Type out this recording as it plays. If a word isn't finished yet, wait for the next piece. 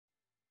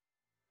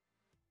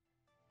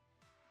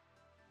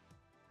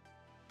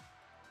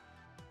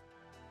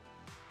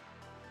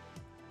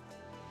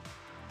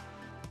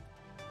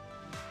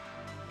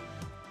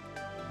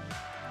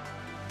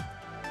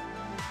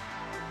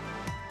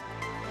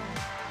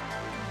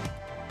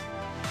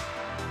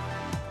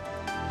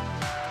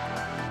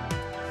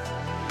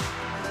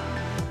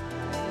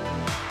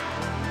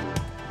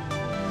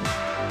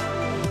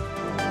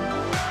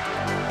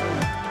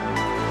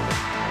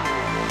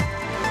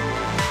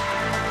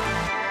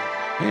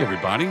Hey,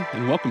 everybody,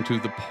 and welcome to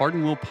the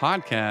Pardon Will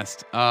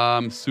podcast.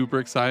 I'm super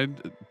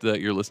excited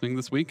that you're listening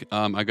this week.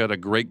 I got a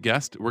great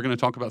guest. We're going to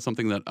talk about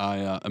something that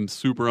I am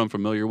super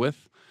unfamiliar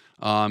with,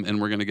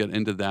 and we're going to get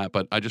into that.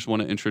 But I just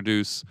want to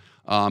introduce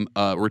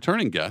a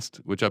returning guest,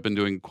 which I've been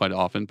doing quite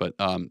often, but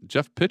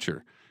Jeff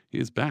Pitcher. He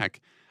is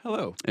back.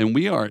 Hello. And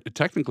we are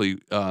technically,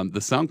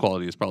 the sound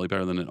quality is probably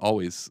better than it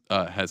always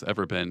has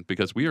ever been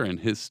because we are in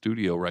his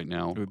studio right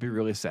now. It would be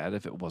really sad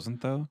if it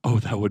wasn't, though. Oh,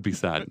 that would be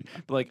sad.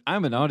 But, like,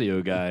 I'm an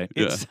audio guy.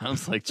 It Yeah.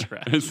 sounds like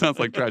trash. It sounds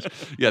like trash.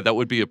 Yeah, that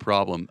would be a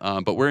problem.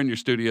 But we're in your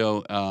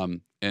studio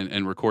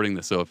and recording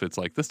this. So if it's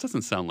like, this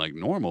doesn't sound like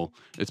normal,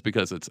 it's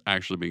because it's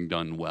actually being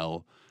done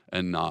well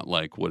and not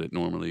like what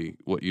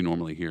you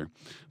normally hear.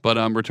 But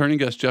returning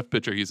guest Jeff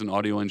Pitcher, he's an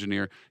audio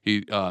engineer.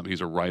 He's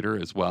a writer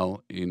as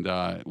well,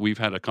 and we've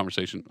had a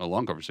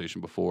long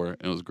conversation before,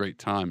 and it was a great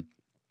time.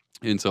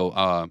 And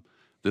so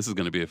this is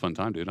going to be a fun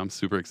time, dude. I'm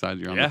super excited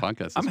you're on the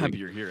podcast. I'm this happy week.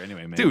 you're here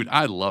anyway, man. Dude,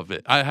 I love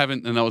it. I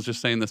haven't, and I was just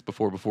saying this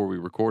before we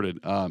recorded.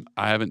 I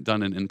haven't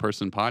done an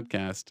in-person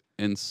podcast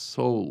in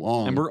so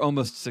long. And we're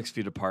almost 6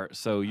 feet apart,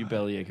 so you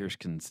belly achers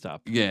can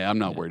stop. Yeah, I'm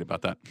not worried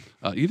about that.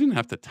 You didn't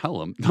have to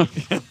tell him. No,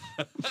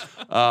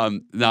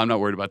 I'm not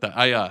worried about that.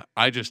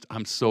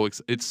 I'm so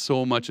it's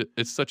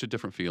such a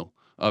different feel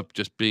of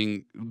just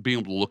being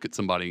able to look at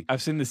somebody.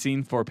 I've seen the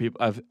same 4 people.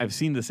 I've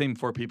seen the same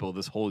 4 people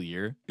this whole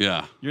year.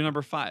 Yeah. You're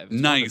number 5.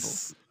 It's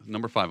Nice.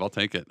 Number 5, I'll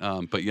take it.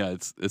 But yeah,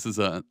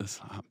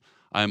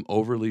 I'm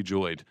overly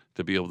joyed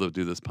to be able to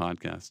do this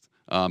podcast.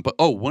 But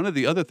one of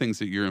the other things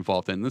that you're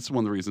involved in, this is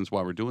one of the reasons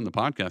why we're doing the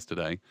podcast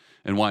today,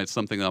 and why it's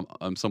something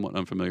I'm somewhat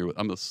unfamiliar with.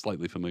 I'm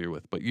slightly familiar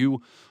with, but you're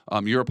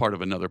a part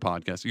of another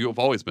podcast. You have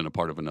always been a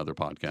part of another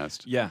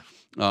podcast. Yeah.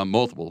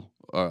 Multiple,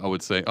 I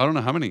would say. I don't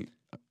know how many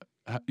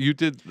you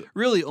did.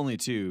 Really only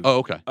 2. Oh,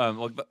 okay.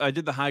 I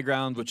did the High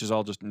Ground, which is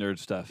all just nerd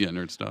stuff. Yeah,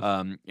 nerd stuff.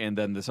 And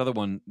then this other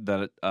one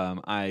that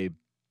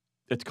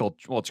it's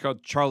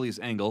called Charlie's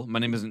Angle. My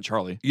name isn't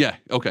Charlie. Yeah.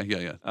 Okay.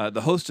 Yeah.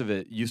 The host of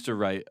it used to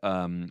write.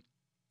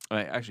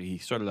 Actually, he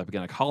started up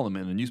again a column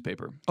in a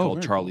newspaper called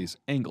very Charlie's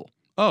Angle.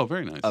 Oh,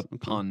 very nice. A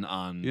pun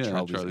on Yeah,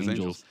 Charlie's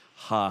Angels.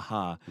 Ha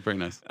ha. Very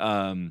nice.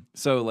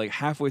 So like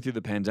halfway through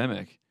the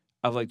pandemic,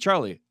 I was like,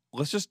 Charlie,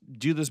 let's just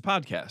do this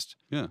podcast.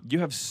 Yeah. You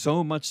have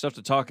so much stuff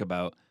to talk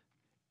about,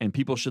 and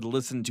people should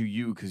listen to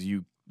you because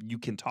you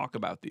can talk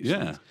about these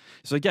things.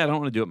 So like, yeah, I don't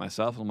want to do it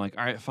myself. I'm like,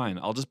 all right, fine.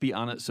 I'll just be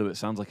on it so it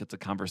sounds like it's a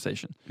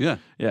conversation. Yeah.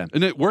 Yeah.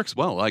 And it works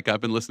well. Like I've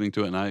been listening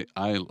to it, and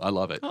I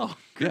love it. Oh,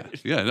 yeah,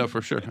 great. yeah, no,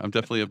 for sure. I'm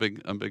definitely a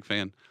big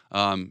fan.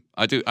 I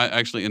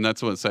actually, and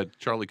that's what it said.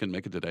 Charlie couldn't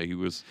make it today. He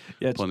was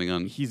planning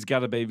on. He's got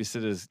to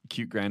babysit his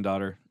cute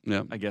granddaughter.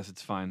 Yeah, I guess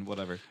it's fine.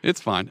 Whatever. It's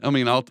fine. I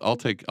mean, I'll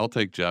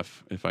take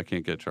Jeff if I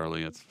can't get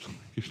Charlie.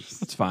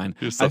 It's fine.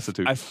 You're a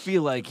substitute. I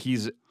feel like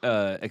he's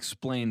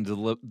explained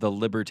the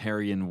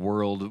libertarian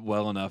world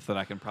well enough that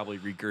I can probably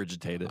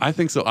regurgitate it. I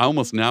think so. I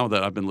almost, now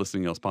that I've been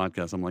listening to y'all's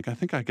podcast, I'm like, I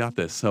think I got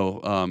this.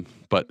 So,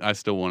 but I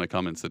still want to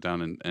come and sit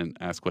down and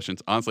ask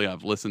questions. Honestly,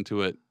 I've listened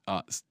to it.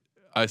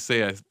 I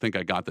say I think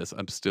I got this.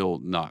 I still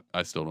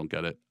don't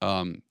get it.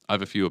 I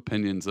have a few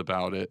opinions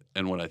about it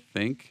and what I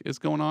think is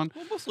going on.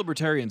 Well, most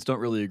libertarians don't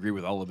really agree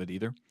with all of it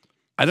either.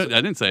 I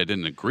didn't say I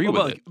didn't agree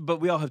with it. But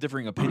we all have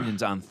differing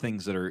opinions on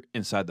things that are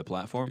inside the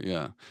platform.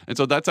 Yeah. And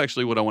so that's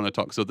actually what I want to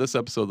talk. So this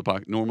episode of the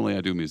podcast, normally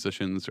I do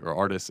musicians or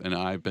artists, and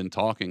I've been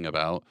talking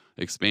about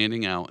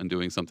expanding out and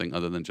doing something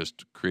other than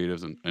just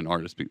creatives and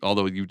artists,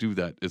 although you do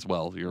that as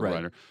well. You're a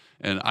writer.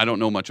 And I don't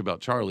know much about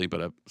Charlie,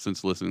 but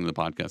since listening to the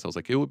podcast, I was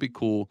like, it would be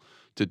cool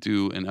to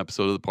do an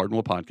episode of the Pardon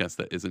Will podcast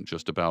that isn't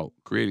just about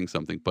creating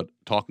something, but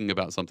talking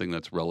about something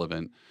that's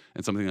relevant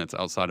and something that's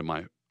outside of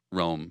my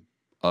realm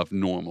of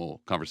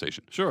normal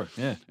conversation. Sure,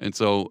 yeah. And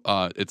so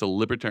it's a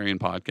libertarian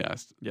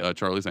podcast, Yep.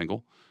 Charlie's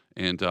Angle.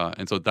 And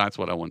so that's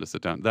what I wanted to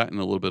sit down. That and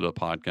a little bit of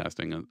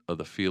podcasting, of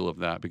the feel of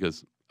that,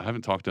 because I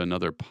haven't talked to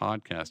another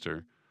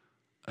podcaster,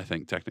 I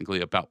think,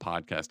 technically, about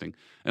podcasting.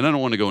 And I don't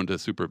want to go into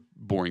super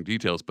boring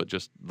details, but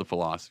just the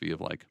philosophy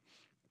of like,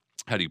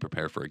 how do you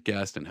prepare for a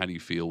guest, and how do you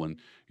feel when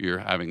you're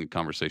having a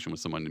conversation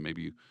with someone that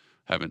maybe you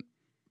haven't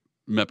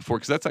met before?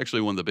 Because that's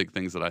actually one of the big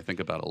things that I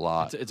think about a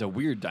lot. It's a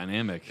weird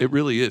dynamic. It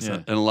really is. Yeah.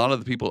 And a lot of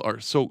the people are,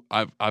 so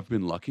I've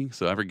been lucky.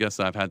 So every guest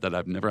I've had that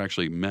I've never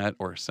actually met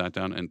or sat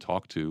down and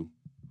talked to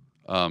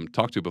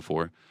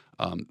before,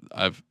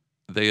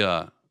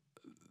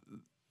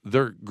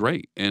 they're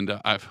great. And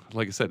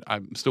like I said,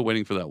 I'm still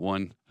waiting for that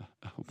one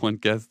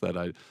guest that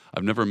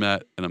I've never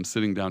met, and I'm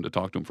sitting down to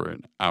talk to him for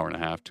an hour and a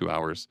half, 2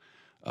 hours,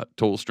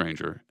 total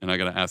stranger, and I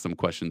got to ask them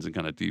questions and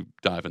kind of deep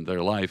dive into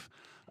their life.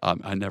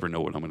 I never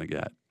know what I'm going to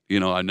get.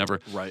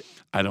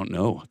 I don't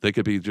know. They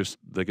could be,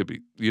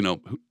 the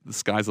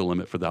sky's the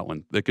limit for that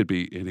one. They could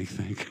be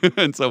anything.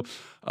 And so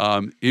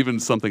even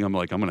something I'm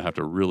like, I'm going to have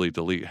to really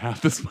delete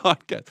half this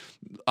podcast.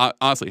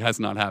 Honestly, has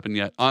not happened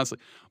yet. Honestly,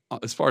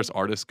 as far as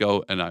artists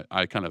go, and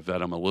I kind of vet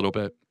them a little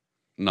bit,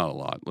 not a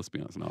lot. Let's be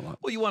honest, not a lot.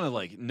 Well, you want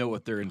to know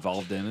what they're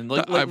involved in, and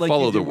I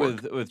follow you the do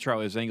work with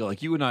Charlie's Angle.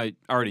 Like, you and I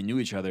already knew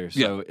each other,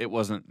 so it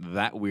wasn't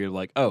that weird.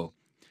 Like, oh,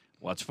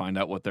 let's find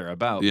out what they're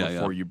about Yeah,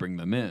 before you bring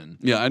them in.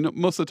 Yeah, I know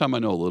most of the time I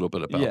know a little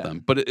bit about Yeah.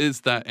 them, but it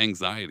is that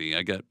anxiety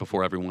I get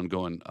before everyone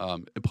going.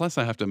 Plus,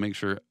 I have to make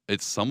sure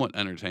it's somewhat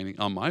entertaining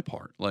on my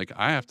part. Like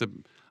I have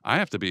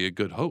to be a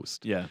good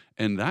host, Yeah.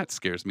 and that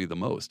scares me the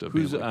most. Of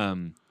being Who's like,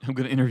 I'm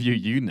going to interview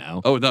you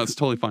now. oh no, it's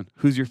totally fine.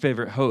 Who's your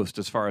favorite host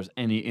as far as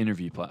any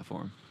interview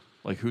platform?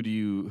 Like who do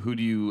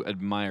you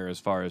admire as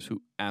far as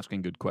who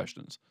asking good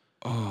questions?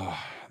 Oh,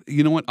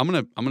 you know what? I'm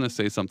gonna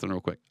say something real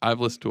quick. I've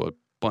listened to a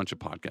bunch of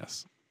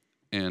podcasts,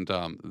 and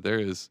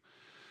there's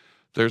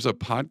a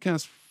podcast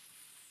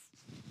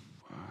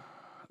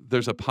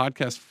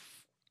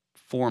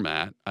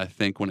format, I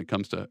think, when it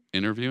comes to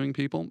interviewing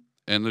people.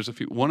 And there's a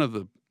few. One of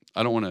the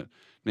I don't want to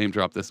name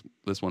drop this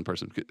one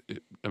person.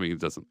 I mean,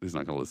 he's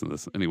not going to listen to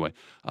this anyway.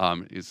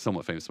 He's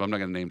somewhat famous, but I'm not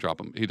going to name drop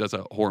him. He does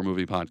a horror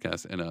movie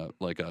podcast and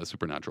a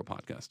supernatural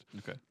podcast.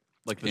 Okay.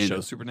 Like the show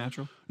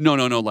Supernatural? No,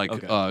 like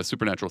Okay.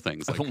 supernatural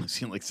things. I've Like, only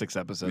seen like 6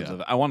 episodes Yeah. of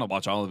it. I want to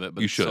watch all of it,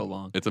 but you it's should. so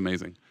long. It's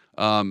amazing.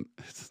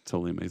 It's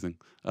totally amazing.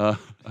 I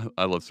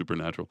love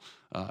Supernatural.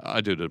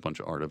 I did a bunch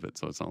of art of it,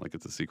 so it's not like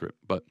it's a secret.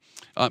 But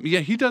yeah,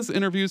 he does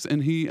interviews,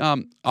 and he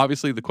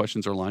obviously the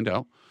questions are lined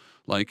out,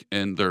 like,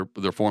 and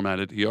they're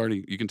formatted.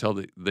 You can tell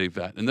that they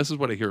vet, and this is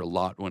what I hear a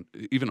lot when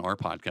even our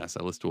podcast.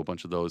 I listen to a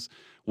bunch of those.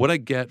 What I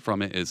get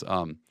from it is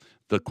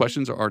the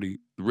questions are already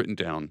written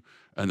down,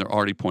 and they're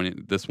already pointing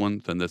at this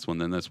one, then this one,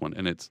 then this one,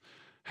 and it's,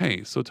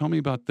 hey, so tell me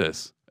about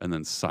this, and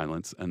then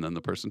silence, and then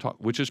the person talk,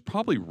 which is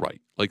probably right.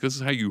 Like this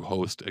is how you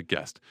host a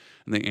guest,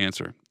 and they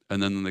answer,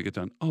 and then they get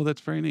done. Oh,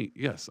 that's very neat.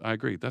 Yes, I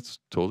agree. That's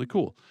totally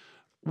cool.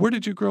 Where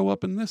did you grow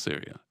up in this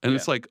area? And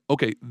it's like,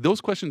 okay, those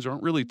questions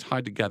aren't really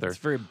tied together. It's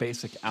very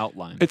basic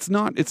outline. It's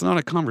not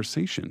a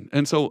conversation.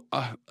 And so,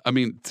 I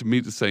mean, to me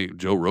to say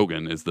Joe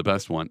Rogan is the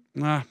best one,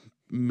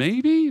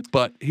 maybe,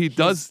 but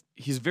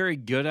He's very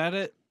good at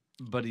it,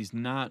 but he's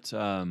not.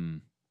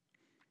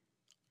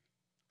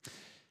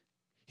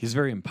 He's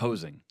very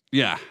imposing.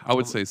 Yeah, I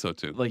would say so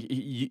too. Like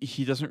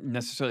he doesn't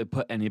necessarily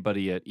put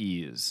anybody at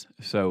ease.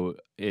 So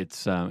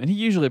it's and he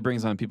usually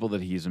brings on people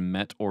that he's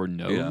met or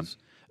knows.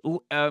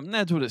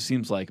 That's what it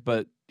seems like.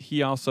 But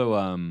he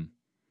also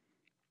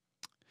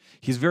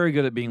he's very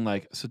good at being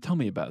like, so tell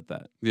me about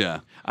that. Yeah.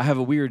 I have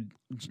a weird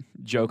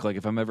joke. Like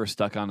if I'm ever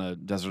stuck on a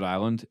desert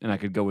island and I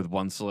could go with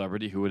one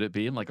celebrity, who would it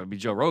be? And like, it would be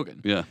Joe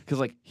Rogan. Yeah.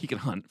 Because like he can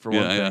hunt for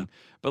one thing. Yeah.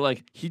 But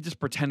like he just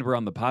pretend we're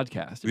on the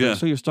podcast. Yeah. Like,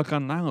 so you're stuck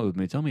on an island with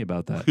me. Tell me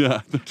about that.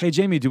 Yeah. Hey,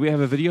 Jamie, do we have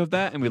a video of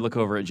that? And we look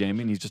over at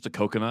Jamie and he's just a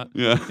coconut.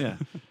 Yeah. Yeah.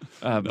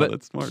 No, But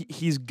that's smart.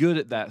 he's good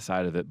at that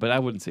side of it. But I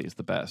wouldn't say he's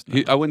the best.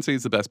 No. I wouldn't say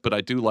he's the best, but I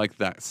do like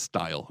that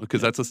style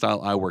because that's a style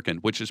I work in,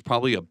 which is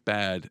probably a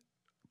bad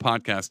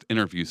podcast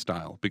interview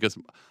style because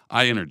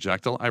I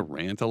interject I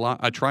rant a lot.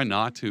 I try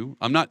not to.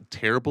 I'm not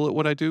terrible at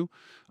what I do,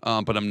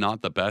 but I'm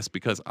not the best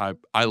because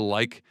I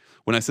like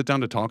when I sit down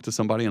to talk to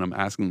somebody and I'm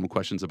asking them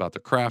questions about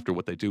their craft or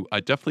what they do.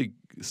 I definitely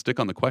stick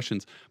on the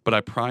questions, but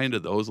I pry into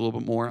those a little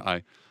bit more.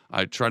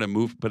 I try to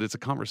move, but it's a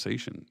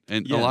conversation.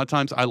 And a lot of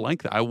times I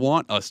like that. I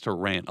want us to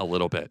rant a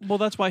little bit. Well,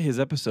 that's why his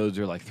episodes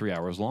are like 3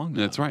 hours long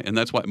now. That's right. And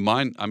that's why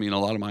mine, I mean, a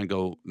lot of mine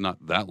go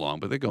not that long,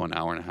 but they go an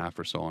hour and a half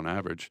or so on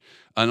average.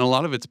 And a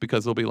lot of it's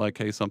because they'll be like,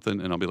 hey, something.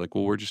 And I'll be like,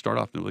 well, where'd you start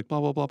off? And they're like, blah,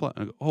 blah, blah, blah.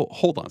 And I go, oh,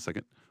 hold on a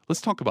second.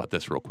 Let's talk about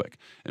this real quick.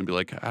 And be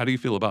like, how do you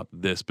feel about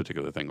this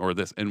particular thing or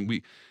this?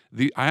 And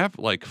I have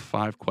like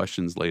 5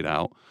 questions laid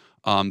out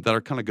that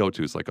are kind of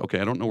go-tos. Like, okay,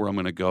 I don't know where I'm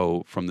going to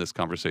go from this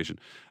conversation.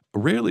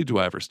 Rarely do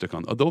I ever stick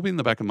on. They'll be in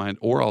the back of my mind,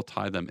 or I'll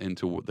tie them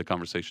into the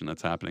conversation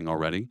that's happening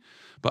already.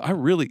 But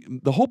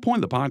the whole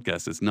point of the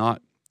podcast is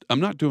I'm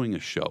not doing a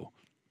show.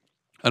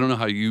 I don't know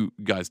how you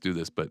guys do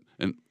this, but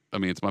I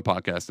mean, it's my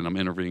podcast, and I'm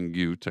interviewing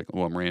you.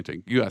 I'm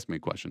ranting. You asked me a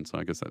question, so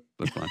I guess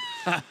that's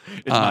fine.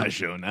 It's my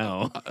show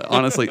now.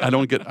 Honestly,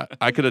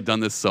 I could have done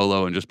this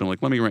solo and just been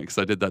like, let me rant, because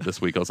I did that this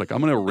week. I was like, I'm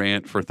going to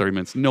rant for 30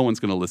 minutes. No one's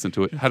going to listen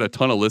to it. Had a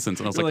ton of listens,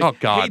 and I was You're like, oh,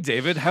 God. Hey,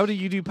 David, how do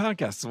you do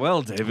podcasts?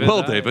 Well, David.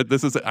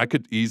 David, I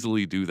could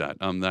easily do that.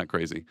 I'm that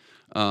crazy.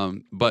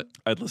 But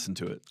I'd listen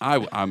to it.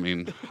 I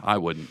mean, I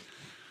wouldn't.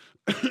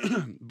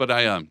 But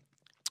I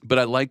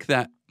like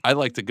that. I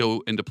like to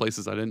go into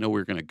places I didn't know we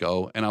were going to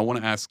go, and I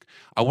want to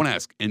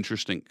ask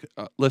interesting.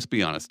 Let's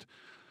be honest.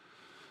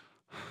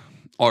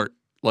 Art,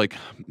 like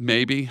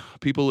maybe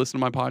people listen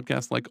to my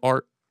podcast like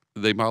art.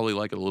 They probably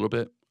like it a little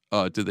bit.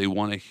 Do they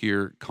want to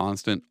hear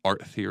constant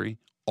art theory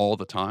all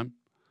the time?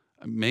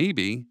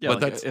 Maybe, Yeah,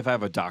 but like if I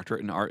have a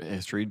doctorate in art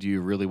history, do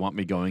you really want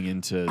me going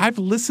into I've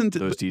listened to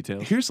those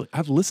details?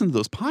 I've listened to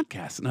those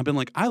podcasts, and I've been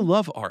like, I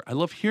love art. I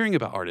love hearing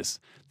about artists.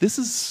 This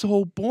is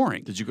so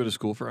boring. Did you go to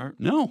school for art?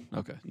 No.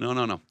 Okay.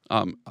 No.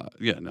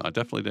 Yeah, no, I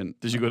definitely didn't.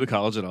 Did you go to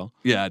college at all?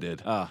 Yeah, I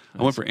did. Ah,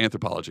 I went for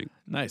anthropology.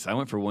 nice. I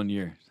went for 1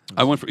 year.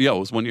 It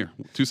was 1 year,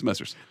 2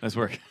 semesters. Nice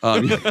work.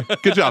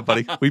 Good job,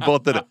 buddy. We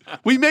both did it.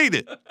 We made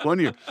it 1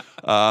 year.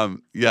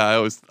 Yeah, I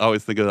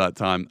always think of that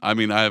time. I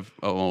mean, I have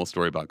a little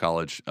story about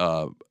college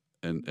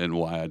and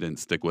why I didn't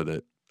stick with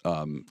it.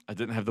 I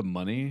didn't have the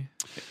money,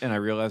 and I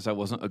realized I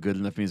wasn't a good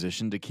enough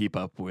musician to keep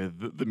up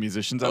with the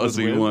musicians I Oh, was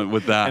so with. you went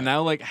with that. And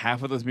now, like,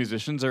 half of those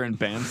musicians are in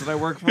bands that I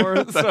work for.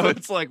 So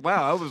it's like,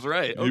 wow, I was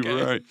right. Okay. You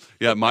were right.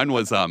 Yeah, mine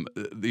was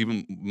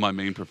even my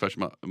main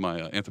profession, my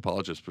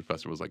anthropologist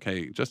professor was like,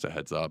 "Hey, just a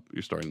heads up,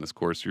 you're starting this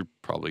course. You're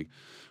probably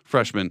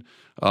freshman.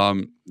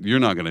 You're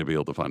not going to be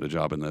able to find a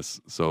job in this.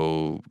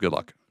 So good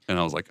luck." And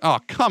I was like, "Oh,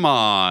 come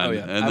on!" Oh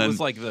yeah, And I then was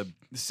like the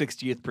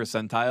 60th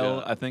percentile,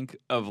 Yeah. I think,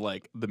 of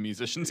like the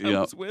musicians I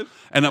Yeah. was with.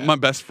 And my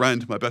best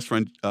friend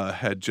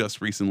had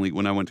just recently,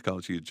 when I went to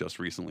college, he had just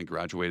recently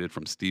graduated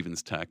from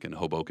Stevens Tech in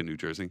Hoboken, New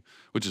Jersey,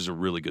 which is a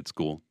really good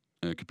school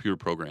in computer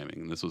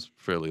programming. And this was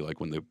fairly like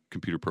when the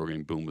computer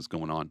programming boom was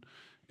going on.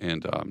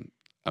 And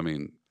I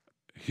mean,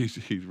 he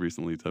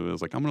recently told me, I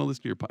was like, I'm going to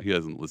listen to your podcast. He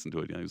hasn't listened to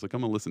it yet. He was like, I'm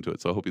going to listen to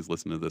it. So I hope he's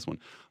listening to this one.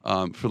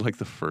 For like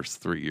the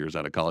first 3 years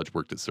out of college,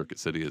 worked at Circuit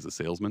City as a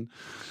salesman.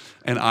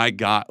 And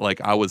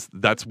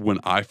that's when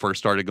I first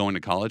started going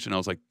to college. And I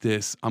was like,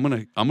 I'm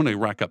going to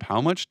rack up how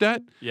much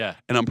debt? Yeah.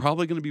 And I'm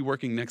probably going to be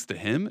working next to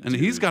him. And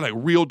he's got a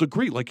real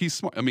degree. Like, he's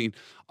smart. I mean,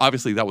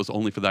 obviously that was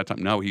only for that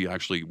time. Now he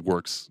actually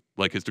works,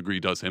 like his degree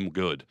does him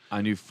good.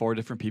 I knew 4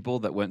 different people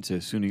that went to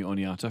SUNY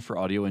Oneonta for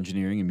audio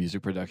engineering and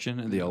music production,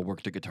 and they all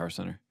worked at Guitar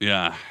Center.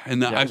 Yeah.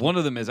 And Yeah, one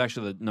of them is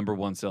actually the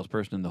 #1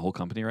 salesperson in the whole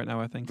company right now,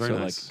 I think. Very so,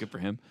 nice. like, good for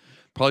him.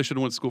 probably should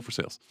have went to school for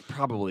sales.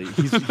 Probably.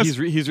 He's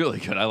really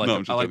good. I like No, him.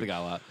 I'm just I like joking. the guy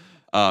a lot.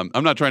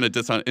 I'm not trying to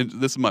diss on. And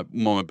this is one of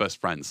my best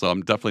friends, so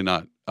I'm definitely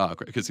not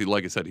because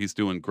like I said, he's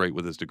doing great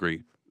with his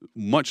degree,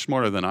 much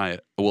smarter than I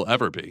will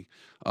ever be.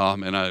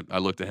 And I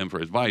looked at him for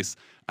advice.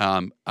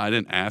 I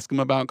didn't ask him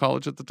about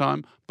college at the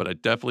time, but I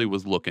definitely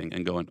was looking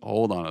and going,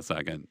 hold on a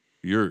second,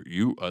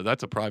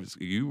 that's a private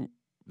you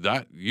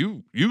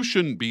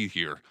shouldn't be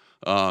here.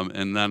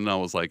 And then I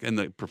was like, and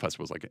the professor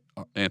was like,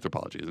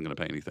 anthropology isn't going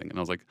to pay anything, and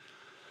I was like,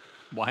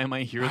 Why am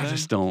I here then? I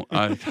just don't.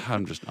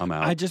 I'm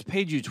out. I just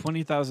paid you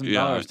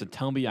 $20,000 to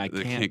tell me I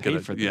They can't get pay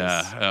it. for this.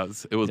 Yeah,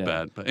 it was Yeah.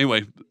 bad. But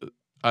anyway,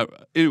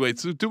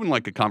 so doing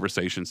like a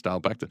conversation style.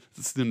 Back to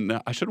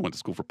I should have went to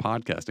school for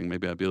podcasting.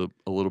 Maybe I'd be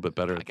a little bit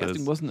better at Podcasting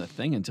this. wasn't a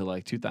thing until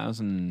like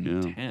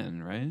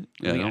 2010, right?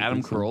 Yeah, I I think don't Adam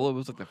think so. Carolla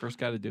was like the first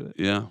guy to do it.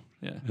 Yeah,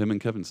 Yeah, him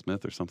and Kevin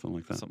Smith or something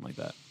like that. something like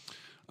that.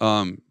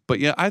 But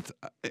yeah,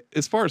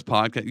 as far as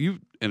podcast, you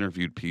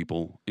interviewed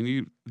people,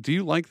 and do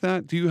you like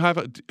that? Do you have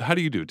how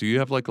do you do? Do you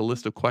have like a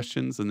list of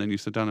questions, and then you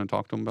sit down and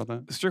talk to them about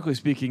that? Strictly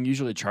speaking,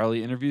 usually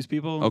Charlie interviews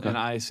people, Okay. and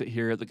I sit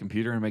here at the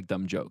computer and make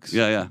dumb jokes.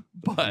 Yeah.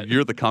 But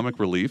You're the comic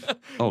relief.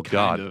 Oh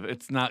God, kind of.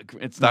 It's not.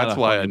 It's that's not a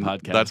why funny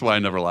podcast. That's why I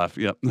never laugh.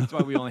 Yep. That's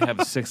why we only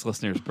have 6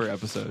 listeners per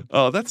episode.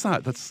 Oh, that's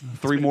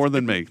 3 more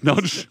than me.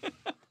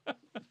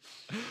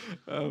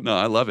 No, no,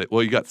 I love it.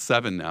 Well, you got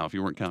 7 now. If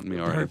you weren't counting me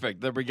already,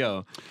 Perfect. There we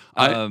go.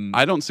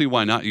 I don't see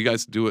why not. You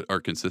guys are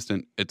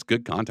consistent. It's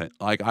good content.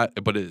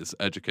 But it is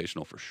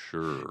educational for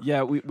sure.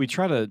 Yeah, we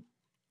try to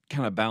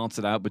kind of balance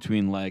it out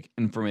between like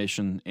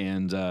information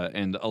and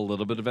a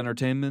little bit of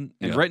entertainment.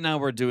 And Yeah. right now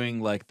we're doing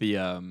like the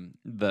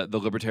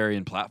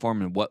libertarian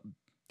platform and what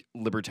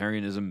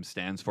libertarianism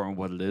stands for and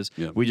what it is.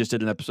 Yeah. We just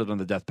did an episode on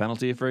the death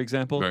penalty, for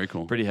example. Very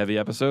cool. Pretty heavy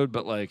episode,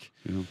 but like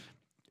Yeah.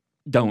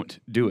 don't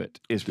do it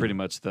is pretty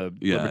much the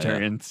Yeah,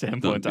 libertarian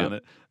standpoint on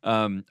it.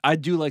 I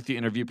do like the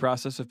interview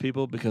process of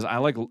people because I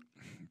like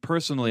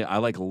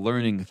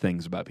learning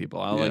things about people.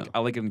 I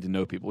like getting to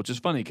know people, which is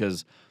funny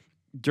because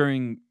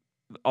during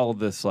all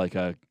this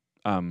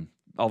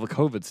all the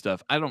COVID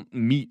stuff, I don't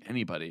meet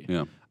anybody.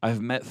 Yeah.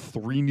 I've met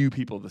 3 new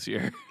people this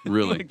year.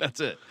 Really? Like, that's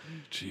it.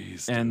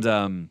 Jeez.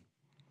 And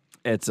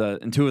it's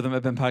and 2 of them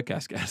have been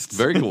podcast guests.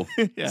 Very cool.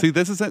 Yeah. See,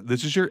 this is it.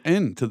 This is your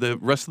end to the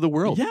rest of the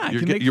world. Yeah, I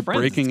you're can make you're friends.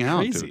 breaking It's out.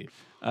 crazy.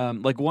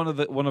 Dude. Like one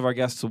of our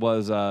guests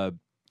was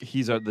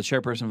he's the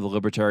chairperson of the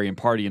Libertarian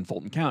Party in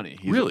Fulton County.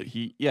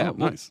 Really? Yeah. Oh,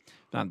 nice.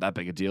 Not that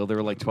big a deal. There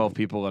were like 12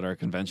 people at our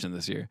convention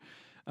this year.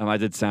 I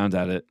did sound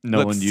at it. No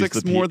That's one used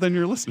 6 the more than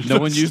your listeners. No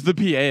one used the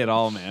PA at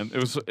all, man. It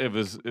was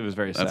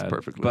very sad. That's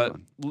perfectly But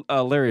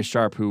fine. Larry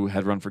Sharp, who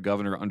had run for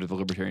governor under the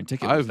Libertarian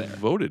ticket, I was there.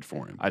 voted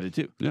for him. I did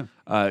too.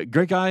 Yeah.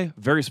 Great guy,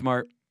 very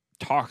smart,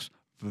 talks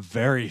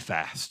very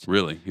fast.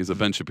 Really? He's a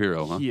Ben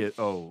Shapiro, huh?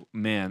 Oh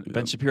man, Yeah.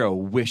 Ben Shapiro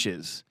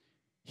wishes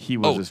he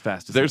was as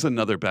fast as There's him.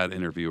 another bad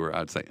interviewer,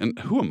 I'd say. And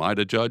who am I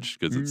to judge?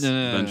 Because it's No.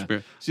 Ben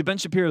Shapiro. See, Ben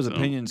Shapiro's So-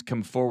 opinions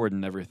come forward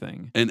in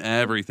everything. And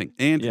everything.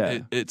 And Yeah.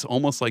 it's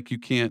almost like you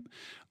can't.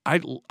 I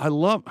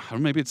love, or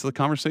maybe it's the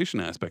conversation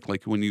aspect.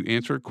 Like when you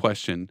answer a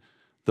question,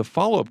 the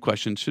follow-up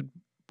question should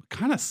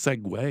kind of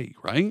segue,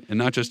 right? And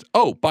not just,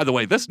 oh, by the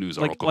way, this news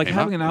article Like came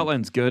having out. an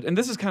outline's good, and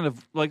this is kind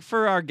of like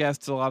for our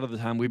guests. A lot of the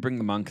time, we bring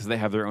them on because they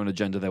have their own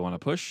agenda they want to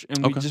push, and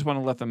we Okay. just want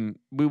to let them.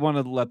 We want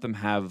to let them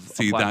have.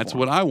 See, a that's platform.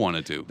 what I want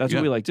to do. That's Yeah.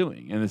 what we like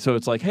doing, and so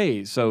it's like,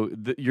 hey, so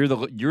you're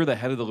the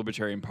head of the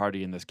Libertarian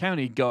Party in this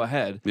county. Go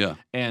ahead, Yeah.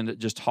 and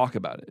just talk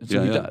about it. And so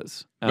Yeah, he yeah.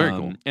 does. Very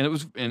cool. And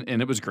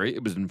it was great.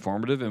 It was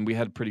informative, and we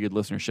had pretty good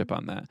listenership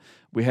on that.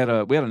 We had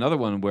another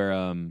one where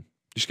You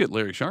should get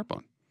Larry Sharp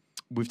on.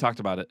 we've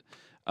talked about it.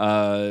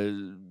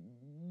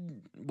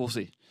 We'll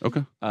see.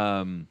 Okay.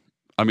 Um,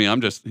 I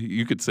mean,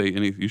 you could say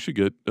you should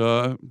get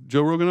Joe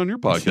Rogan on your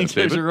podcast, Get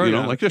David. Joe Rogan You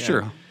know, on like, it.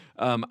 sure.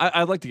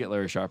 I'd like to get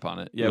Larry Sharp on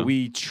it. Yeah, Yeah.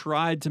 we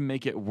tried to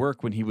make it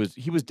work when he was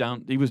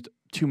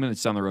 2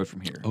 minutes down the road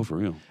from here. Oh, for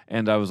real?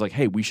 And I was like,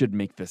 hey, we should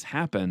make this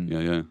happen. Yeah,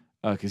 yeah.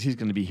 Because he's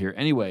going to be here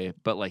anyway.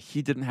 But like,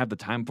 he didn't have the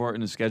time for it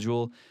in his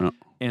schedule. Oh.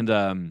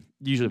 And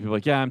usually people are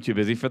like, yeah, I'm too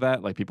busy for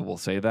that. Like, people will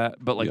say that.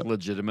 But like, Yep.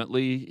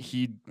 legitimately,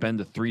 he'd been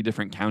to 3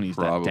 different counties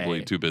that Probably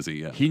day. too busy,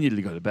 yeah. He needed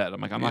to go to bed. I'm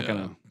like, I'm not Yeah.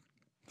 going to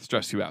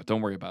stress you out.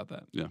 Don't worry about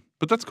that. Yeah,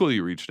 but that's cool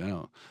you reached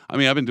out. I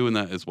mean, I've been doing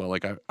that as well.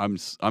 Like I'm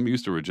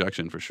used to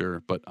rejection for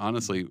sure, but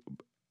honestly,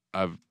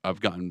 I've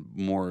gotten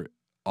more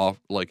off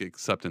like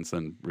acceptance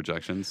than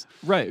rejections.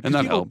 Right. And 'cause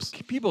that helps.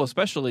 People,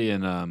 especially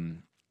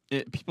in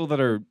people that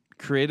are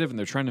creative and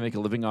they're trying to make a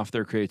living off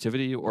their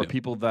creativity, or Yeah.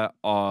 people that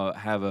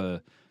have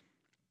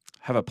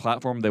a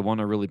platform they want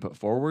to really put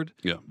forward.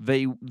 Yeah.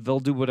 They'll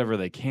do whatever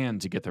they can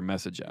to get their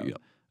message out. Yeah.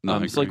 No,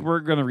 I So like, agree. we're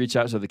going to reach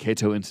out to the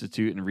Cato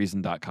Institute and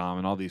Reason.com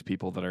and all these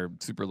people that are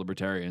super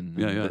libertarian.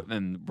 Yeah, yeah.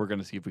 And we're going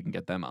to see if we can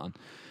get them on.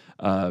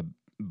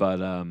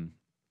 But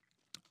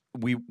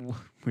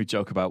we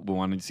joke about we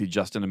wanted to see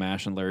Justin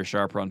Amash and Larry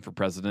Sharp run for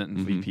president and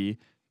Mhm. VP.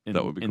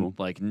 That would be cool.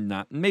 Like,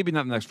 maybe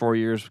not in the next 4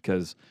 years,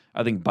 because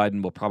I think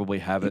Biden will probably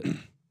have it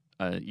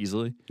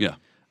easily. Yeah.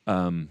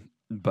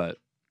 But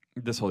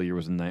this whole year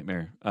was a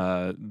nightmare.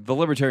 The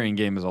libertarian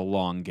game is a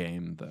long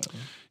game, though.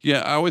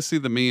 Yeah, I always see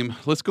the meme.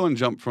 Let's go and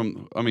jump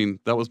from. I mean,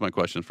 that was my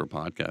question for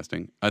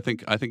podcasting. I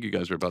think you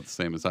guys are about the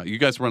same as I. You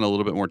guys run a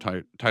little bit more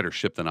tighter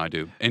ship than I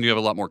do, and you have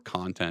a lot more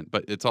content.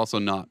 But it's also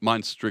not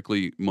mine's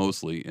strictly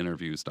mostly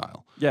interview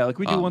style. Yeah, like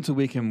we do once a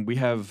week, and we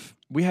have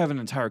an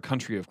entire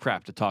country of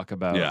crap to talk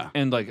about. Yeah.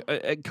 And like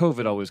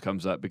COVID always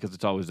comes up because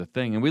it's always a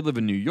thing, and we live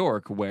in New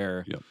York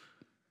where Yep.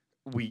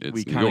 we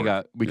It's New kind of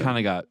York. Yeah. kind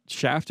of got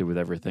shafted with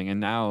everything, and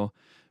now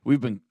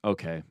we've been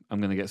okay. I'm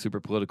gonna get super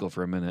political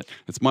for a minute.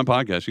 It's my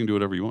podcast. You can do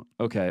whatever you want.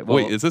 Okay, well,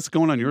 Wait, is this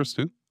going on yours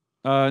too?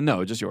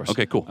 no, just yours.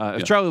 Okay, cool. If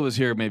Yeah. Charlie was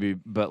here, maybe,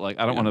 but like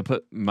I don't want to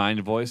put my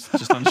voice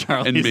just on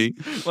Charlie And me.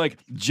 Like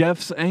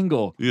Jeff's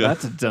angle. Yeah.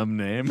 That's a dumb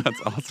name.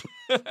 That's awesome.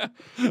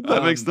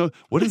 That makes no.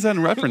 What is that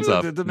in reference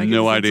of? That doesn't make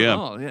No any sense at idea.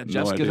 all. Yeah, No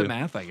Jeff's good idea. at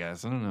math, I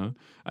guess. I don't know.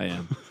 I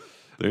am.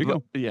 There you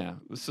go. But, yeah.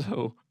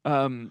 So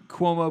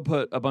Cuomo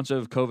put a bunch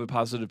of COVID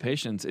positive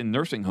patients in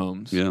nursing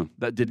homes Yeah.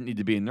 that didn't need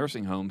to be in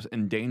nursing homes,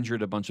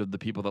 endangered a bunch of the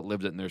people that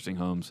lived at nursing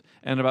homes,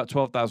 and about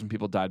 12,000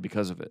 people died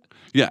because of it.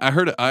 Yeah, I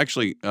heard it. I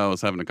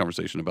was having a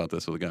conversation about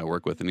this with a guy I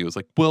work with, and he was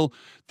like, "Well,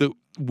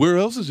 where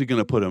else is he going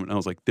to put him?" And I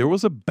was like, "There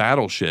was a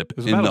battleship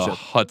was a in the battleship.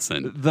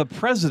 Hudson." The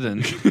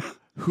president,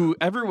 who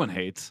everyone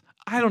hates,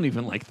 I don't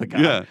even like the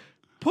guy. Yeah.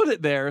 Put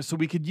it there so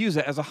we could use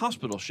it as a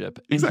hospital ship,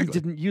 and Exactly. he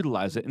didn't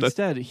utilize it.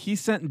 Instead, he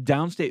sent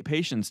downstate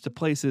patients to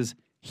places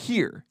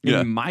here in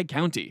Yeah. my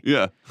county,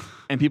 Yeah.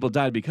 and people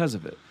died because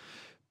of it.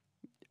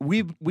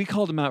 We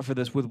called him out for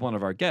this with one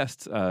of our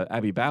guests,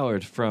 Abby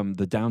Ballard from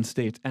the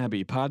Downstate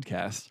Abby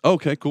podcast.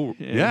 Okay. Cool.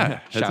 Yeah.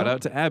 Heads Shout up.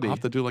 out to Abby. I'll have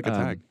to do like a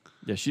tag.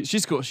 Yeah,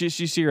 she's cool.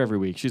 She's here every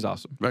week. She's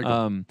awesome. Very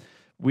cool.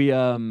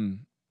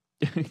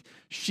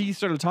 She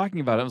started talking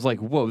about it. I was like,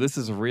 whoa, this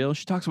is real.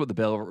 She talks about the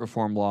bail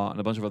reform law and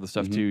a bunch of other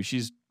stuff Mhm. too.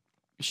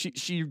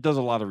 She does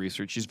a lot of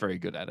research. She's very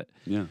good at it.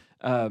 Yeah.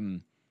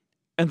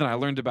 And then I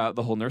learned about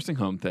the whole nursing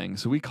home thing.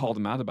 So we called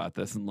him out about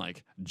this in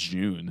like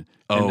June.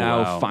 Oh, and now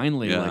wow.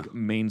 finally, Yeah. like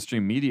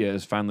mainstream media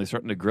is finally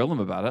starting to grill him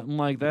about it. I'm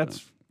like,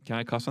 can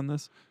I cuss on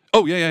this?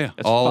 Oh yeah, yeah, yeah.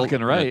 That's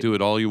fucking right. do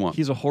it all you want.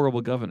 He's a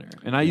horrible governor.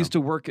 And I used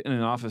to work in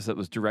an office that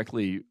was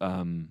directly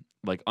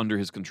like under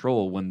his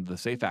control when the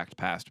SAFE Act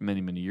passed many,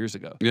 many years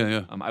ago. Yeah,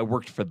 yeah. I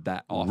worked for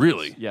that office.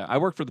 Really? Yeah, I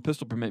worked for the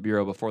Pistol Permit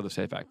Bureau before the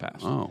SAFE Act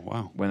passed. Oh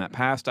wow. When that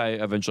passed, I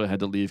eventually had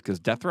to leave because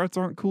death threats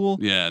aren't cool.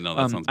 Yeah, no,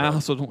 that sounds I bad.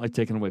 also don't like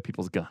taking away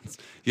people's guns.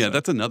 Yeah,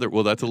 that's another.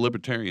 Well, that's a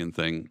libertarian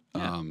thing.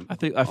 Yeah.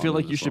 I feel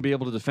like you should be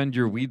able to defend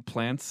your weed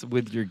plants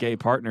with your gay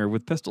partner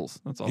with pistols.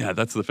 That's all. Yeah,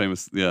 that's the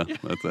famous. Yeah,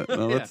 that's it.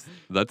 No, Yeah.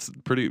 that's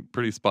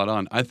pretty spot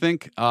on. I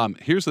think.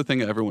 Here's the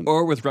thing, everyone.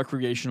 Or with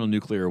recreational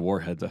nuclear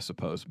warheads, I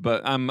suppose.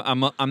 But I'm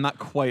not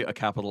quite a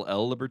capital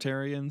L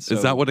libertarian. So,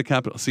 Is that what a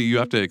capital? See, you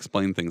have to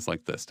explain things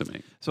like this to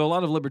me. So a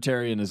lot of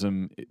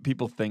libertarianism,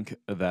 people think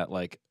that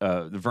like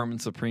the Vermin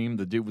Supreme,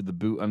 the dude with the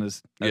boot on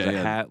his as a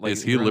hat, like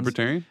is he a runs-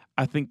 libertarian?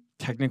 I think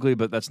technically,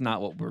 but that's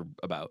not what we're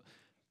about.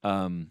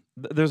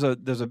 There's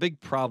a big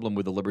problem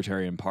with the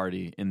Libertarian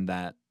Party in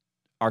that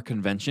our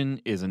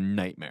convention is a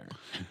nightmare.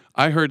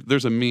 I heard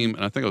there's a meme,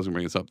 and I think I was gonna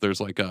bring this up.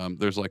 There's like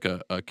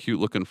a cute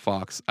looking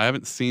fox. I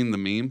haven't seen the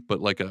meme,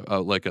 but like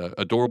a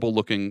adorable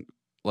looking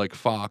like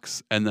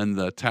fox, and then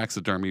the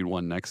taxidermied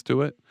one next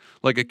to it,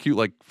 like a cute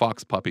like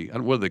fox puppy.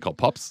 What are they called?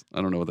 Pups? I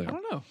don't know what they I are.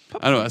 don't know.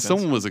 I don't know.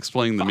 Someone was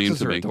explaining the meme Foxes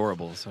to are me.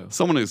 adorable. So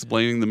Someone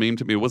explaining the meme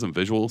to me. It wasn't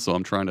visual, so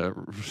I'm trying to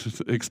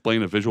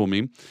explain a visual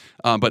meme.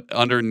 But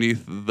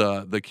underneath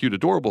the cute,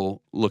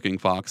 adorable looking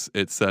fox,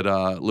 it said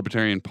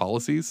libertarian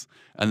policies,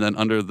 and then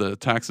under the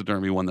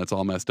taxidermy one that's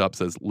all messed up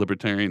says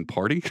Libertarian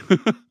Party.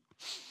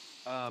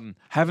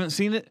 haven't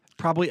seen it.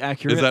 Probably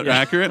accurate. Is that Yeah.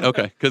 accurate?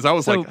 Okay, because I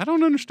was So- like, I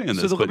don't understand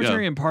this. So the but yeah.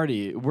 Libertarian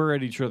Party, we're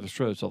at each other's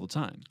throats all the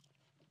time.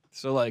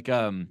 So like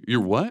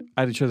You're what?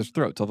 at each other's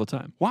throats all the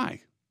time.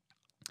 Why?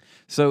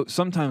 So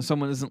sometimes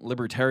someone isn't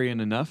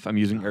libertarian enough. I'm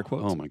using air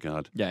quotes. Oh my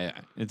God. Yeah.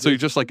 It's, So you're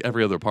just like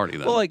every other party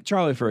then? well, like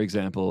Charlie, for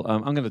example.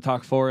 I'm going to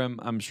talk for him.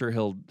 I'm sure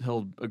he'll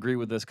agree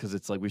with this because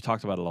it's like we've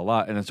talked about it a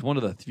lot, and it's one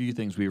of the few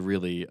things we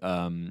really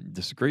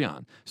disagree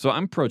on. So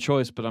I'm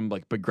pro-choice, but I'm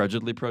like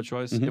begrudgingly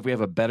pro-choice. If we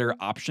have a better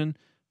option,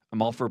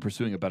 I'm all for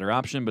pursuing a better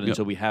option. But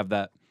until we have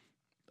that,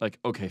 like,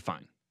 okay,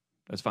 fine,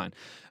 that's fine.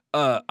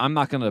 I'm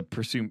not going to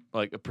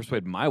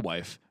persuade my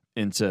wife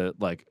into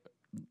like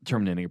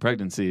terminating a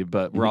pregnancy,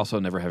 but we're also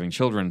never having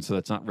children, so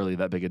that's not really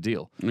that big a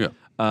deal. Yeah.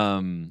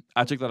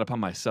 I took that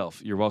upon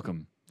myself. You're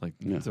welcome. Like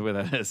that's the way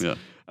that is. Yeah.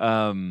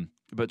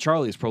 But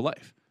Charlie is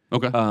pro-life.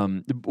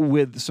 Okay.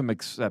 With some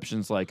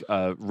exceptions like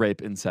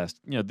rape, incest,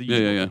 the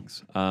usual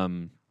things.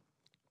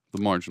 The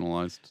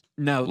marginalized.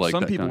 Now, like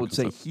some that people kind of would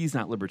say concept. he's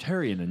not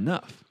libertarian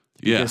enough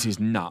Yeah. because he's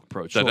not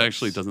pro-choice. That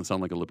actually doesn't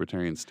sound like a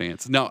libertarian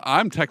stance. Now,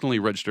 I'm technically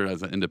registered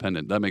as an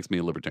independent. That makes me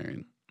a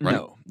libertarian, right?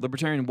 No,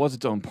 Libertarian was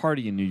its own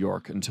party in New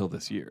York until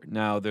this year.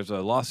 Now, there's a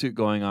lawsuit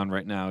going on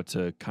right now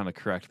to kind of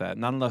correct that.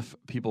 Not enough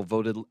people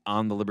voted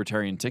on the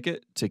Libertarian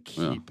ticket to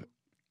keep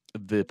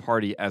the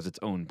party as its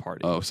own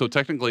party. Oh, so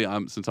technically,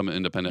 since I'm an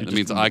independent, You're it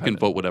means just I can independent.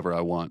 vote whatever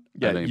I want.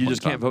 Yeah, at any you point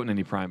just in can't time. vote in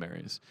any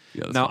primaries.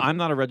 Yeah, that's Now, fine. I'm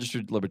not a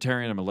registered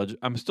Libertarian.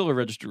 I'm still a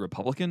registered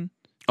Republican.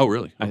 Oh,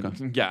 really?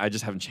 Okay. I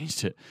just haven't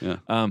changed it.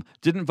 Yeah.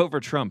 Didn't vote for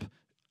Trump.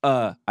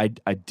 I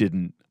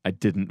didn't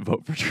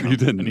vote for Trump. You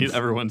didn't. I need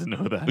everyone to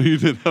know that. You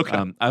did?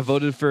 Okay. I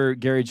voted for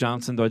Gary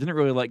Johnson, though I didn't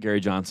really like Gary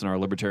Johnson, our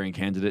Libertarian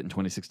candidate in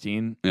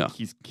 2016. Yeah.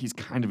 He's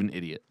kind of an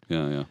idiot.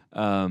 Yeah.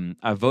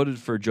 I voted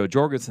for Joe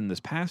Jorgensen this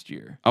past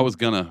year. I was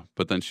gonna,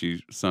 but then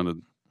she's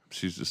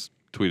just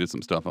tweeted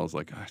some stuff. I was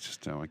like,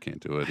 I can't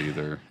do it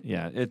either.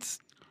 Yeah,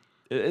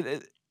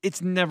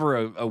 it's never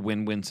a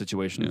win-win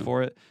situation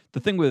for it. The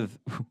thing with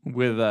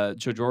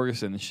Joe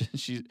Jorgensen,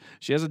 she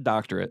has a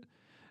doctorate.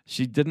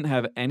 She didn't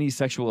have any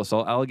sexual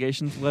assault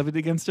allegations levied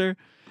against her,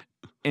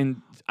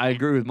 and I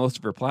agree with most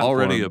of her platform.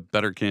 Already a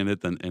better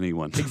candidate than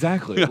anyone.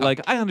 Exactly. Yeah. Like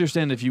I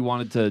understand if you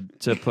wanted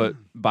to put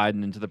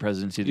Biden into the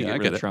presidency to Yeah, I get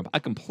rid get of it. Trump. I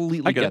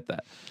completely get get it.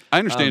 that. I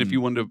understand if you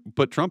wanted to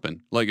put Trump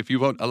in. Like if you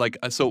vote,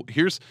 so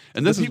here's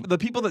and this The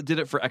people that did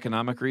it for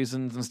economic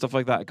reasons and stuff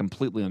like that, I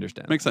completely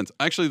understand. makes sense.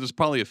 Actually, there's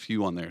probably a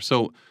few on there.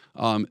 So,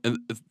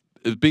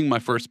 it being my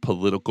first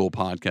political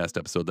podcast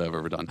episode that I've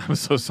ever done. I'm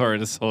so sorry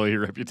to sully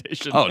your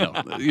reputation. Oh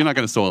no, you're not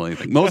going to soil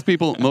anything. Most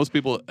people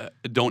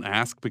don't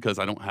ask because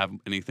I don't have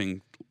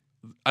anything.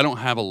 I don't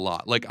have a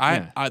lot. Like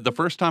I the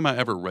first time I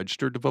ever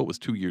registered to vote was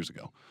 2 years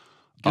ago.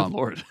 Good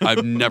Lord.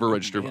 I've never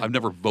registered. I've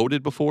never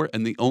voted before,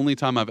 and the only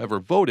time I've ever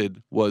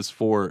voted was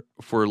for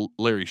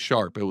Larry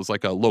Sharp. It was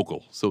like a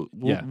local. So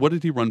what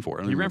did he run for?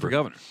 I don't He ran remember. for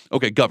governor.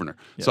 Okay, governor.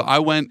 Yeah. So I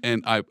went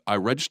and I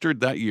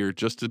registered that year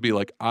just to be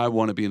like, I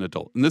want to be an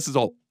adult. And this is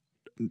all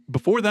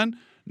before then,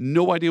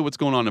 no idea what's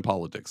going on in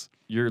politics.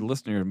 Your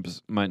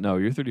listeners might know.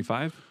 You're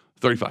 35?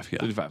 35, yeah.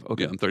 35.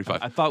 Okay. Yeah, I'm 35.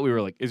 I thought we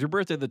were like, is your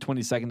birthday the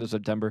 22nd of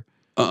September?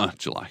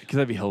 July. Because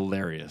that'd be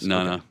hilarious. No,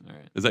 Okay. no. All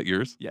right. Is that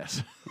yours?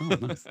 Yes. Oh,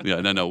 nice.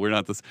 Yeah, no, we're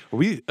not this. Are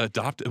we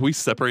adopted? Are we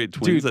separated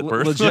twins Dude, at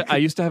birth? legit, I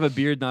used to have a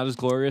beard not as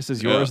glorious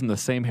as yours and the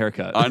same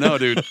haircut. I know,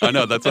 dude. I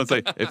know. That's what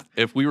I'm saying.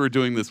 If we were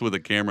doing this with a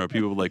camera,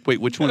 people would be like,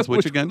 wait, which one's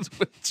which again? one's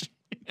which?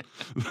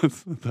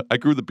 I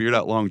grew the beard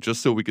out long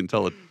just so we can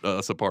tell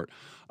us apart.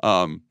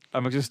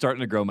 I'm just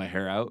starting to grow my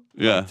hair out.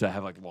 Yeah. To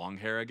have like long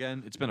hair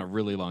again. It's been a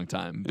really long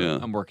time. But Yeah.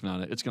 I'm working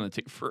on it. It's going to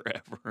take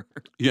forever.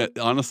 Yeah,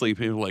 honestly,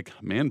 people are like,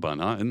 man bun,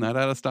 huh? Isn't that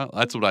out of style?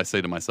 That's what I say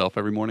to myself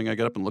every morning. I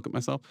get up and look at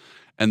myself.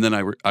 And then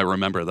I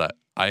remember that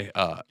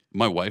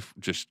my wife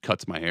just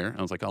cuts my hair.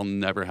 I was like, I'll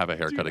never have a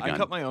haircut Dude, again. I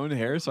cut my own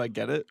hair, so I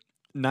get it.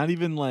 Not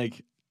even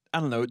like, I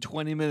don't know,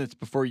 20 minutes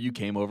before you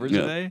came over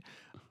Yeah. today.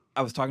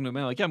 I was talking to a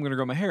man like, yeah, I'm going to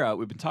grow my hair out.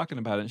 We've been talking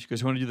about it. And she goes,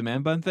 you want to do the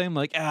man bun thing? I'm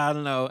like, I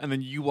don't know. And then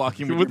you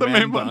walk in with With your the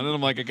man man bun. bun. And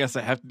I'm like, I guess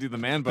I have to do the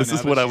man bun. This now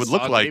is that what I she would saw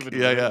look like. David Yeah,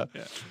 wear yeah.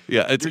 it.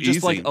 Yeah, it's You're easy.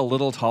 just like a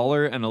little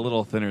taller and a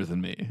little thinner than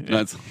me.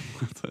 That's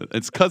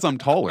it's because I'm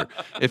taller.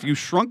 If you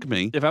shrunk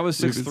me, If I was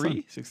You'd be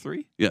 6'3",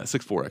 6'3", yeah,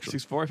 6'4" actually.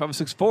 6'4", if I was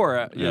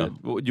 6'4", Yeah.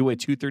 what would you weigh?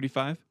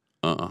 235?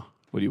 Uh-uh.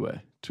 What do you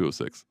weigh?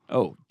 206.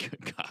 Oh,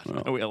 good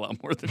God. I weigh a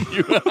lot more than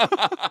you.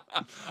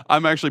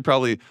 I'm actually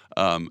probably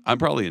I'm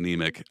probably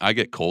anemic. I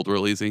get cold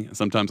real easy.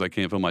 Sometimes I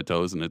can't feel my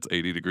toes and it's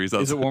 80 degrees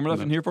outside. Is it warm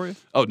enough in here for you?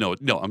 Oh no,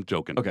 I'm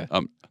joking. Okay.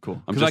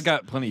 Cool. I'm Because I just-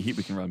 got plenty of heat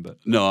we can run, but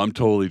No, I'm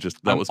totally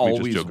just that I'm was me just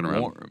always joking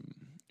around. warm.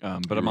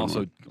 But I'm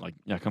also like,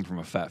 I come from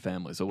a fat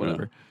family, so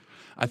whatever.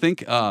 I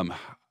think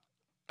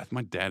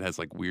my dad has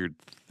like weird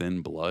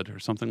thin blood or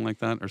something like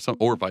that,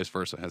 or vice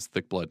versa, has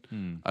thick blood.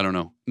 I don't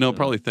know. No,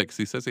 probably thick. 'Cause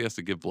he says he has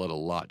to give blood a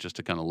lot just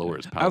to kind of lower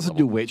his power I also level.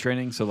 do weight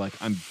training, so like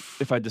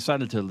if I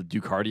decided to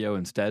do cardio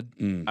instead,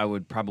 Mm. I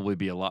would probably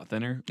be a lot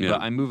thinner. Yeah.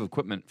 But I move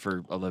equipment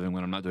for a living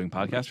when I'm not doing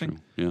podcasting.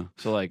 Yeah,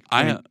 So like,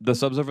 I, the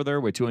subs over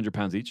there weigh 200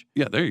 pounds each.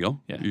 yeah. There you go.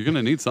 Yeah. You're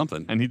gonna need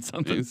something. I need You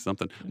something. need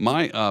something.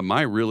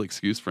 My real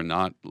excuse for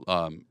not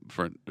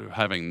for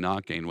having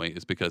not gained weight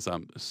is because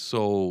I'm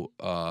so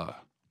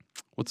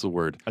what's the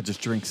word? I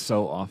just drink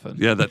so often.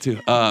 Yeah, that too.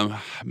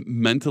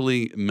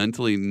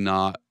 Mentally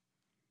not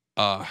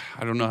I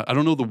don't know. I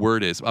don't know the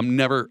word is.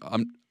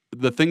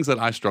 The things that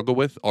I struggle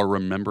with are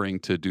remembering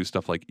to do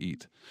stuff like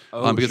eat,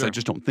 because I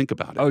just don't think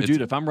about it. Oh,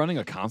 dude, if I'm running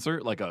a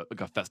concert like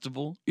a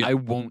festival, I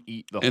won't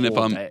eat the and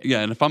whole day.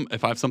 and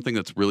if I have something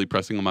that's really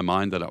pressing on my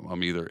mind that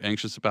I'm either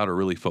anxious about or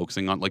really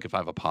focusing on, like if I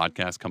have a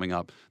podcast coming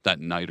up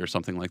that night or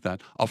something like that,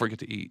 I'll forget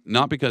to eat.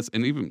 Not because,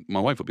 and even my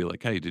wife will be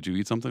like, "Hey, did you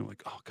eat something?" I'm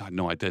like, "Oh God,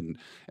 no, I didn't."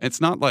 And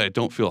it's not like I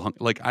don't feel hungry.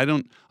 Like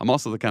I'm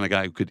also the kind of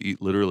guy who could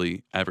eat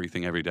literally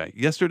everything every day.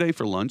 Yesterday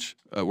for lunch,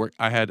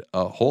 I had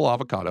a whole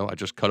avocado. I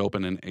just cut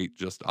open and ate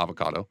just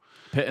avocado.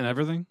 Pit and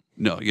everything?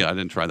 No, yeah, I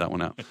didn't try that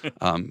one out.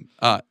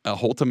 A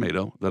whole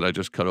tomato that I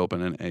just cut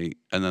open and ate,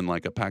 and then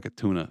like a pack of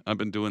tuna. I've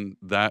been doing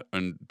that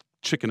and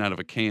chicken out of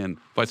a can.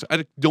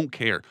 I don't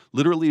care.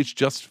 Literally, it's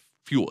just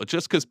fuel. It's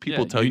just because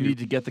people tell you need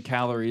to get the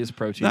calories,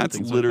 protein. That's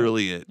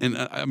literally it. And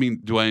I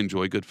mean, do I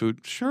enjoy good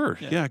food? Sure.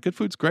 Yeah, good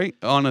food's great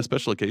on a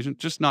special occasion.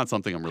 Just not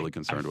something I'm really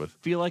concerned with.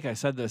 I feel like I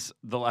said this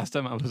the last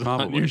time I was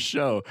on your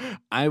show.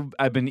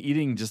 I've been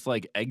eating just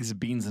like eggs,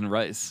 beans, and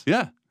rice.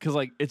 Yeah. Because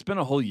like it's been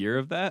a whole year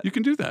of that. You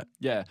can do that.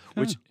 Yeah.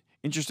 Which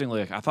interestingly,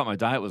 like, I thought my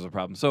diet was a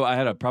problem. So I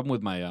had a problem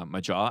with my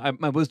my jaw.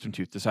 My wisdom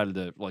tooth decided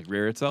to like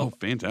rear itself. Oh,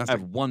 fantastic! I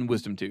have one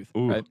wisdom tooth,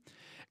 right?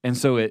 And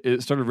so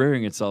it started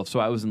rearing itself.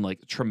 So I was in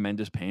like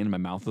tremendous pain. My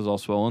mouth was all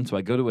swollen. So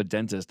I go to a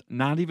dentist,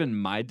 not even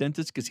my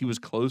dentist because he was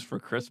closed for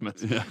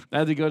Christmas. Yeah. I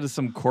had to go to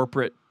some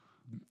corporate,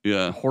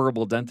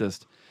 horrible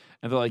dentist.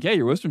 And they're like, "Yeah,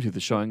 your wisdom tooth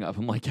is showing up."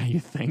 I'm like, "Yeah,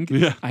 you think?"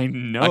 Yeah. I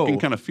know. I can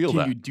kind of feel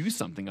that. Can you do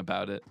something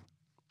about it?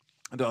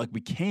 And they're like,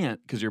 "We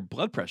can't because your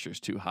blood pressure is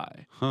too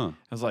high." Huh. I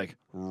was like,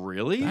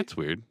 "Really?" That's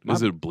weird.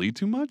 Does it bleed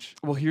too much?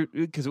 Well,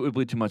 because it would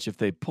bleed too much if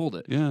they pulled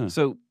it. Yeah.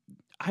 So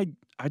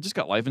I just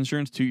got life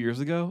insurance 2 years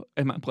ago,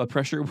 and my blood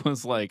pressure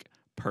was like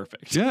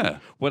perfect. Yeah.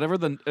 Whatever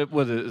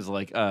what it is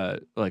like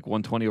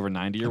 120 over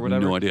 90 or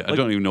whatever. No idea. Like, I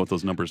don't even know what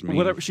those numbers mean.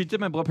 Whatever. She did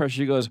my blood pressure.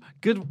 She goes,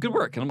 "Good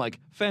work," and I'm like,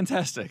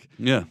 "Fantastic."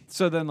 Yeah.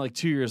 So then, like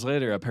 2 years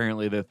later,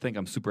 apparently they think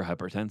I'm super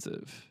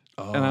hypertensive.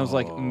 And I was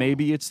like,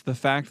 maybe it's the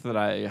fact that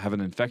I have an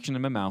infection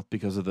in my mouth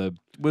because of the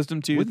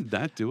wisdom tooth. Wouldn't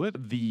that do it?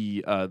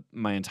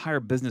 My entire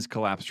business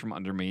collapsed from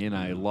under me, and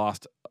I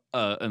lost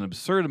an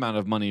absurd amount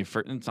of money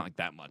for. It's not like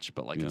that much,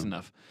 but like it's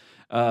enough.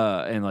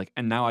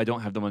 And now I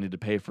don't have the money to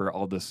pay for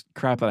all this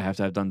crap that I have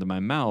to have done to my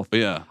mouth.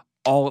 Yeah.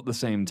 All at the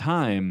same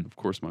time. Of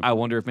course, I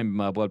wonder if maybe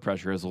my blood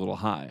pressure is a little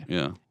high.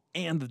 Yeah.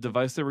 And the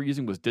device they were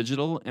using was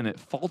digital, and it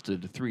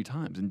faulted 3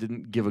 times and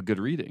didn't give a good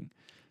reading.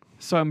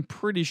 So I'm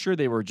pretty sure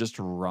they were just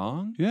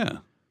wrong. Yeah.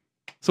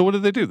 So what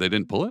did they do? They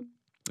didn't pull it?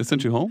 They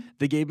sent you home?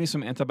 They gave me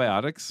some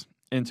antibiotics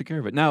and took care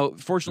of it. Now,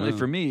 fortunately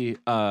for me,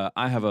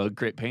 I have a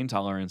great pain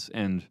tolerance,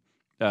 and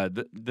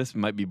this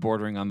might be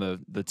bordering on the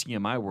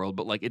TMI world,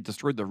 but like it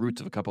destroyed the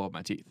roots of a couple of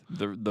my teeth.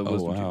 The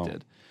wisdom tooth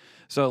did.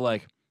 So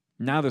like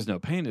now there's no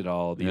pain at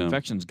all. The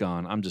infection's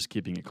gone. I'm just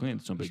keeping it clean.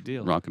 It's no big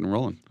deal. Rocking and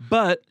rolling.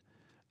 But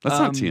that's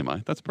not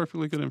TMI. That's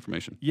perfectly good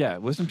information. Yeah,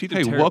 wisdom teeth.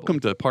 Hey, welcome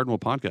to Pardonable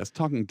Podcast,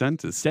 talking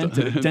dentist,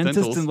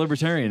 dentist and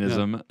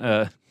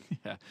libertarianism.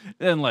 Yeah,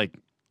 and like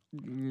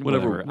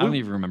whatever. I don't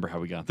even remember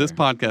how we got there. This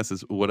podcast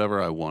is whatever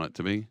I want it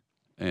to be,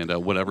 and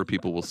whatever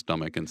people will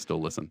stomach and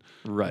still listen.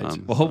 Right.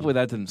 Well, hopefully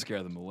that didn't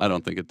scare them away. I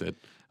don't think it did.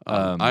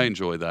 I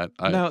enjoy that.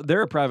 Now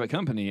they're a private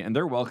company, and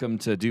they're welcome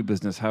to do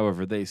business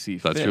however they see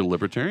fit. That's your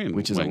libertarian,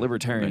 which is a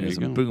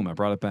libertarianism. Boom! I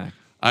brought it back.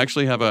 I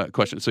actually have a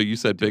question. So you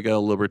said big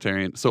L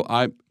libertarian. So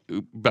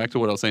back to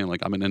what I was saying.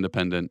 Like I'm an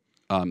independent.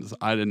 So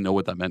I didn't know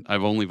what that meant.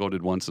 I've only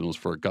voted once, and it was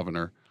for a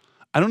governor.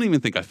 I don't even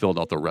think I filled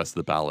out the rest of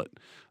the ballot,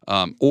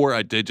 or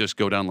I did just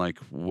go down like,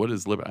 what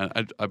is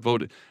I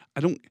voted. I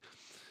don't.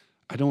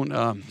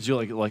 Did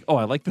you like? Oh,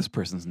 I like this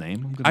person's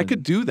name. I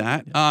could do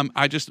that. Yeah.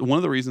 I just one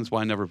of the reasons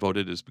why I never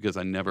voted is because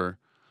I never.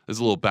 There's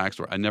a little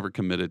backstory. I never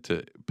committed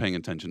to paying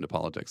attention to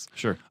politics.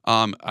 Sure.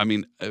 I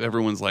mean,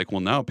 everyone's like,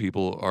 well, now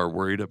people are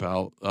worried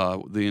about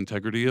the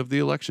integrity of the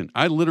election.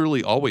 I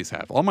literally always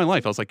have. All my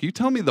life, I was like, you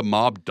tell me the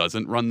mob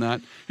doesn't run that?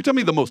 You tell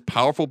me the most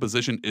powerful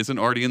position isn't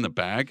already in the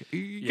bag?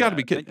 You got to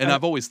be kidding. And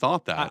I've always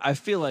thought that. I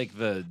feel like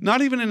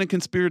not even in a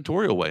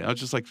conspiratorial way. I was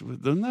just like,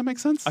 doesn't that make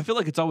sense? I feel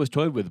like it's always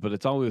toyed with, but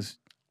it's always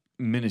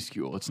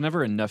minuscule. It's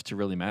never enough to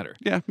really matter.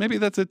 Yeah, maybe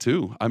that's it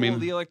too. I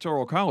mean, the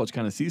Electoral College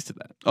kind of sees to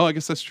that. Oh, I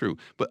guess that's true.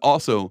 But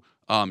also,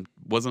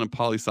 wasn't a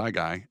poli-sci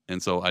guy,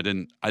 and so I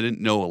didn't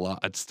know a lot.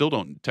 I still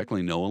don't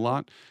technically know a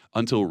lot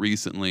until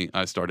recently.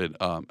 I started.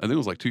 I think it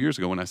was like 2 years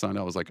ago when I signed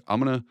out. I was like,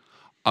 I'm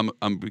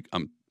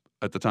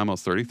at the time I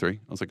was 33. I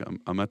was like,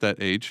 I'm at that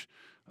age.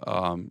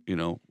 You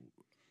know,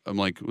 I'm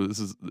like, well,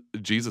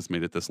 Jesus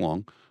made it this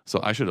long, so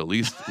I should at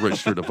least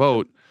register to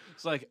vote.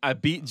 It's like, I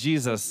beat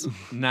Jesus.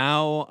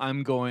 Now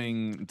I'm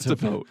going to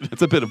vote.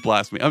 It's a bit of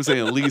blasphemy. I'm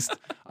saying at least,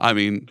 I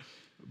mean,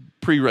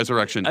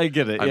 pre-resurrection. I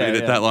get it. I Yeah, made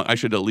it yeah. that long. I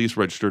should at least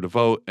register to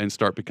vote and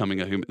start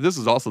becoming a human. This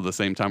is also the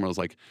same time where I was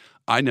like,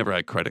 I never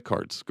had credit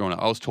cards growing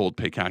up. I was told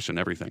pay cash and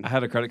everything. I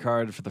had a credit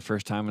card for the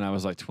first time when I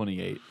was like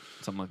 28,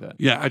 something like that.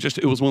 Yeah,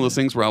 it was one of those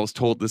things where I was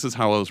told this is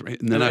how I was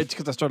raised. And then It's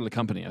because I started a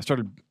company. I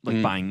started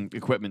like buying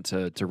equipment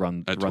to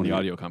run At the 28.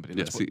 audio company.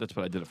 Yeah, That's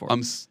what I did it for.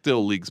 I'm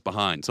still leagues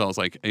behind. So I was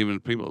like, even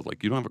people was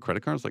like, you don't have a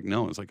credit card? I was like,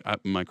 no. It's like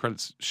my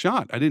credit's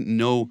shot. I didn't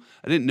know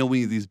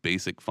any of these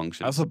basic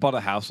functions. I also bought a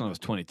house when I was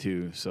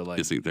 22. So like,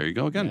 Yeah, see, there you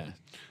go again.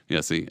 yeah,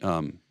 Yeah, see,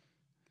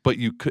 but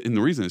you could, and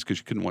the reason is because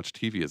you couldn't watch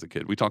TV as a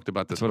kid. We talked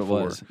about this that's what before.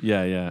 it was.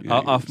 Yeah, yeah. Yeah,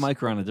 Off it was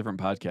mic or on a different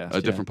podcast.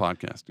 A different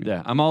podcast.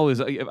 Yeah, I'm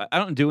always. I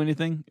don't do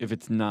anything if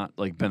it's not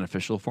like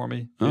beneficial for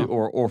me Oh.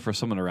 or for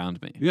someone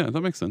around me. Yeah,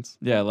 that makes sense.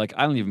 Yeah, like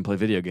I don't even play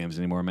video games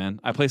anymore,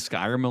 man. I play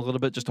Skyrim a little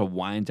bit just to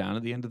wind down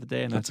at the end of the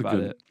day, and that's about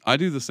it. I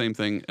do the same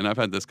thing, and I've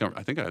had this.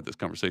 I think I had this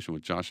conversation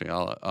with Josh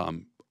Ayala.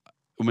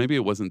 Well, maybe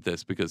it wasn't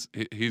this because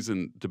he's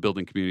into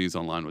building communities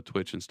online with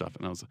Twitch and stuff.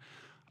 And I was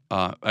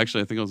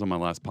actually, I think it was on my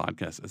last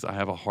podcast. Is I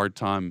have a hard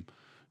time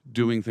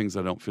doing things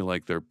I don't feel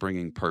like they're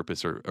bringing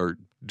purpose or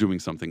doing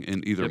something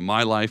in either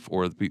my life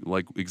or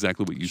like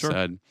exactly what you Sure.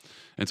 said.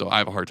 And so I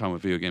have a hard time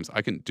with video games.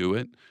 I can do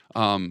it.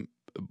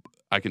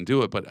 I can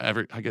do it, but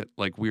I get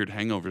like weird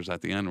hangovers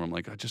at the end where I'm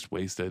like, I just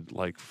wasted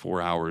like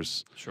 4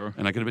 hours Sure.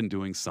 and I could have been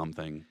doing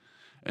something.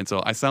 And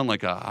so I sound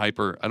like I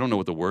don't know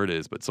what the word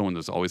is, but someone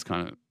that's always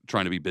kind of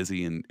trying to be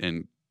busy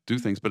and do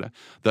things. But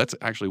that's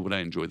actually what I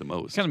enjoy the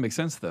most. Kind of makes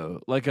sense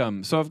though. Like,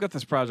 so I've got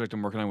this project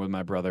I'm working on with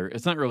my brother.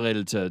 It's not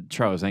related to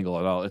Charles Angle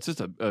at all. It's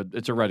just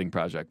it's a writing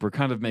project. We're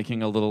kind of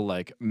making a little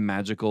like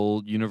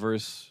magical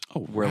universe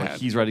where like rad.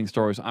 he's writing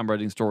stories, I'm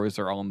writing stories.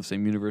 They're all in the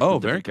same universe. Oh,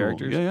 with very different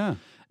cool. characters. Yeah, yeah.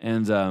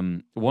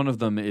 And one of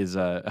them is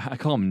I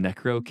call him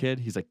Necro Kid.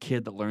 He's a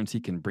kid that learns he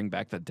can bring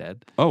back the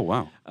dead. Oh,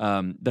 wow.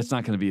 That's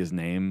not going to be his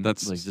name.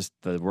 That's- like just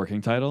the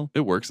working title, It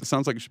works. It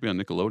sounds like it should be on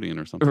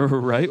Nickelodeon or something.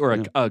 right?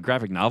 Or a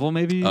graphic novel,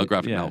 maybe. A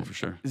graphic Yeah. novel for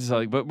sure. It's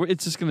like, but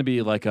it's just going to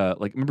be like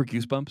remember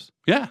Goosebumps?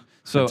 Yeah.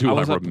 So do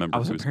I remember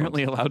was Goosebumps.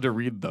 apparently allowed to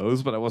read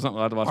those, but I wasn't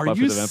allowed to watch Are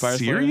Buffy you the Vampire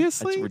Slayer.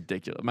 seriously? It's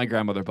ridiculous. My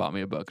grandmother bought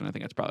me a book, and I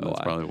think that's probably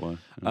That's why. probably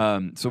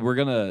why. So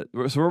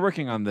we're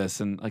working on this,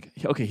 and like,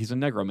 okay, he's a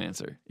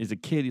necromancer. He's a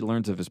kid. He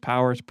learns of his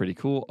powers. Pretty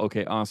cool.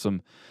 Okay,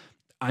 awesome.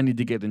 I need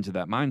to get into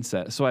that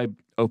mindset. So I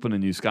open a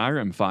new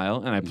Skyrim file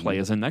and I play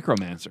as a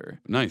necromancer.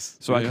 Nice.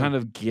 So I kind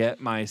of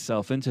get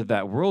myself into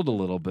that world a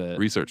little bit.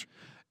 research.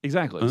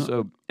 Exactly.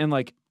 So and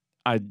like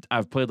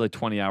I've played like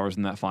 20 hours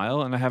in that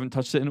file and I haven't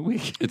touched it in a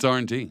week. It's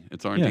R&D.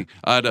 It's R&D. Yeah.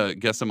 I had a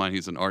guest of mine.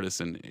 He's an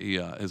artist, and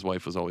his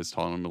wife was always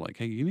telling him like,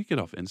 "Hey, you need to get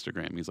off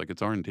Instagram." He's like,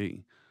 "It's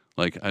R&D.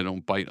 Like, I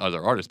don't bite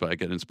other artists, but I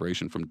get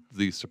inspiration from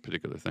these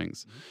particular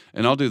things."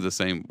 And I'll do the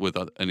same with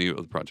any of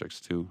the projects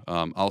too.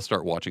 I'll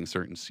start watching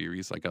certain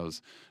series. Like I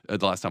was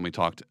the last time we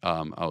talked,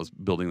 I was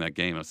building that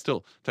game. I was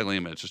still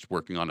technically just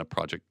working on a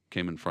project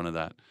came in front of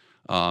that.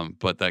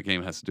 But that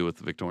game has to do with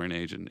the Victorian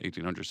age and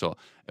 1800s. So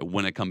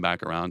when I come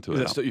back around to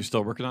it, You're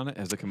still working on it?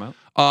 Has it come out?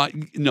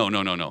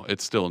 no. It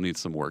still needs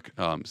some work.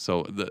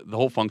 So the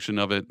whole function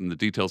of it and the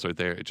details are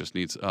there. It just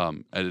needs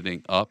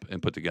editing up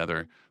and put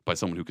together by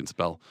someone who can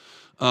spell.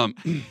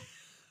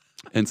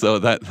 And so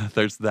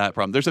there's that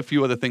problem. There's a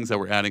few other things that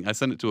we're adding. I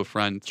sent it to a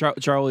friend.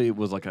 Charlie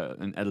was like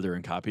an editor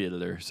and copy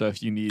editor. So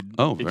if you need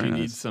very need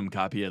nice. some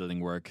copy editing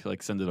work,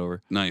 like send it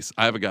over. Nice.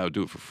 I have a guy who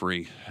do it for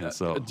free. And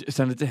so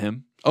Send it to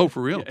him. oh,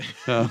 for real?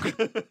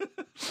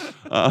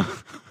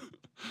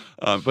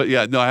 But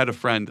yeah, no. I had a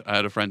friend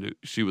who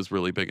she was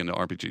really big into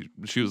RPG.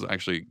 She was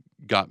actually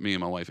got me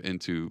and my wife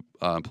into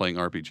playing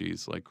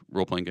RPGs, like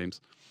role playing games.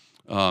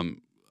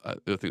 I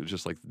think it was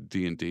just like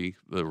D&D,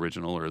 the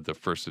original or the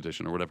first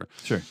edition or whatever.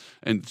 Sure.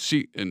 And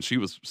she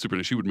was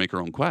super. She would make her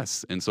own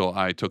quests, and so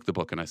I took the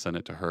book and I sent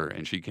it to her,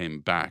 and she came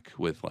back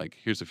with like,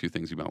 "Here's a few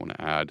things you might want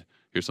to add.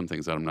 Here's some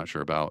things that I'm not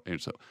sure about."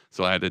 And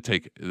so I had to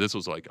take. This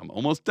was like I'm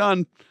almost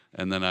done,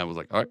 and then I was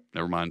like, "All right,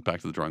 never mind. Back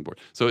to the drawing board."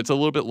 So it's a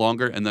little bit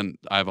longer, and then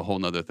I have a whole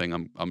nother thing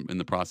I'm in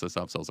the process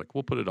of. So I was like,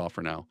 "We'll put it off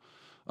for now,"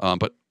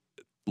 but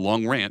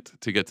long rant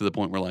to get to the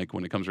point where like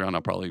when it comes around,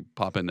 I'll probably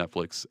pop in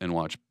Netflix and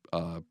watch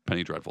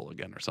Penny Dreadful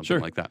again or something Sure.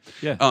 like that.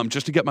 Yeah.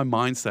 Just to get my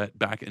mindset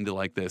back into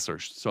like this or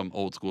some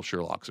old school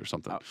Sherlock's or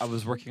something. I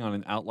was working on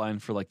an outline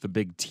for like the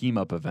big team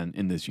up event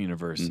in this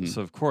universe. Mm-hmm.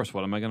 So of course,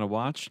 what am I going to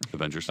watch?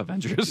 Avengers.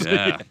 Avengers.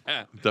 Yeah.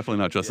 Definitely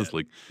not Justice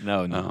League.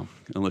 No, no.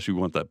 Unless you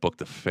want that book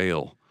to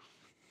fail.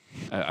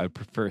 I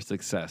prefer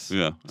success.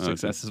 Yeah.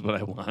 Success is what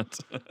I want.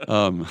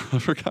 I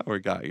forgot where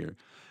we got here.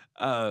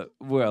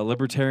 Well,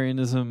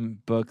 libertarianism,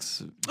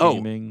 books, Oh,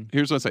 gaming.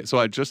 Here's what I say. So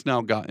I just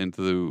now got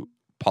into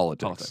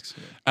politics. Politics.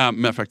 Yeah.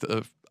 Matter of fact,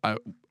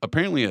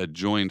 apparently I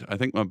joined. I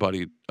think my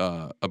buddy,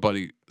 a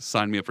buddy,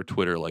 signed me up for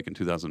Twitter like in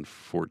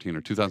 2014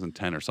 or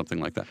 2010 or something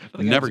like that.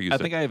 Never used it. I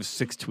think I have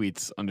 6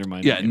 tweets under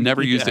my Yeah, name.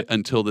 never used it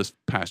until this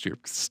past year.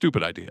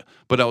 Stupid idea.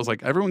 But I was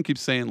like, everyone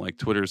keeps saying like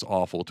Twitter's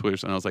awful,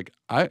 Twitter's, and I was like,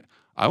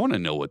 I want to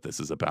know what this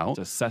is about. It's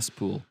a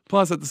cesspool.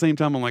 Plus, at the same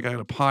time, I'm like, I got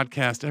a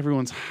podcast.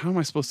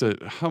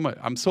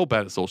 I'm so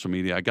bad at social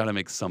media. I got to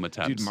make some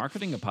attempts. Dude,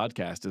 marketing a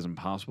podcast is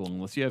impossible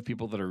unless you have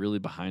people that are really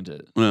behind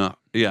it.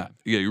 Yeah,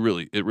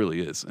 it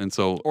really is. And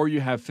so, Or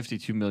you have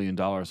 $52 million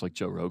like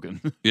Joe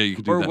Rogan. yeah, you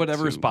can do or that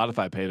whatever too.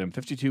 Spotify paid him.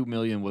 $52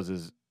 million was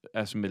his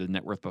estimated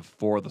net worth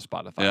before the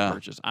Spotify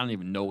purchase. I don't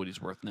even know what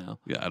he's worth now.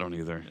 Yeah, I don't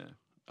either.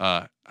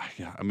 Yeah.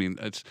 Yeah, I mean,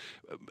 does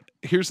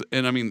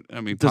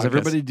podcasts,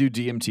 everybody do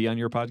DMT on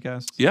your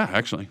podcast? Yeah,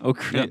 actually. Oh,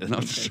 great. Yeah, no,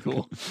 okay,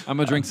 cool. I'm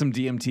going to drink some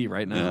DMT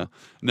right now. Yeah.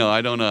 No,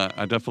 I don't.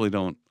 I definitely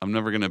don't. I'm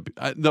never going to be.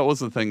 That was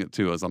the thing,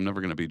 too, is I'm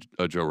never going to be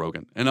a Joe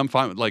Rogan. And I'm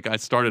fine. Like, I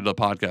started a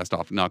podcast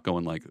off not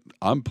going like,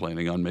 I'm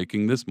planning on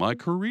making this my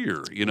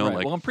career. You know, right.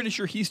 like. Well, I'm pretty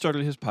sure he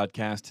started his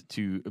podcast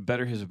to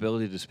better his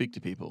ability to speak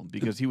to people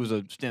because he was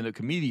a stand-up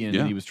comedian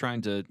and he was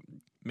trying to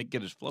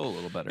get his flow a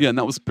little better. Yeah, and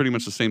that was pretty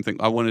much the same thing.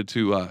 I wanted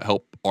to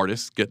help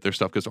artists get their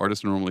stuff because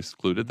artists are normally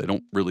excluded. They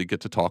don't really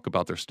get to talk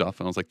about their stuff.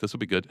 And I was like, this would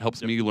be good.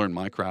 Helps me learn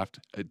my craft,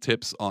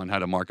 tips on how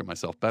to market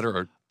myself better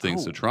or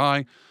things to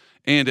try.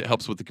 And it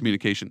helps with the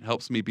communication.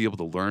 Helps me be able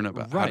to learn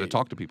about how to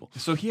talk to people.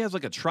 So he has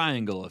like a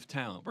triangle of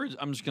talent.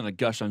 I'm just going to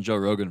gush on Joe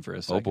Rogan for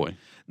a second. Oh, boy.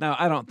 Now,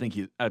 I don't think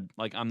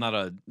I'm not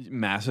a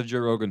massive Joe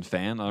Rogan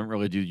fan. I don't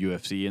really do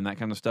UFC and that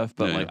kind of stuff.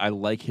 But I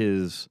like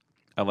his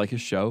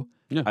show.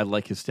 Yeah. I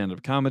like his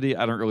stand-up comedy.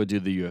 I don't really do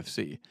the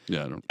UFC.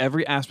 Yeah, I don't.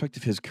 Every aspect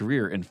of his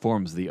career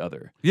informs the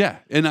other. Yeah,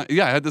 and I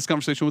had this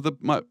conversation with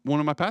one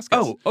of my past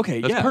guests. Oh, okay,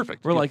 that's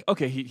perfect. We're like,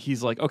 okay,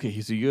 he's like, okay,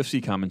 he's a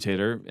UFC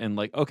commentator, and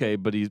like, okay,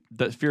 but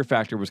that Fear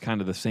Factor was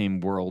kind of the same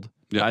world.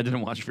 Yeah. I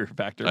didn't watch Fear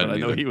Factor, but I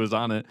know either. he was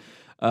on it.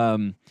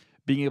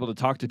 Being able to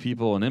talk to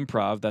people and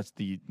improv,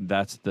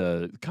 that's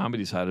the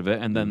comedy side of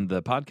it, and then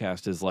the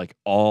podcast is like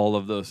all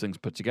of those things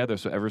put together.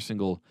 So every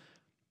single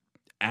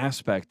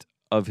aspect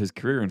of his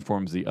career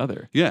informs the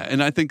other. Yeah,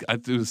 and I think I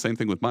do the same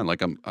thing with mine.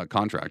 Like, I'm a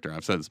contractor.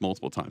 I've said this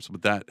multiple times,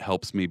 but that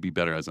helps me be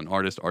better as an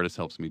artist. Artist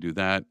helps me do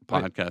that.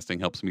 Podcasting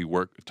helps me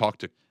talk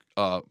to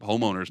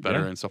homeowners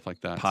better and stuff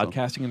like that.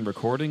 Podcasting and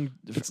recording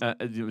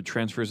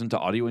transfers into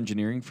audio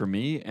engineering for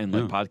me, and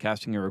like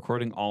podcasting and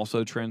recording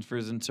also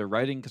transfers into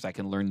writing because I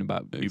can learn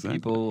about new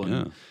people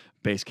and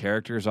base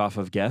characters off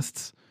of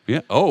guests.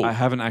 Yeah. Oh, I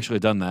haven't actually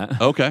done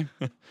that. Okay.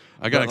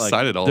 I got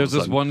excited all of a sudden. There's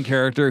this one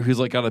character who's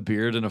like got a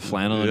beard and a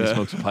flannel and he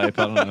smokes a pipe.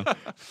 I don't know.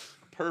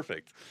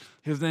 Perfect.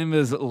 His name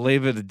is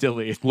Lavid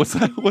Dilly. What's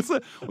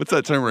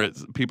that term where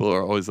people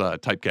are always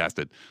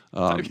typecasted?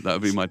 That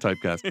would be my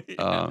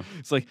typecast.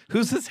 It's like,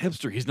 who's this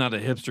hipster? He's not a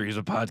hipster. He's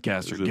a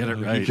podcaster. Get it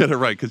right. You get it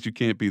right because you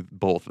can't be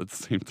both at the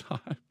same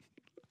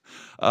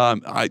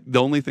time. The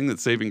only thing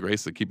that's saving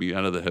grace to keep me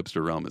out of the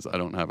hipster realm is I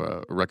don't have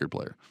a record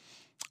player.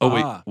 Oh,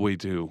 wait, we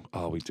do.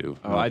 Oh, we do.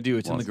 Oh, I do.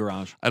 It's in the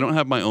garage. I don't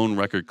have my own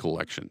record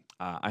collection.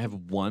 I have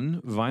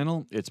one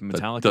vinyl. It's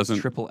Metallica's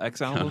Triple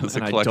X album,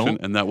 and I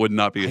don't. And that would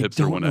not be a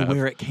hipster one. I don't know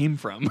where it came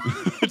from.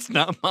 It's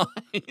not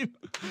mine.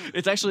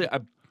 It's actually in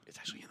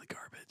the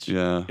garbage.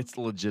 Yeah, it's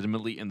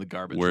legitimately in the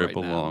garbage where right it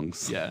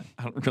belongs. Now. Yeah,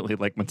 I don't really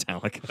like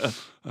Metallica.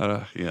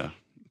 Yeah.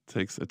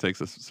 It takes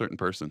a certain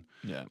person.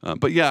 Yeah.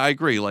 But yeah, I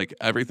agree. Like,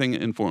 everything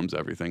informs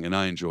everything, and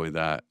I enjoy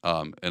that.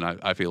 And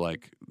I feel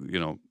like,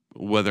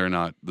 whether or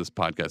not this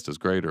podcast is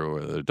great or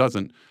whether it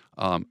doesn't,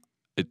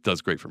 it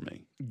does great for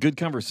me. Good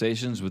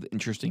conversations with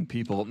interesting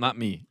people. Not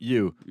me,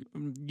 you.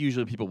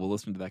 Usually people will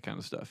listen to that kind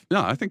of stuff.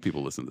 No, I think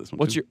people listen to this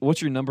one.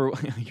 What's your number?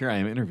 Here I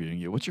am interviewing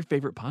you. What's your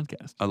favorite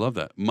podcast? I love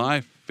that.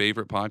 My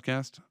favorite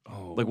podcast?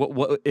 Oh. Like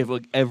what if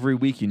like every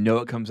week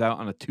it comes out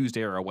on a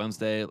Tuesday or a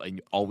Wednesday and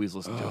you always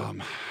listen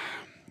to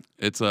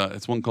it?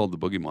 It's one called The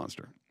Boogie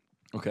Monster.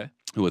 Okay.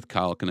 With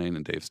Kyle Kinane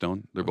and Dave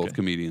Stone. They're both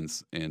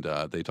comedians, and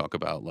they talk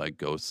about like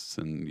ghosts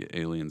and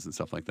aliens and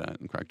stuff like that,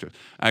 and crack jokes.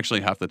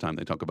 Actually, half the time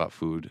they talk about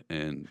food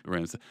and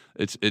random stuff.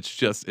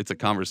 It's a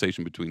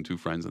conversation between two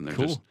friends, and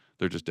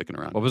they're just dicking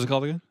around. What was it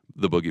called again?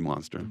 The Boogie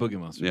Monster. The Boogie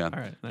Monster. Yeah. All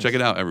right. Nice. Check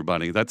it out,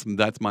 everybody. That's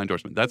my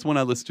endorsement. That's one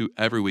I listen to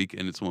every week,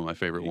 and it's one of my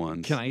favorite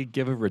ones. Can I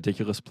give a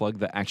ridiculous plug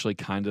that actually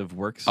kind of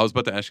works? I was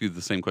about to ask you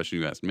the same question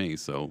you asked me.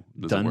 So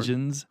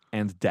Dungeons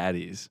and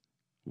Daddies.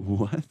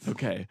 What?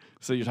 Okay,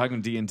 so you're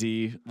talking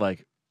D&D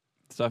like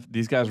stuff.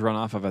 These guys run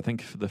off of I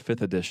think the 5th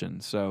edition.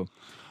 So,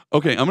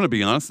 okay, I'm gonna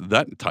be honest.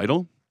 That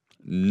title,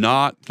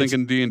 not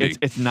thinking D&D.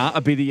 It's not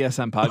a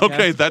BDSM podcast.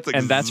 Okay, that's exactly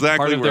and that's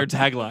part of their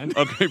tagline.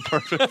 Okay,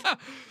 perfect.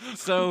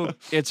 So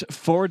it's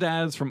 4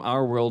 dads from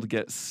our world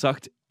get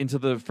sucked into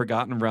the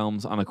Forgotten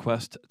Realms on a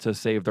quest to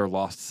save their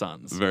lost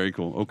sons. Very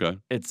cool. Okay,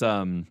 it's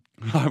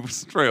I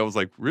was afraid. I was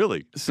like,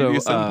 really? So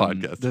BDSM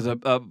podcast? there's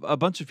a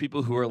bunch of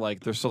people who are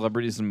like they're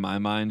celebrities in my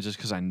mind just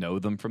because I know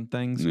them from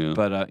things. Yeah.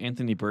 But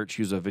Anthony Birch,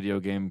 who's a video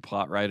game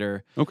plot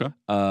writer. Okay.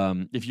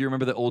 If you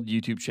remember the old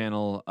YouTube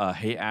channel,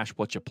 Hey Ash,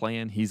 What You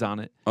Playing? He's on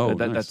it. Oh,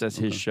 That's nice.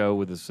 his show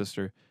with his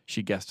sister.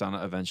 She guests on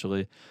it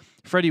eventually.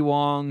 Freddie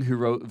Wong, who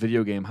wrote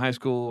Video Game High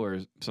School or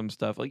some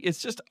stuff. Like it's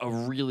just a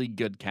really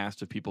good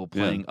cast of people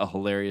playing a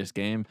hilarious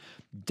game.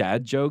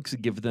 Dad jokes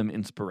give them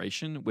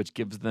inspiration, which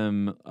gives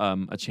them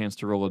a chance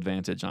to roll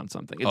advantage on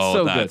something. It's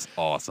so that's good.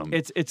 awesome.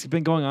 It's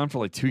been going on for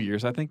like 2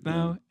 years, I think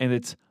now, and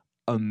it's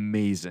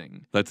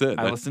amazing. That's it.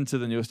 I listened to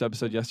the newest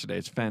episode yesterday.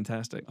 It's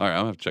fantastic, All right,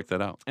 I'll have to check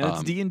that out. and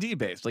it's D&D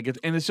based. Like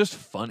it's just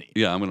funny.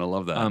 Yeah, I'm gonna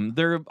love that.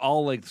 They're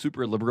all like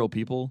super liberal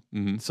people.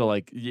 Mm-hmm. So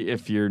like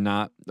if you're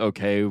not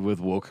okay with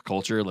woke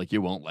culture, like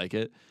you won't like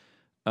it.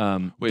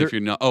 Wait, if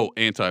you're not,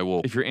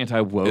 anti-woke. if you're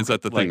anti-woke, Is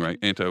that the thing, like, right?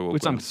 Anti-woke.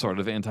 Which I'm sort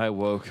of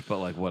anti-woke, but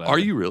like whatever. Are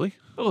you really?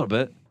 A little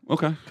bit.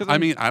 Okay. 'Cause I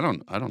I'm- mean, I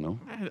don't know.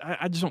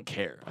 I just don't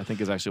care. I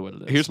think is actually what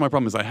it is. Here's my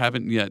problem: is I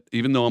haven't yet,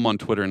 even though I'm on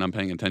Twitter and I'm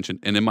paying attention,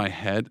 and in my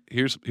head,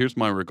 here's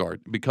my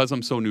regard because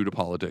I'm so new to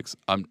politics.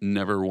 I'm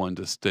never one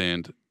to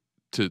stand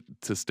to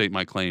state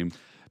my claim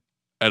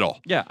at all.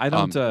 Yeah, I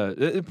don't.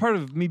 Part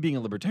of me being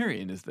a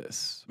libertarian is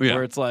this, Yeah.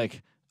 where it's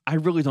like I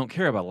really don't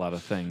care about a lot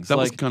of things. That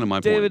like, was kind of my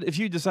David, point. if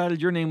you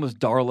decided your name was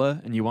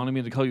Darla and you wanted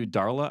me to call you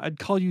Darla, I'd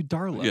call you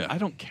Darla. Yeah. I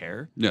don't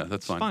care. Yeah, that's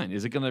It's fine. fine.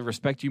 Is it going to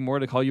respect you more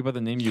to call you by the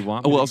name you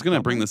want? Oh, me well, I to was going to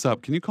call bring by? this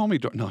up. Can you call me?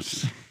 No,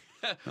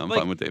 I'm like,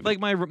 fine with David. Like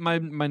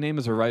my name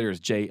as a writer is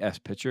J.S.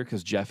 Pitcher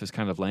because Jeff is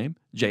kind of lame.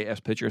 J.S.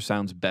 Pitcher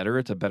sounds better.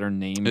 It's a better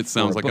name. it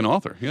sounds like an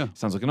author. Yeah.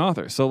 Sounds like an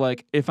author. So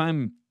like if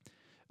I'm,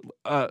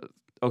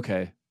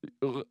 okay,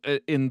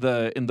 in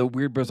the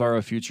weird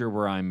bizarro future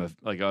where I'm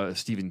a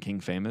Stephen King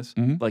famous,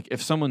 Mhm. like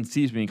if someone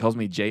sees me and calls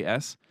me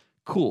JS,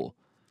 cool.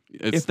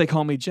 It's, If they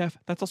call me Jeff,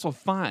 that's also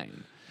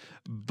fine.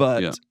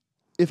 But Yeah.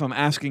 if I'm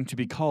asking to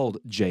be called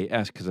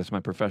JS because that's my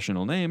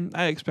professional name,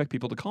 I expect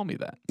people to call me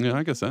that. yeah,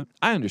 I guess that.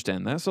 I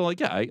understand that. So like,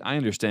 yeah, I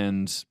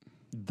understand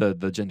the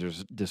gender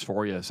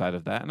dysphoria side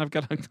of that, and I've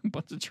got a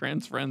bunch of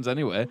trans friends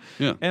anyway.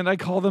 Yeah. And I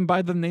call them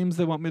by the names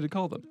they want me to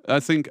call them. I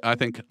think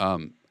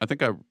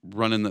I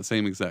run in that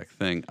same exact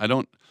thing. I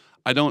don't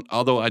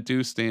although I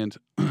do stand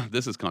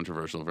this is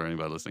controversial for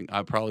anybody listening.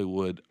 I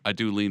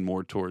do lean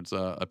more towards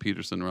a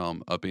Peterson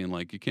realm of being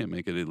like you can't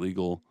make it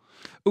illegal.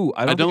 Ooh,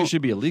 I don't think don't- it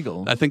should be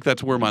illegal. I think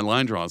that's where my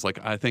line draws. Like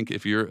I think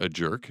if you're a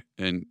jerk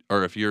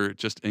or if you're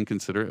just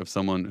inconsiderate of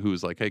someone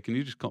who's like, hey, can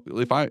you just call me?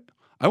 If I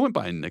went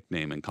by a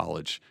nickname in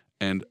college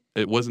and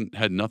it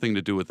had nothing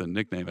to do with a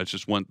nickname. It's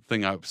just one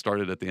thing I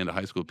started at the end of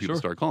high school. People Sure.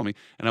 started calling me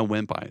and I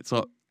went by it.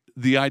 So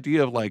the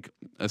idea of like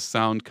a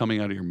sound coming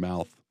out of your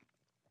mouth,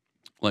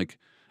 like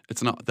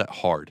it's not that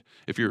hard.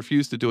 If you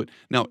refuse to do it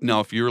now,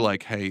 if you're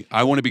like, hey,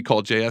 I want to be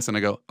called JS, and I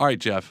go, all right,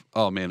 Jeff.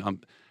 Oh man,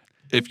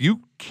 if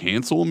you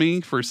cancel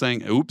me for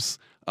saying oops,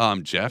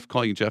 Jeff,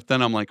 call you Jeff,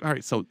 then I'm like, all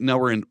right. So now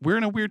we're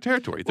in a weird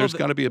territory. There's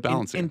got to be a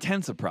balance here.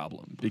 Intent's a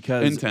problem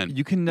because Intent,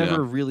 you can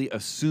never yeah. really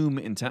assume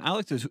intent. I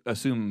like to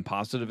assume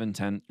positive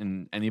intent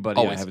in anybody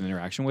I Always. have an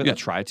interaction with. Yeah. I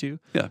try to.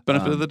 Yeah,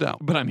 benefit of the doubt.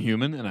 But I'm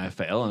human and I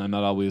fail, and I'm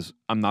not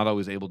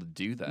always able to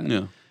do that.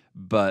 Yeah.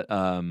 But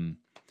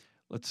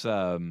let's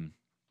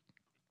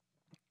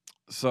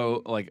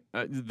so like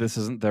this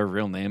isn't their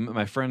real name.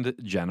 My friend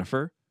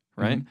Jennifer,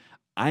 right? Mm-hmm.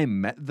 I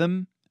met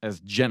them as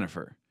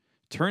Jennifer.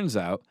 Turns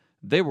out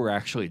they were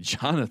actually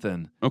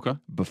Jonathan Okay.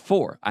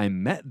 before. I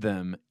met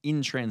them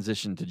in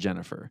transition to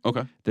Jennifer.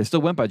 Okay. They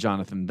still went by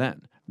Jonathan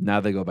then. Now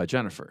they go by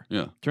Jennifer.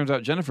 Yeah. Turns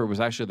out Jennifer was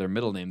actually their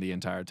middle name the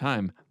entire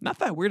time. Not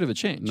that weird of a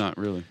change. Not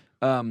really.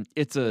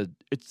 It's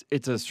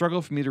a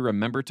struggle for me to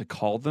remember to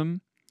call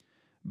them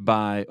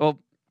by. Well,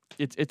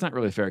 it's not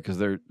really fair because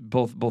they're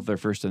both their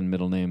first and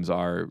middle names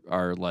are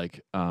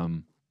like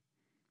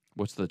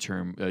what's the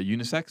term,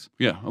 unisex.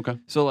 Yeah. Okay.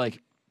 So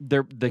like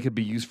they could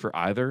be used for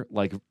either,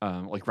 like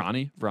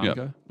Ronnie,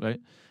 Veronica, right?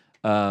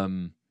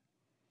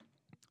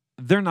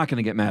 They're not going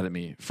to get mad at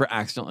me for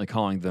accidentally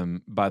calling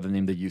them by the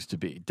name they used to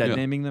be. Dead Yeah.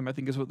 naming them, I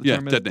think is what the Yeah,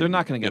 term is. dead They're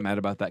not naming. going to get Yep. mad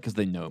about that because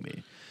they know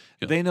me.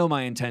 Yeah. They know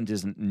my intent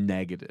isn't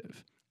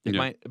negative.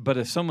 Yeah. But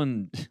if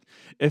someone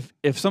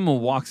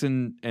walks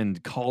in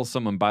and calls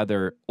someone by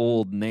their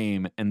old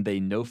name and they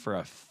know for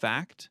a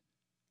fact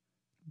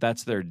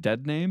that's their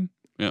dead name,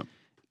 Yeah.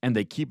 and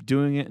they keep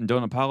doing it and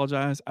don't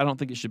apologize, I don't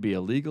think it should be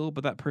illegal,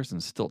 but that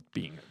person's still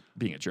being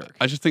a jerk.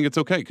 I just think it's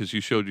okay because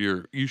you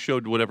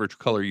showed whatever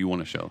color you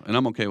want to show, and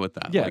I'm okay with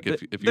that. Yeah, like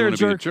if you they're want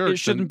to be a jerk, it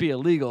shouldn't be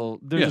illegal.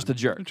 They're Yeah, just a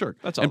jerk. a jerk.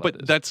 That's all.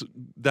 But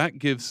that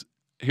gives.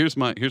 Here's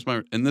my,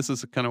 and this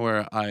is kind of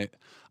where I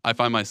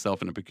find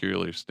myself in a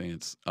peculiar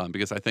stance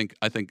because I think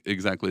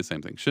exactly the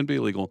same thing. Shouldn't be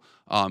illegal.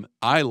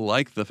 I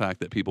like the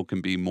fact that people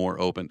can be more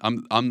open.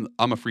 I'm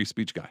a free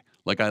speech guy.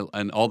 Like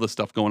and all the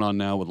stuff going on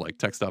now with like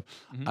tech stuff.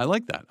 Mhm. I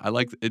like that. I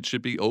like it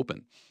should be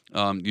open.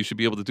 You should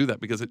be able to do that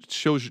because it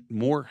shows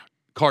more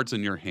cards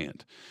in your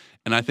hand.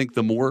 And I think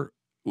the more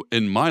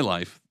in my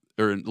life,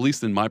 or at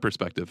least in my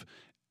perspective,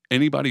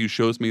 anybody who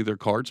shows me their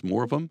cards,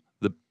 more of them,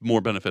 the more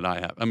benefit I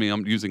have. I mean,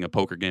 I'm using a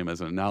poker game as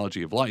an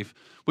analogy of life,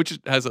 which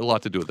has a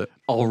lot to do with it.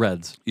 All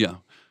reds. Yeah.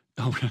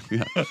 Oh,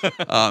 yeah.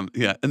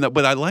 Yeah.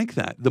 But I like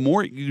that. The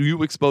more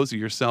you expose to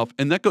yourself,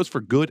 and that goes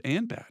for good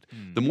and bad,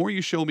 the more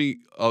you show me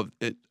of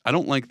it. I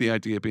don't like the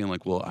idea of being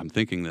like, well, I'm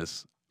thinking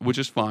this, which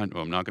is fine.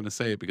 Well, I'm not going to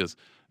say it because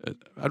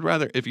I'd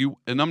rather if you,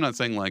 and I'm not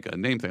saying like a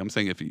name thing. I'm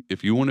saying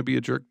if you want to be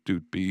a jerk,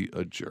 dude, be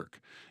a jerk.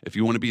 If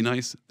you want to be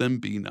nice, then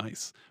be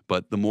nice.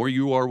 But the more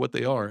you are what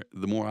they are,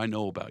 the more I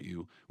know about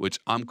you, which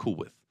I'm cool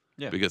with.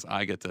 Yeah. Because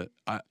I get to,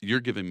 you're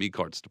giving me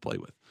cards to play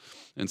with.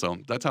 And so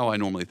that's how I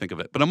normally think of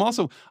it. But I'm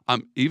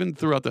even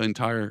throughout the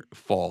entire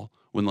fall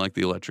when like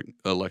the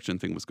election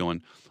thing was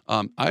going,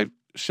 I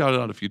shouted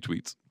out a few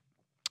tweets.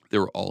 They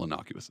were all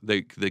innocuous.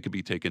 They could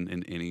be taken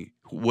in any,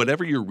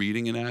 whatever you're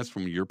reading it as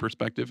from your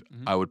perspective,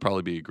 I would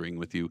probably be agreeing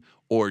with you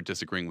or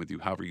disagreeing with you,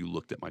 however you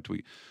looked at my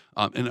tweet.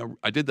 And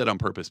I did that on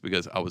purpose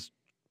because I was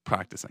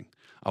practicing.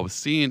 I was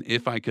seeing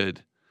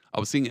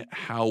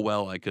how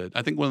well I could.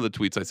 I think one of the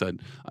tweets I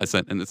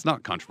sent, and it's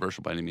not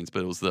controversial by any means,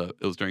 but it was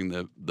during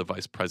the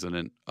vice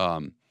president,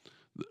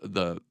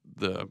 the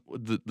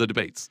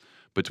debates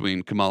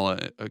between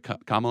Kamala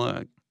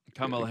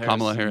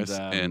Harris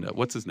and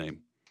what's his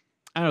name?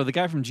 I don't know, the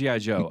guy from G.I.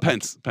 Joe.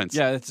 Pence.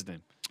 Yeah, that's his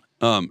name.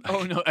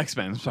 Oh no,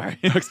 X-Men. I'm sorry.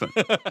 X-Men.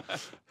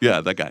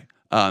 Yeah, that guy.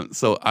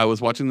 So I was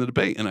watching the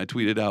debate and I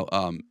tweeted out,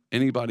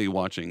 anybody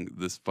watching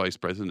this vice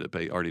president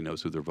debate already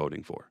knows who they're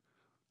voting for.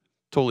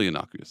 Totally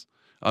innocuous.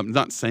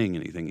 Not saying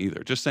anything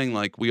either. Just saying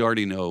like we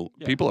already know.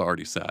 Yeah. People are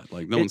already sad.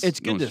 Like it's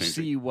good to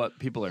see what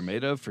people are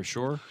made of for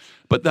sure.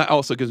 But that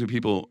also gives me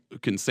people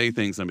can say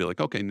things and be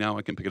like, okay, now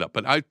I can pick it up.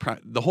 But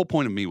the whole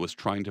point of me was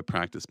trying to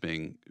practice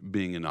being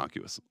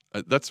innocuous.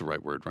 That's the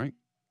right word, right?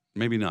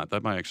 Maybe not.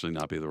 That might actually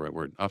not be the right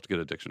word. I'll have to get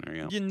a dictionary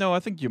out. I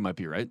think you might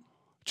be right.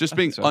 Just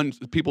being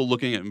people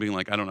looking at it and being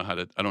like, I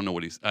know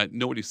what he's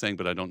saying,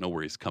 but I don't know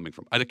where he's coming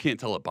from. I can't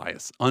tell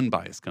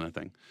unbiased kind of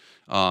thing,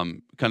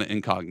 kind of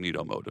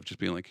incognito mode of just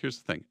being like,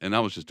 here's the thing. And I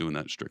was just doing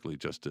that strictly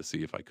just to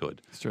see if I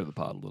could stir the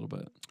pot a little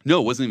bit. No,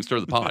 it wasn't even stir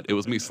the pot. It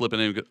was me slipping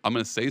in. I'm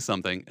going to say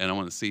something, and I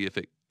want to see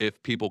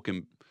if people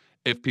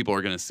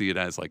are going to see it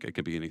as like it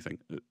could be anything.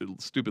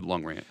 Stupid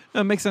long rant.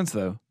 No, it makes sense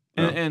though.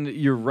 And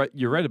you're right.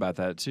 You're right about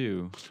that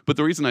too. But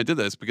the reason I did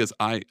that is because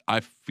I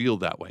feel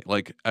that way.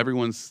 Like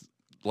everyone's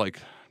like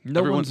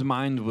one's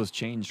mind was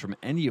changed from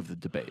any of the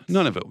debates.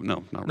 None of it.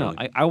 No, not really.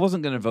 No, I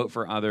wasn't going to vote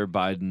for either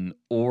Biden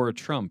or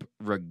Trump,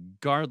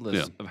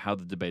 regardless of how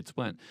the debates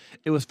went.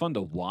 It was fun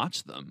to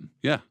watch them.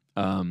 Yeah.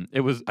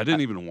 It was. I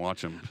didn't even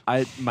watch them.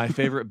 My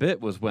favorite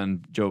bit was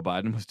when Joe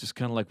Biden was just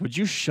kind of like, "Would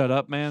you shut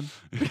up, man?"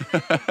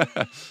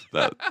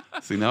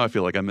 See, now I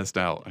feel like I missed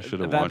out. I should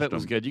have watched them. That bit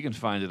was good. You can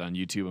find it on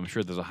YouTube. I'm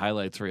sure there's a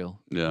highlights reel.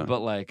 Yeah. But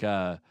like.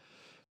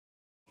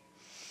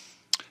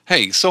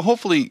 Hey, so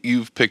hopefully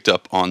you've picked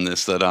up on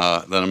this that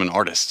I'm an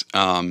artist.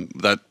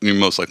 That you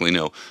most likely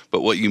know.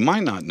 But what you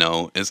might not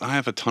know is I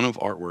have a ton of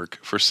artwork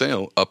for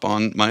sale up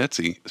on my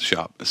Etsy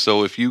shop.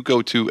 So if you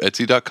go to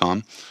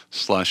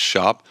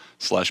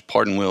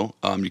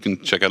etsy.com/shop/pardonwill, you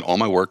can check out all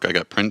my work. I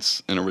got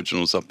prints and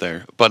originals up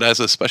there. But as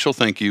a special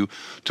thank you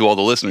to all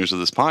the listeners of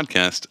this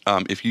podcast,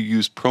 if you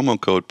use promo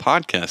code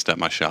podcast at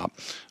my shop,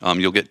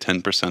 you'll get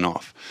 10%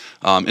 off.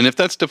 And if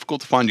that's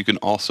difficult to find, you can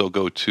also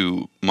go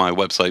to my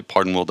website,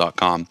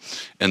 pardonwill.com,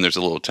 and there's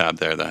a little tab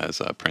there that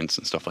has prints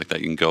and stuff like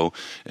that. You can go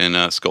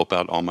and scope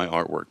out all my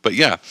artwork. But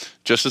yeah,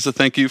 just as a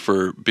thank you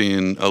for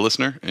being a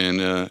listener,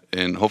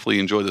 and hopefully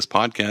you enjoy this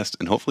podcast,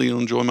 and hopefully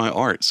you'll enjoy my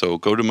art. So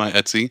go to my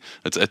Etsy.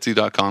 That's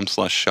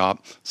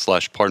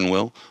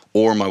etsy.com/shop/pardonwill,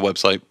 or my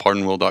website,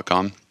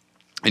 pardonwill.com,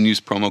 and use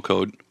promo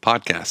code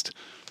podcast.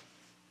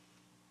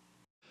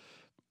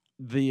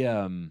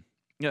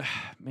 Yeah,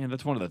 man,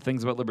 that's one of the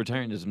things about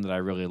libertarianism that I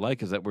really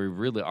like is that we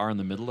really are in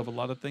the middle of a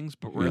lot of things,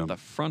 but we're at the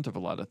front of a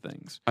lot of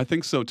things. I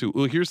think so too.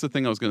 Well, here's the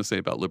thing I was going to say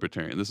about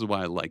libertarian. This is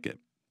why I like it,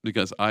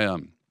 because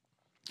I'm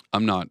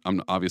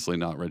obviously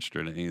not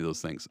registered in any of those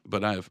things,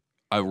 but I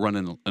run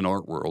in an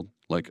art world.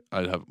 Like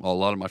I have a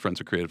lot of my friends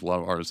are creative, a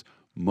lot of artists,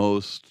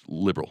 most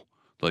liberal.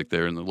 Like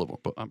they're in the liberal,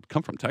 but I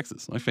come from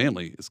Texas. My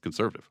family is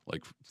conservative,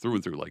 like through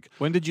and through. Like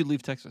when did you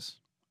leave Texas?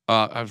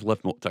 I've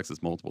left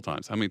Texas multiple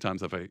times. How many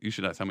times have I? You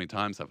should ask how many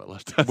times have I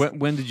left Texas?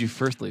 When did you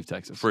first leave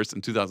Texas? First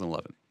in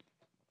 2011.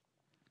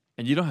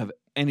 And you don't have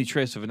any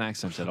trace of an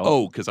accent at all?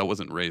 Oh, because I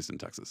wasn't raised in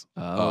Texas.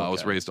 I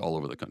was raised all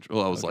over the country.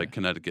 Well, I was like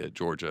Connecticut,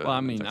 Georgia. Well, I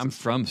mean, I'm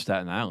from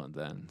Staten Island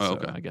then, so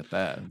I get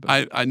that.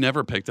 But I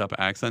never picked up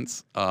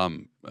accents.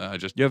 You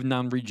have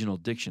non-regional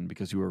diction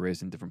because you were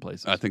raised in different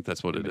places. I think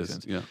that's what it is.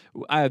 Sense. Yeah,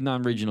 I have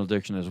non-regional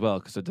diction as well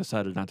because I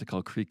decided not to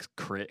call cricks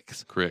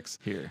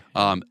here.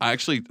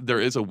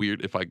 There is a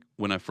weird.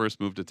 When I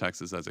first moved to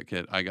Texas as a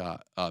kid, I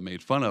got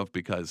made fun of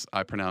because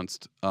I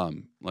pronounced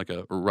like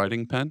a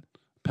writing pen.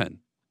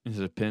 Is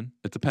it a pin?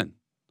 It's a pen.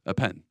 A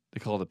pen. They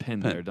call it a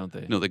pin there, don't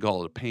they? No, they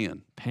call it a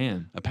pan.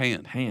 Pan. A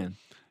pan. Pan.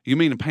 You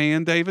mean a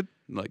pan, David?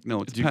 Like,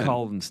 no, it's a pen. Do you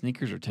call them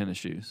sneakers or tennis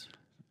shoes?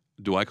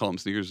 Do I call them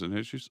sneakers and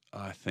tennis shoes?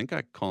 I think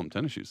I call them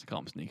tennis shoes. I call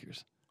them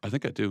sneakers. I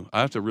think I do.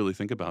 I have to really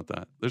think about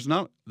that.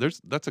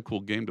 That's a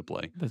cool game to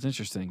play. That's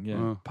interesting.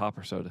 Yeah, pop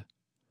or soda.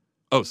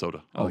 Oh,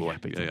 soda. Oh, the yeah, way.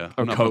 big Yeah, time.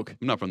 yeah. Or Coke.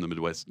 I'm not from the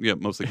Midwest. Yeah,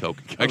 mostly Coke.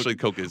 Coke. Actually,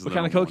 Coke is What the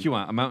kind of number Coke you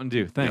want? A Mountain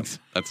Dew. Thanks.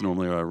 That's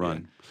normally where I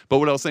run. But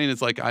what I was saying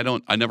is like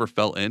I never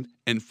fell in,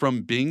 and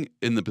from being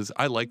in the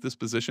I like this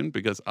position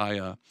because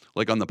I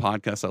like on the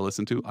podcast I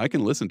listen to, I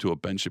can listen to a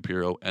Ben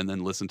Shapiro and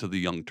then listen to the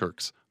Young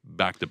Turks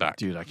back to back.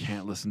 Dude, I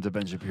can't listen to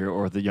Ben Shapiro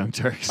or the Young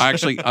Turks.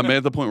 I'm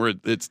at the point where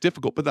it's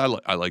difficult, but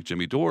I like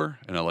Jimmy Dore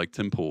and I like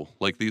Tim Pool.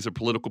 Like these are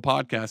political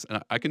podcasts,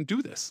 and I can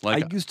do this.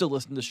 Like I used to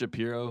listen to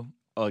Shapiro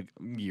like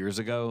years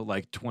ago,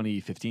 like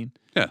 2015.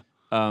 Yeah.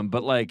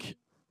 But like,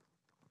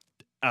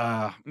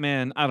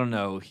 man, I don't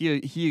know.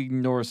 He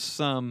ignores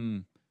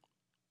some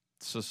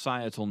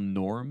societal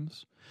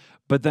norms,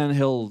 but then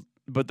he'll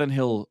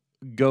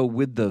go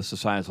with those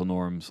societal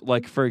norms.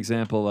 Like for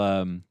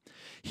example,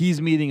 he's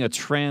meeting a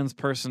trans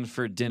person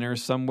for dinner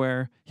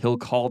somewhere. He'll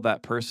call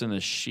that person a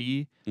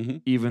she,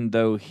 even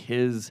though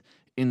his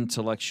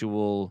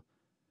intellectual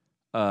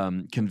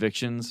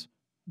convictions,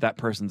 that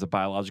person's a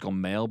biological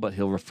male, but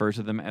he'll refer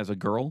to them as a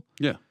girl.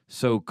 Yeah.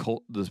 So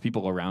those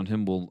people around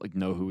him will like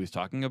know who he's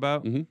talking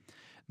about.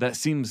 That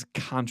seems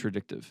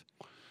contradictive.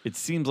 It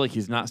seems like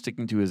he's not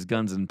sticking to his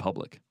guns in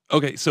public.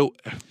 Okay, so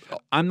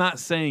I'm not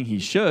saying he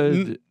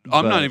should.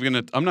 I'm not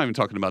even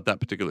talking about that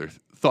particular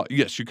thought.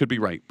 Yes, you could be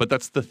right, but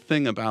that's the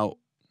thing about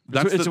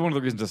it's one of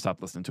the reasons to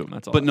stop listening to him.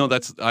 That's all. But no,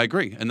 I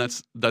agree, and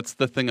that's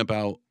the thing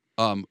about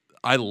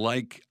I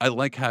like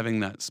having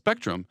that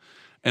spectrum,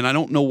 and I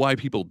don't know why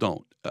people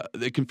don't.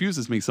 It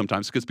confuses me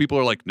sometimes because people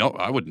are like, "No,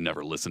 I would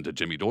never listen to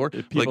Jimmy Dore."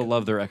 People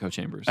love their echo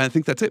chambers. And I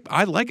think that's it.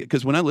 I like it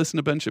because when I listen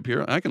to Ben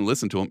Shapiro, I can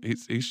listen to him.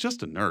 He's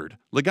just a nerd.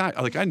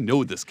 I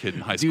know this kid in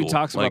high school. Dude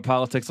talks about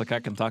politics like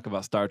I can talk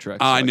about Star Trek.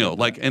 I know,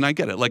 and I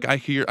get it. Like I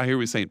hear what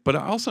he's saying, but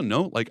I also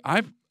know, like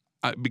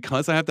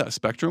because I have that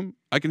spectrum,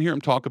 I can hear him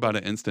talk about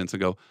an instance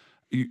and go,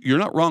 "You're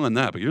not wrong on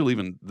that, but you're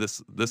leaving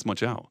this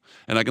much out."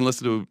 And I can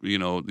listen to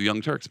the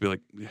Young Turks be like,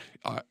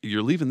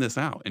 "You're leaving this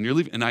out," and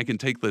and I can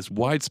take this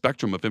wide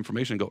spectrum of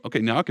information and go, "Okay,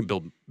 now I can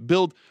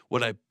build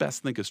what I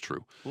best think is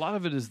true." A lot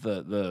of it is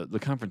the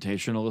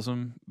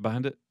confrontationalism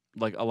behind it.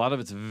 Like a lot of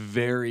it's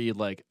very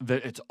like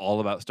it's all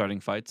about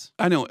starting fights.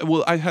 I know.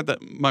 Well, I had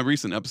my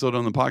recent episode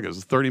on the podcast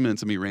was 30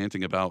 minutes of me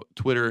ranting about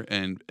Twitter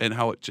and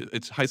how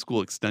it's high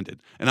school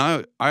extended. And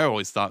I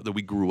always thought that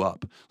we grew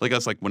up. Like I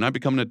was like, when I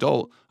become an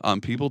adult,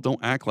 people don't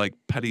act like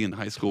petty in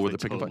high school where they're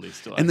picking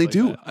fights. And they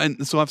do.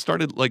 And so I've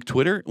started like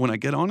Twitter. When I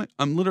get on it,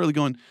 I'm literally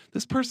going,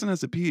 this person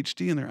has a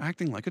PhD and they're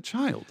acting like a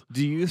child.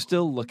 Do you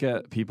still look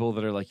at people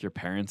that are like your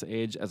parents'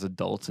 age as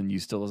adults and you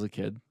still as a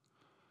kid?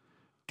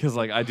 Because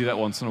like I do that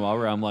once in a while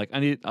where I'm like,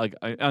 I'm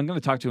going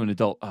to talk to an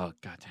adult. Oh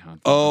goddamn! I'm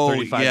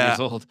 35 years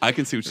old. I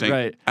can see what you're saying.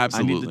 Right,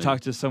 absolutely. I need to talk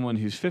to someone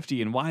who's 50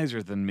 and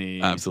wiser than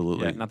me.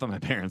 Absolutely. Yeah, not that my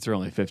parents are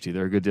only 50;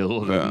 they're a good deal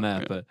older than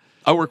that. Yeah. But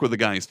I work with a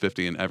guy who's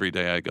 50, and every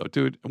day I go,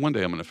 dude, one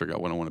day I'm going to figure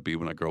out what I want to be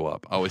when I grow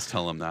up. I always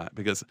tell him that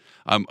because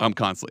I'm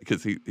constantly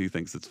because he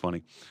thinks it's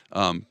funny.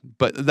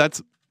 But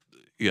that's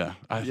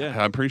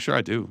I'm pretty sure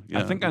I do. Yeah,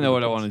 I think I know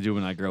what I want to do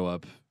when I grow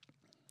up.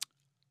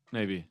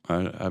 Maybe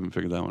I haven't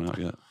figured that one out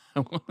yet. I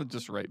want to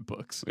just write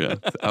books. Yeah.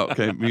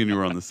 Okay. Me and you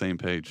were on the same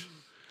page.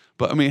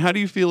 But I mean, how do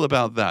you feel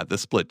about that? The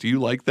split? Do you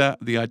like that?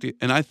 The idea?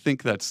 And I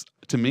think that's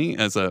to me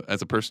as a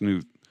person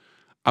who,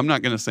 I'm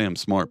not going to say I'm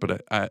smart,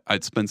 but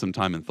I'd spend some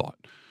time in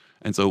thought.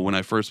 And so when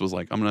I first was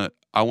like,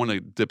 I want to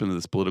dip into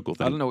this political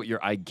thing. I don't know what your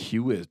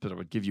IQ is, but it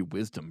would give you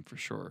wisdom for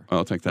sure.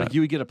 I'll take that. Like you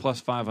would get a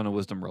 +5 on a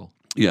wisdom roll.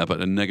 Yeah, but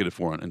a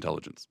 -4 on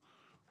intelligence.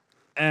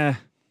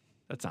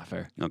 That's not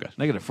fair. Okay.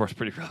 -4 is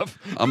pretty rough.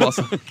 I'm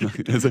also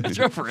it's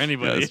rough for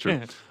anybody. Yeah, that's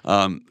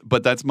true.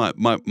 But that's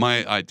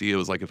my idea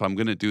was like, if I'm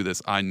going to do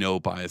this, I know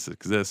bias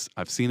exists.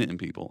 I've seen it in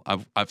people.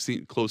 I've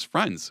seen close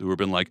friends who have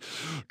been like,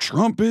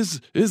 Trump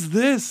is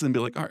this, and be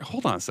like, all right,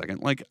 hold on a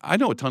second. Like, I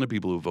know a ton of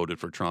people who voted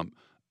for Trump,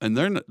 and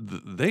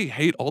they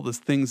hate all these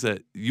things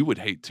that you would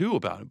hate too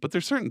about it. But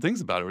there's certain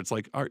things about it where it's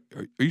like, are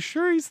you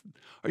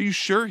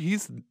sure he's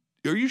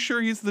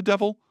the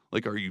devil?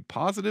 Like, are you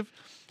positive?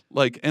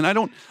 Like, and I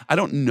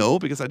don't know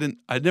because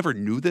I never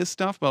knew this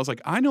stuff, but I was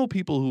like, I know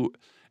people who,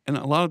 and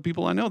a lot of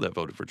people I know that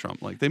voted for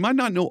Trump. Like, they might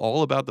not know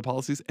all about the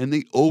policies, and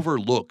they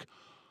overlook.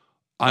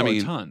 I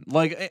mean, a ton.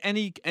 Like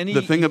any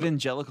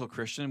evangelical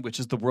Christian, which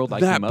is the world I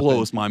came up in. That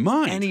blows my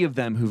mind. Any of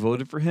them who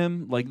voted for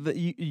him, like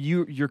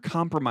you're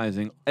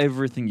compromising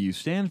everything you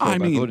stand for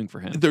by voting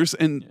for him.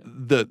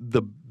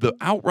 The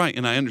outright,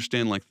 and I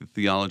understand like the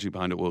theology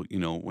behind it. Well,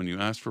 when you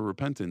ask for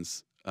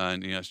repentance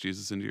and you ask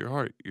Jesus into your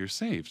heart, you're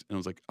saved. And I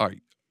was like, all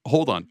right.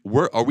 Hold on.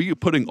 Are we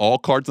putting all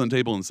cards on the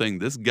table and saying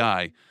this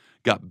guy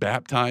got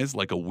baptized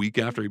like a week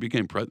after he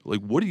became president?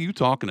 Like, what are you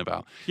talking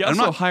about? He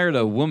also hired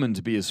a woman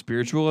to be a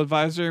spiritual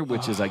advisor,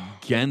 which is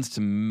against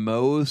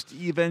most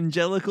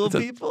evangelical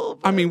people.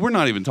 I mean, we're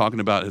not even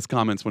talking about his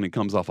comments when he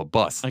comes off a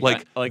bus.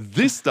 Like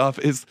this stuff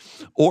is,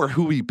 or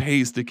who he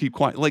pays to keep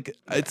quiet. Like,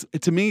 it's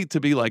to me to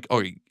be like,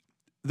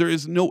 there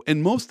is no,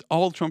 and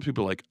all Trump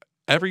people, like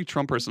every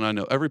Trump person I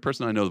know, every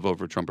person I know that voted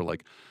for Trump are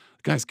like,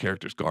 the guy's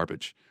character's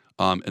garbage.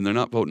 and they're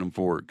not voting them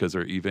forward because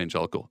they're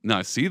evangelical. Now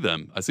I see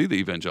them. I see the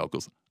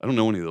evangelicals. I don't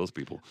know any of those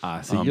people.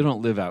 So you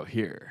don't live out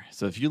here.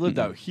 So if you lived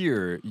out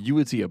here, you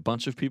would see a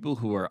bunch of people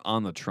who are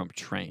on the Trump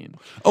train.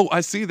 Oh,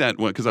 I see that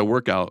because I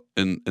work out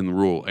in the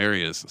rural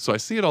areas, so I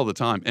see it all the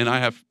time. And I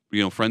have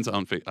friends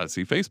on I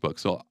see Facebook.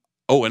 So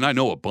and I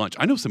know a bunch.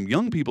 I know some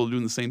young people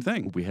doing the same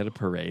thing. We had a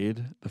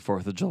parade the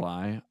 4th of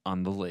July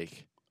on the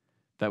lake.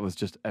 That was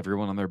just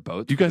everyone on their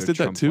boats. You guys did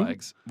Trump that too?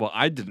 Flags. Well,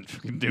 I didn't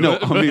fucking do No,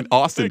 it. I mean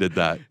Austin did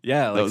that.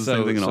 Yeah, that was the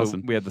same thing in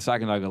Austin. We had the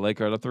Sacandaga Lake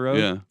right up the road.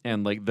 Yeah.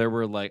 And there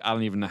were I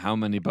don't even know how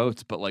many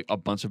boats, but a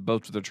bunch of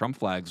boats with their Trump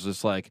flags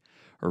just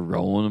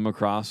rolling them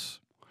across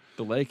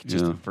the lake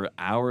just for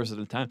hours at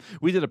a time.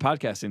 We did a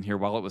podcast in here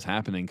while it was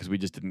happening because we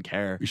just didn't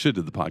care. You should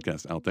have did the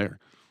podcast out there.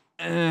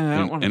 I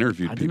don't want to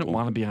interview I people. didn't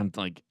want to be on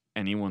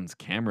anyone's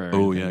camera. Or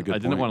Oh, anything. yeah, good I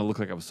didn't point. want to look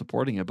like I was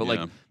supporting it. But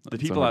Yeah, the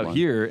that's people a hard out line.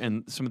 here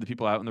and some of the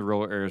people out in the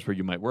rural areas where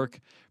you might work,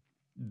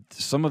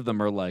 some of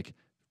them are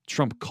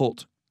Trump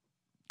cult,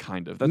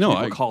 kind of. That's No,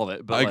 what people call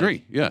it. But I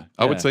agree. Yeah,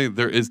 I yeah. would say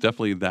there is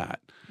definitely that.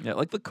 Yeah,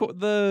 the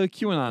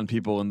QAnon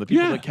people and the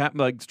people Yeah.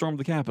 that stormed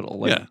the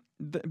Capitol. Yeah.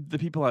 The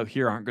people out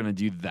here aren't going to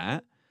do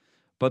that.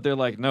 But they're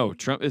no,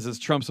 this is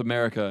Trump's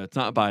America. It's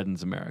not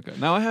Biden's America.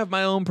 Now, I have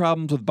my own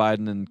problems with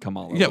Biden and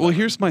Kamala. Yeah, well,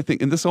 here's my thing,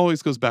 and this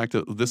always goes back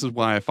to this is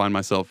why I find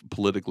myself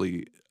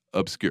politically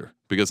obscure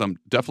because I'm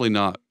definitely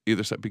not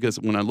either side. Because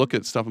when I look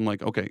at stuff, I'm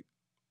like, okay,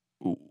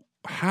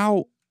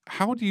 how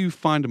do you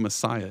find a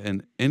messiah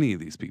in any of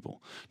these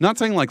people? Not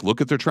saying look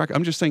at their track.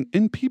 I'm just saying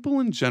in people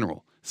in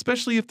general,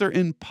 especially if they're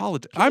in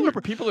politics. I remember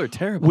people are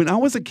terrible. when I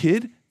was a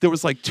kid, there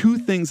was two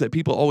things that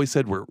people always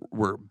said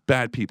were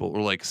bad people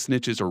or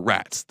snitches or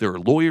rats. There are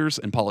lawyers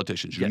and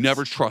politicians. You Yes.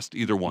 never trust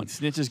either one.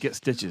 Snitches get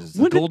stitches. It's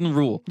When the did- golden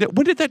rule. Yeah,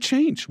 when did that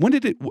change? When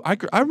did it? I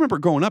remember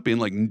growing up being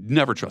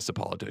never trust a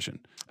politician,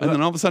 and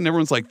then all of a sudden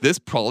everyone's like, "This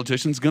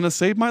politician's gonna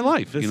save my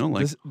life."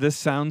 This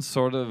sounds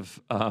sort of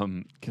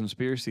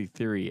conspiracy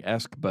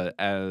theory-esque, but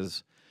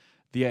as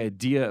the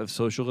idea of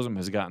socialism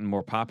has gotten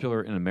more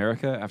popular in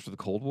America after the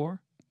Cold War.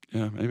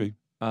 yeah, maybe.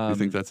 You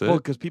think that's it? Well,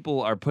 because people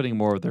are putting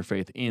more of their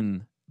faith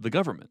in the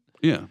government.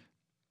 Yeah,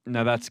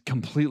 Now, that's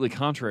completely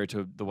contrary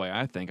to the way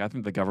I think. I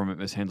think the government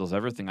mishandles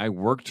everything. I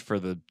worked for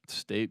the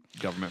state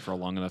government for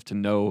long enough to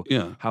know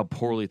yeah. how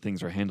poorly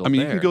things are handled. I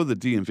mean, there. you can go to the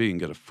DMV and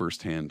get a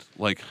firsthand.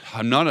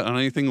 I'm not on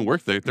anything to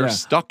work there. They're Yeah.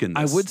 stuck in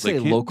I this. would They say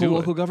can't do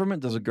local it.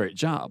 government does a great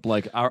job.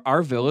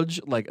 Our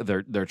village,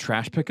 their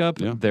trash pickup,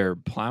 Yeah. they're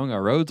plowing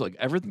our roads.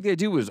 Everything they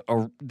do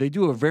they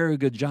do a very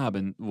good job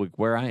in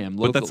where I am.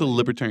 But that's a locally.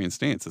 libertarian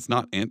stance. It's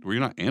not. We're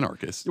not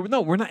anarchists.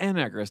 No, we're not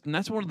anarchists, and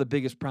that's one of the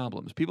biggest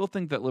problems. People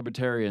think that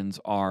libertarians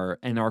are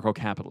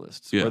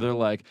anarcho-capitalists, Yeah. where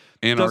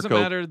they're doesn't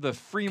matter. The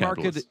free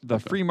market, Capitalists. the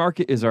Okay. free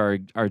market is our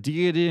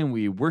deity, and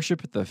we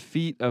worship at the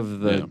feet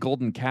of the Yeah.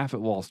 golden calf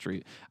at Wall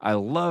Street. I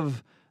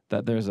love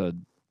that there's a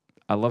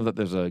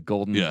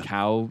golden Yeah.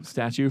 cow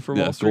statue for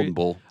Yeah, Wall Street. golden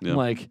bull. Yeah,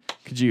 I'm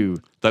could you?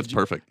 that's could you-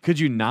 perfect. Could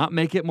you not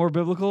make it more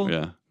biblical?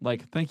 Yeah,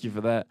 Thank you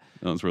for that.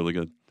 that was really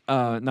good.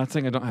 Not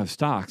saying I don't have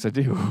stocks, I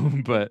do,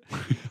 but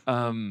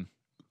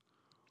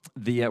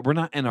we're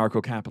not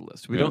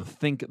anarcho-capitalists. We Yeah. don't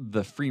think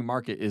the free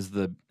market is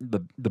the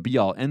be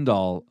all end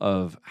all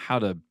of how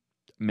to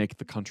make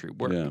the country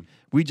work. Yeah.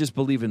 We just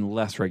believe in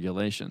less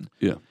regulation.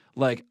 Yeah.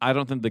 I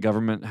don't think the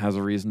government has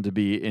a reason to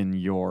be in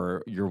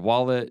your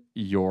wallet,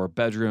 your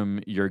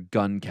bedroom, your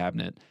gun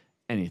cabinet,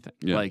 anything.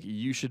 Yeah.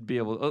 You should be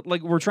able.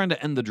 We're trying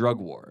to end the drug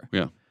war.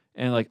 Yeah.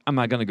 And am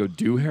I going to go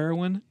do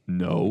heroin?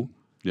 No.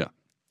 Yeah.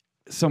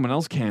 Someone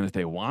else can if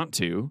they want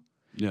to.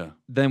 Yeah.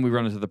 Then we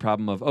run into the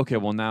problem of, okay,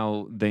 well,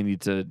 now they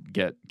need to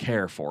get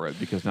care for it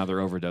because now they're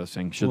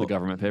overdosing. Should Well- the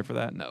government pay for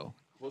that? No.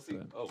 We'll see.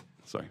 Oh,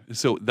 sorry.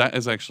 So that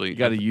is actually You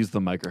got to use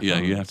the microphone. Yeah,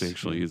 you have to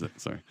actually use it.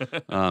 Sorry.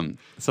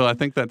 So I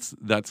think that's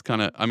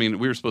kind of. I mean,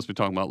 we were supposed to be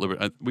talking about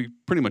liberty. We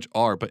pretty much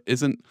are, but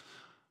isn't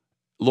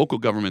local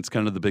government's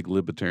kind of the big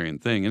libertarian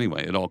thing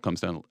anyway? It all comes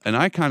down, and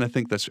I kind of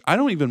think that's. I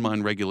don't even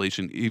mind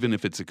regulation, even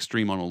if it's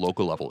extreme on a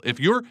local level. If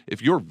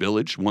your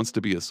village wants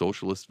to be a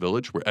socialist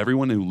village where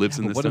everyone who lives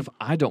in But this, what town- if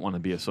I don't want to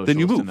be a socialist then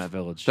you move. in that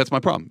village? That's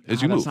my problem.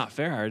 Is you That's move. not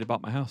fair. I already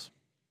bought my house.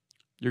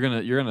 You're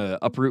gonna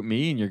uproot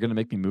me and you're gonna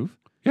make me move?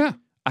 Yeah,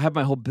 I have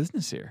my whole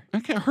business here.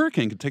 okay, a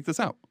hurricane could take this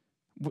out.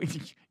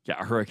 Yeah,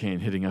 a hurricane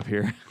hitting up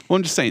here. Well,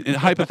 I'm just saying,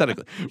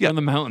 hypothetically. Yeah, Yeah, in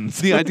the mountains.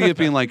 the idea of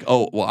being like,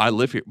 oh, well, I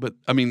live here, but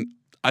I mean,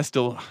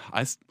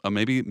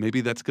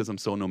 maybe that's because I'm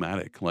so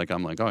nomadic.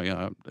 I'm like, oh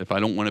yeah, if I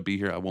don't want to be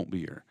here, I won't be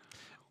here.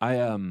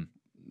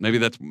 Maybe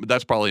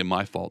that's probably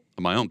my fault,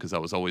 my own, because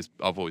I've always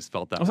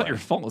felt that. It's not way. your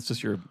fault. It's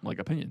just your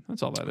opinion.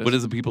 That's all that is. What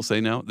does the people say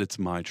now? It's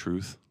my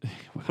truth.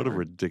 What a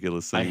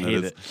ridiculous I thing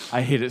hate that it.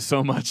 I hate it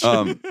so much.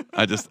 is.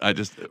 I just.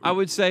 I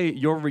would say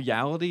your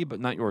reality, but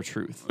not your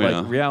truth.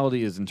 Yeah.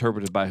 Reality is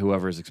interpreted by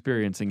whoever is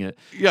experiencing it.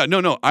 Yeah, no.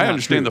 I Not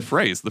understand the truth.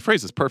 phrase. The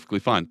phrase is perfectly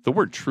fine. The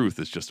word truth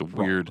is just a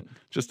weird,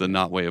 just a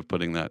not way of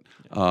putting that.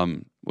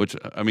 Which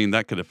I mean,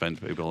 that could offend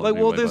people.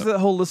 Anyway, There's but- that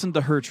whole listen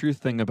to her truth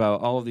thing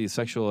about all of these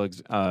sexual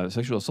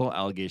assault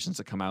allegations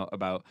that come out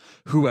about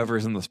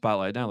whoever's in the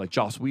spotlight now.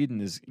 Joss Whedon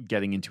is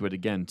getting into it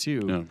again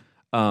too.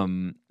 Yeah.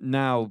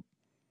 Now,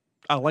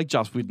 I like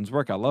Joss Whedon's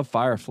work. I love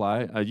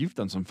Firefly. You've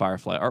done some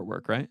Firefly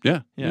artwork, right?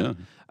 Yeah, Yeah.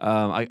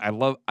 I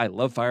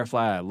love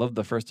Firefly. I love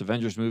the first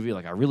Avengers movie.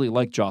 Like I really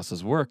like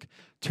Joss's work.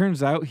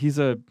 Turns out he's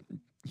a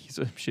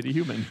shitty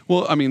human.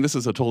 Well, I mean, this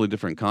is a totally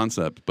different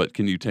concept, but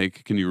can you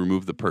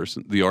remove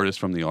the artist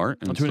from the art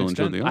and To an still enjoy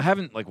extent. the art? I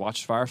haven't like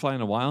watched Firefly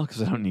in a while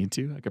because I don't need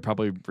to. I could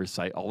probably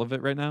recite all of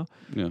it right now.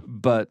 Yeah.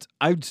 But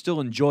I'd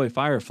still enjoy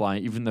Firefly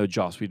even though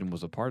Joss Whedon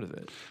was a part of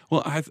it.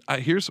 Well,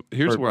 here's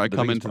Or where I the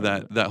come biggest into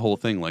part of that whole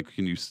thing. Like,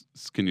 can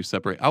you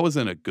separate? I was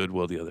in a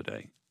Goodwill the other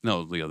day.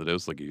 No, the other day, it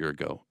was like a year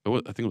ago. I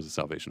think it was the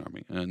Salvation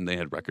Army, and they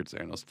had records there,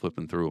 and I was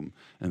flipping through them,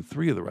 and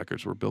 3 of the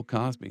records were Bill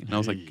Cosby, and I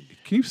was like,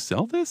 "Can you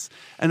sell this?"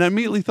 And I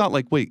immediately thought,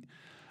 like, "Wait,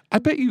 I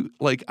bet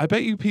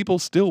you people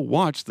still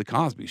watch the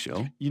Cosby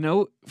Show." You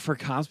know, for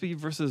Cosby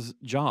versus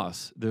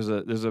Joss, there's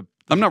a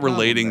I'm not problem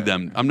relating there.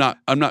 them.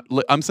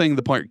 I'm saying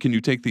the part. Can you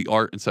take the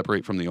art and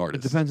separate from the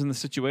artist? It depends on the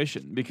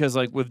situation because,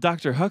 like with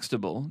Dr.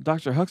 Huxtable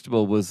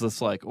was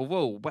this like, oh,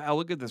 whoa, wow,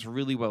 look at this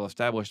really well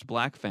established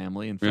black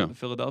family in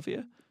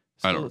Philadelphia.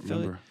 I don't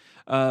remember.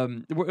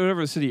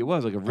 Whatever city it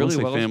was, like a I want really to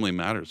say well. Family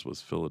Matters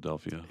was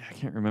Philadelphia. I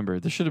can't remember.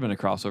 There should have been a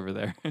crossover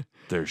there.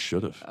 There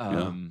should have.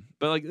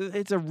 But like,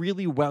 it's a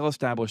really well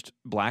established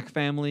black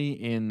family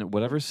in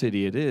whatever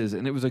city it is,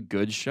 and it was a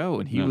good show.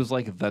 And he was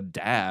like the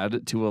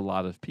dad to a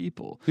lot of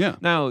people. Yeah.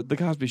 Now the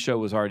Cosby Show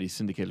was already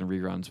syndicated in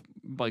reruns,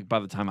 like by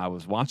the time I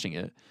was watching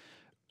it,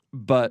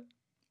 but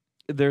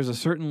there's a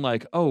certain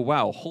like, oh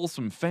wow,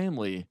 wholesome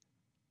family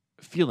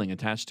feeling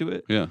attached to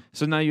it. Yeah.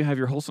 So now you have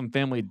your wholesome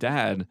family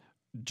dad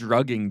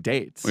drugging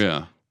dates.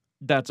 Yeah.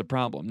 That's a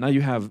problem. Now you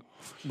have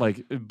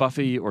like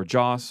Buffy or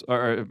Joss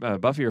or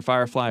Buffy or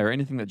Firefly or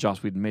anything that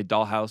Joss Whedon made.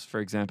 Dollhouse, for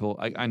example.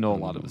 I know a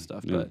lot of his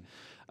stuff, but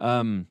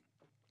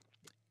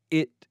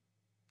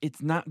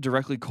it's not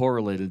directly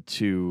correlated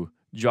to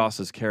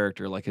Joss's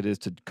character like it is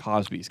to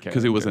Cosby's character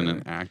Because he wasn't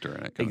an actor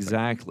in it.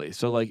 Exactly.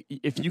 So like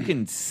if you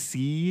can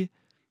see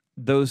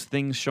those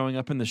things showing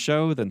up in the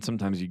show, then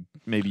sometimes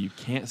maybe you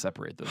can't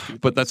separate those two.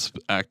 But that's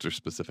actor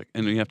specific,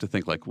 and you have to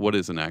think like, what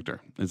is an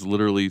actor? It's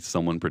literally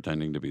someone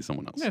pretending to be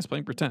someone else. Yeah, it's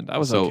playing pretend. I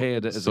was okay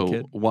at it as a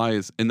kid.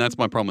 And that's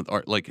my problem with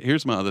art. Like,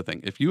 here's my other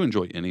thing: if you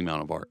enjoy any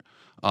amount of art,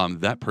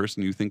 that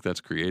person you think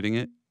that's creating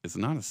it is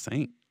not a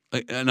saint.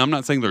 And I'm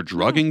not saying they're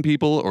drugging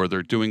people or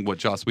they're doing what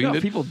Joss Whedon did.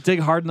 If people dig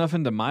hard enough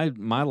into my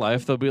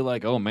life, they'll be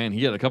like, "Oh man,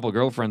 he had a couple of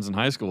girlfriends in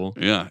high school."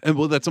 Yeah, and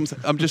well, that's what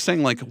I'm just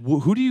saying. Like,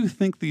 who do you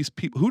think these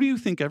people? Who do you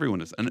think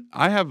everyone is? And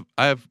I have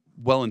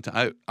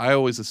I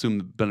always assume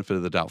the benefit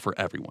of the doubt for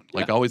everyone.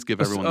 Like, I always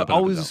give everyone the benefit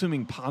always of the doubt.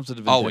 assuming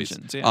positive Always.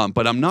 intentions. Yeah.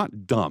 But I'm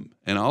not dumb,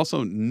 and I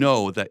also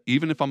know that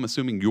even if I'm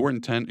assuming your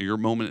intent or your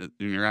moment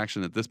in your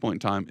action at this point in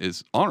time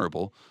is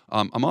honorable,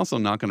 I'm also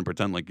not going to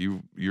pretend like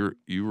you're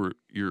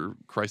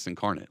Christ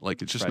incarnate.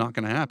 Like, it's just not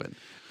going to happen.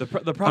 The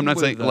problem I'm not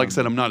with, saying, like I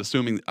said, I'm not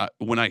assuming.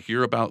 When I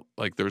hear about,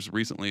 like, there's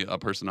recently a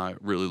person I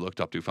really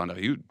looked up to, found out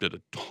he did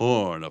a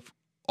ton of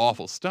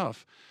awful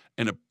stuff,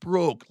 and it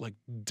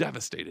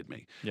devastated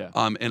me. Yeah.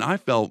 And I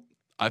felt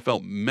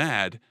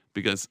mad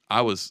because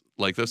I was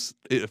like this.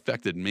 It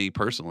affected me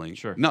personally.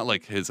 Sure. Not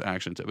like his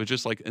actions, but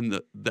just like in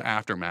the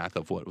aftermath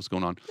of what was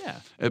going on. Yeah.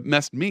 It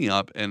messed me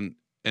up,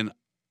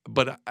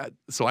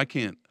 so I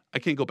can't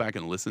go back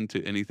and listen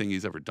to anything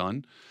he's ever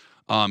done.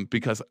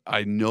 Because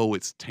I know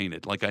it's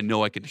tainted. Like, I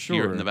know I can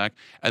hear it in the back.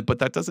 But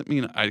that doesn't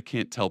mean I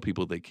can't tell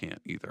people they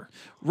can't either.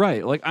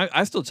 Right. Like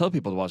I still tell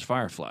people to watch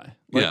Firefly.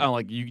 Like, Yeah. I'm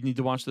like, you need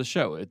to watch the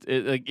show.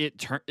 It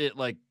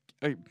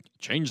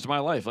changed my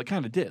life. Like,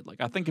 kind of did.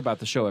 Like, I think about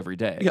the show every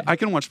day. Yeah, I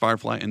can watch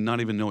Firefly and not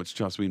even know it's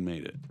Joss Whedon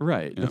made it.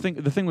 Right. Yeah.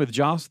 The thing with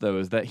Joss though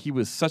is that he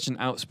was such an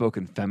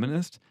outspoken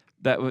feminist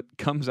that what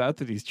comes out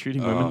that he's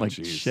treating women like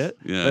geez. shit.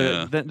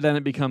 Yeah. Then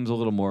it becomes a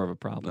little more of a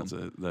problem.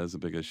 That is a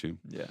big issue.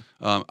 Yeah.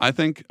 I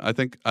think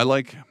I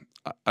like.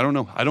 I don't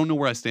know. I don't know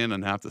where I stand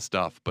on half the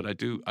stuff, but I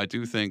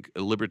do think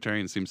a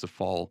libertarian seems to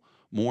fall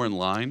more in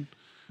line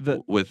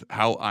with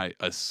how I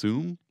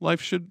assume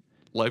life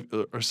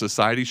or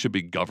society should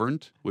be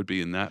governed. Would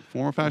be in that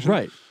form or fashion.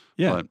 Right.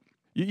 Yeah. But,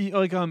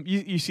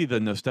 you see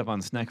the no step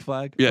on snack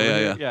flag?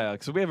 Yeah.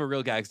 So we have a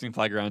real Gagstein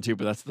flag around too,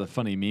 but that's the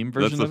funny meme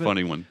version. That's the of it.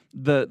 funny one.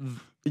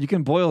 You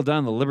can boil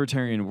down the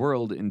libertarian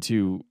world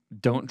into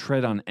don't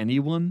tread on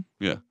anyone.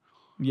 Yeah.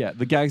 Yeah.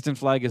 The Gadsden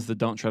flag is the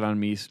don't tread on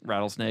me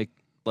rattlesnake.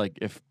 Like,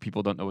 if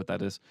people don't know what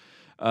that is,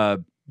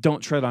 don't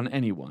tread on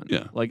anyone.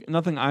 Yeah. Like,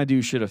 nothing I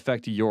do should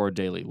affect your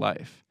daily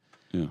life.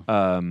 Yeah.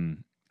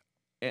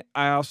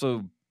 I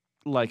also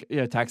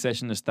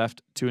taxation is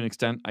theft to an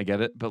extent. I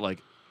get it, but like,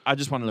 I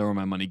just want to know where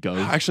my money goes.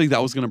 Actually,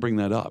 that was going to bring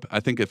that up.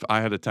 I think if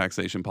I had a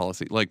taxation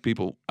policy, like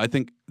people, I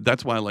think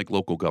that's why I like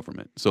local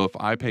government. So if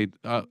I paid,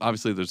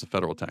 obviously there's a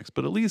federal tax,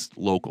 but at least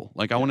local.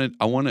 Like, I want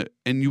to,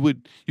 and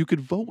you could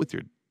vote with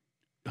your.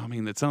 I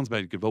mean, it sounds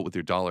bad. You could vote with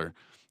your dollar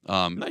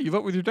No, you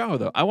vote with your dollar,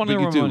 though. I want to But know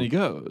you where do. money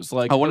goes.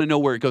 Like, I want to know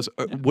where it goes.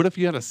 What if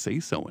you had a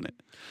say-so in it?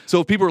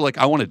 So if people are like,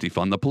 I want to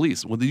defund the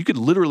police, well, then you could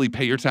literally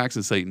pay your tax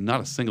and say,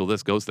 not a single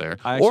this goes there.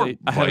 I Or actually,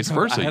 I had vice a,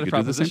 versa. I had You a could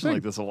do the same proposition thing.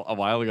 like this a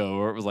while ago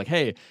where it was like,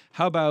 hey,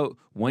 how about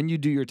when you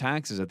do your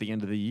taxes at the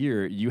end of the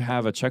year, you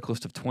have a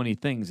checklist of 20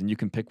 things and you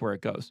can pick where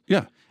it goes.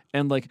 Yeah.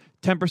 And like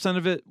 10%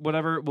 of it,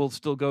 whatever, will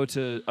still go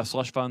to a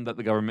slush fund that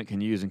the government can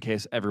use in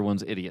case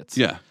everyone's idiots.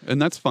 Yeah.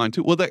 And that's fine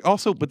too. Well, that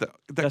also, but that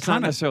That's not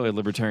kind of, necessarily a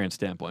libertarian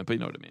standpoint, but you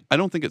know what I mean. I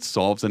don't think it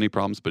solves any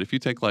problems. But if you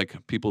take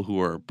like people who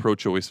are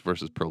pro-choice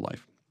versus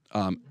pro-life,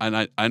 and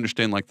I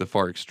understand like the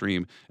far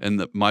extreme,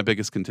 and my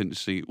biggest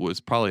contingency was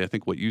probably I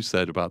think what you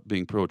said about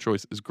being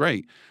pro-choice is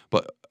great,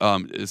 but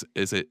is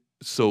it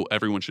so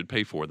everyone should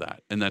pay for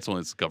that, and that's when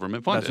it's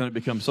government funded. That's when it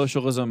becomes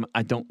socialism.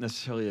 I don't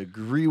necessarily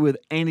agree with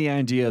any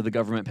idea of the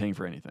government paying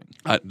for anything.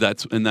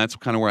 That's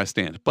kind of where I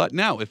stand. But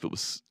now, if it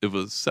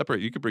was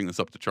separate, you could bring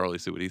this up to Charlie,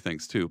 see what he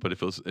thinks too. But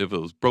if it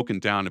was broken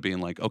down to being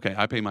like, okay,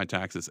 I pay my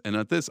taxes, and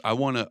at this, I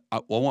want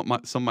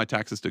some of my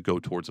taxes to go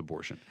towards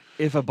abortion.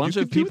 If a bunch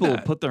You of could do people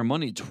that. put their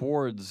money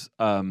towards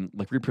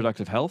like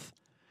reproductive health,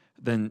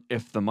 then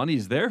if the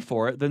money's there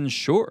for it, then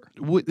sure.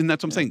 And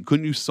that's what I'm saying.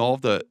 Couldn't you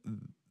solve the?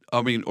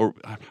 I mean, or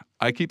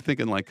I keep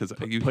thinking like because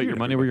you Put hear your it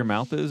money where your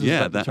mouth is.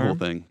 Yeah, that the that whole term?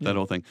 thing. Yeah. That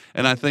whole thing.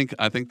 And I think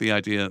the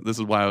idea. This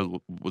is why I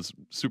was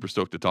super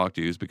stoked to talk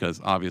to you, is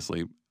because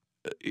obviously,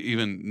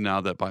 even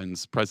now that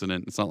Biden's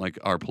president, it's not like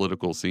our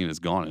political scene is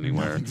gone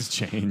anywhere. Nothing's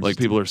changed. Like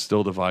people are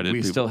still divided. we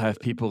People- still have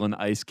people in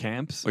ICE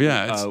camps.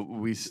 Yeah,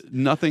 it's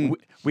nothing.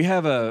 We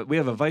have a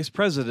vice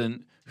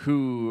president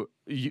who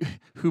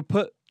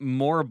put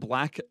more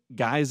black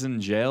guys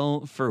in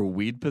jail for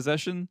weed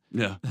possession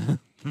Yeah,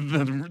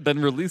 than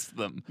released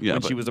them Yeah,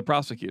 when but- she was a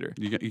prosecutor.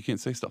 you can't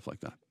say stuff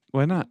like that.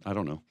 Why not? I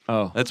don't know.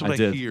 Oh, That's what I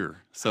did.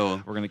 hear.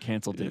 So We're gonna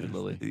cancel David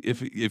Lilly.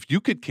 if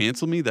you could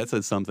cancel me, that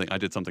says something. I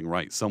did something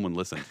right. Someone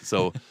listened.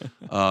 So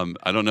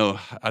I don't know.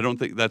 I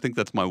think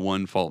that's my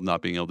one fault,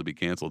 not being able to be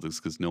canceled,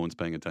 is because no one's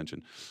paying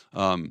attention.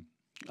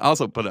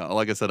 Also, but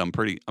like I said, I'm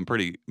pretty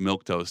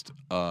milquetoast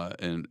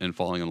and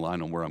falling in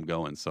line on where I'm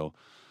going. So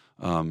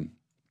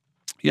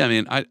yeah, I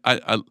mean,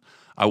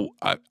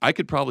 I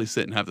could probably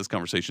sit and have this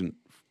conversation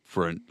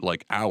for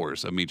like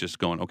hours of me just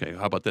going, okay,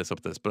 how about this, how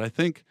about this? But I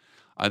think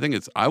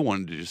I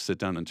wanted to just sit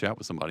down and chat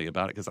with somebody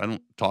about it because I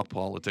don't talk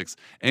politics,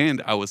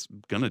 and I was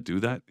gonna do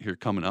that here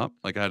coming up.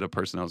 Like I had a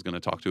person I was gonna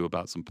talk to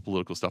about some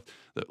political stuff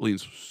that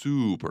leans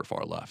super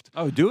far left.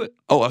 Oh, do it.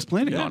 Oh, I was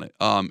planning Yeah. on it.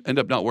 Ended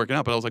up not working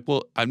out, but I was like,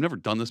 well, I've never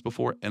done this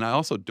before, and I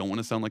also don't want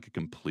to sound like a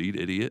complete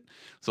idiot.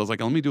 So I was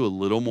like, let me do a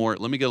little more.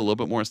 Let me get a little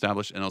bit more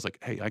established. And I was like,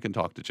 hey, I can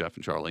talk to Jeff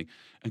and Charlie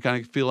and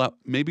kind of feel out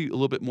maybe a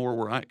little bit more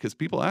where because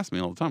people ask me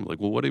all the time, like,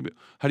 well,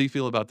 how do you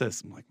feel about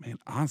this? I'm like, man,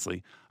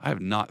 honestly, I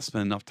have not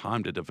spent enough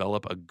time to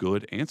develop a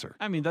good answer.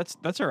 I mean, that's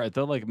all right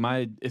though. Like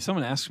if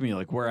someone asks me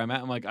like where I'm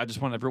at, I'm like, I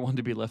just want everyone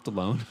to be left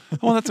alone.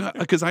 Well, that's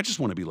because I just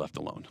want to be left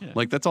alone. Yeah.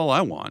 Like that's all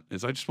I want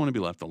is I just want to be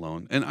left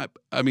alone. And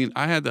I mean,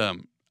 I have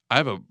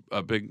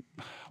a big,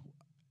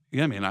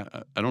 yeah, man.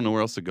 I don't know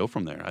where else to go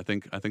from there. I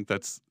think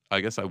that's. I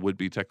guess I would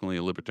be technically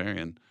a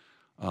libertarian.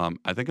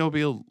 I think I would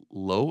be a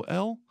low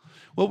L.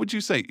 What would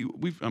you say?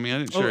 I mean, I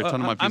didn't share a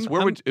ton of my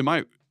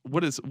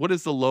views. What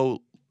is the low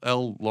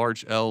L,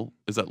 large L?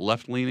 Is that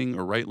left leaning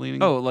or right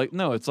leaning? Oh, like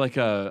no, it's like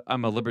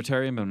I'm a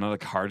libertarian, but I'm not a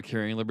card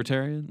carrying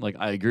libertarian. Like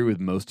I agree with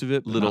most of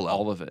it, but Little not L.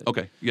 all of it.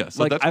 Okay, yeah.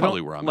 So Like, that's I don't-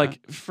 probably where I'm like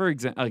at. for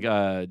example,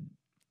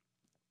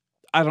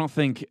 I don't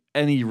think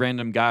any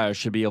random guy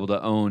should be able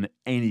to own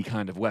any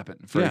kind of weapon.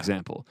 For Yeah.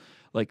 example,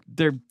 like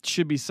there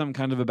should be some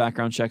kind of a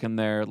background check in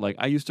there. Like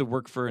I used to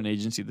work for an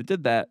agency that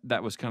did that.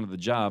 That was kind of the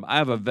job. I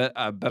have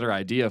a better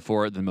idea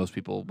for it than most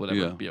people would ever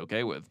Yeah. be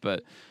okay with.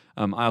 But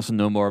I also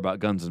know more about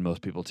guns than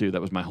most people too.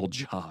 That was my whole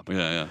job.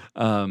 Yeah,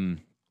 yeah.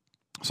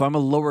 So I'm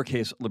a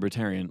lowercase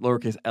libertarian,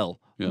 lowercase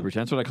L Yeah.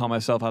 libertarian. That's what I call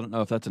myself. I don't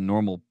know if that's a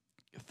normal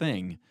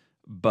thing,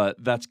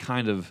 but that's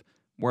kind of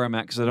where I'm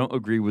at because I don't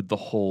agree with the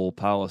whole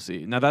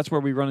policy. Now that's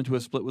where we run into a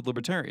split with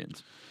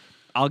libertarians.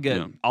 I'll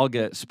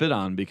get spit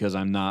on because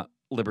I'm not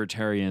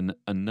libertarian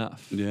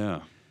enough. Yeah.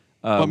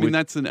 Well, I mean, which-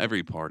 that's in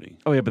every party.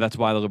 oh yeah, but that's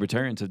why the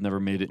libertarians have never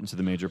made it into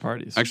the major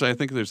parties. Actually, I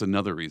think there's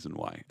another reason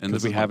why. And Because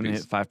this we is my haven't piece.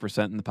 hit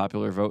 5% in the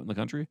popular vote in the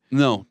country.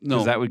 No.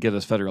 Because that would get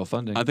us federal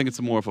funding. I think it's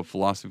more of a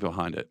philosophy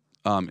behind it.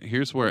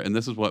 Here's where, and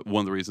this is one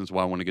of the reasons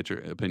why I want to get your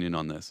opinion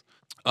on this.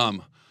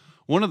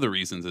 One of the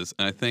reasons is,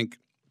 and I think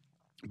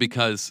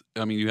because,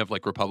 I mean, you have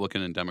like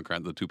Republican and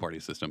Democrat, the two-party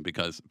system,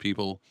 because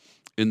people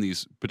in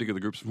these particular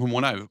groups, from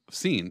what I've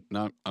seen,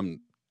 now I'm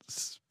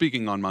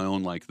speaking on my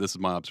own, like this is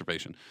my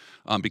observation,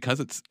 because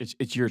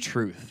it's your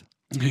truth.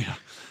 yeah,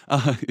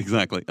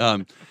 exactly.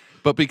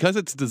 But because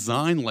it's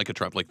designed like a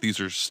trap, like these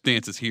are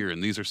stances here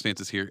and these are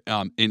stances here,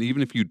 and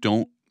even if you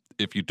don't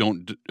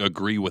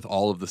agree with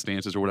all of the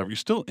stances or whatever, you're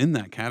still in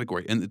that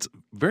category, and it's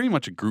very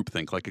much a group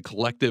think, like a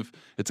collective.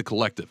 It's a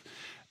collective.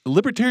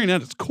 Libertarian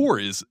at its core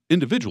is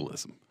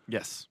individualism.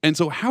 Yes. And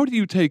so how do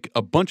you take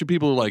a bunch of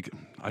people who are like,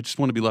 I just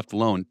want to be left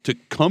alone, to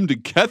come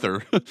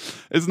together?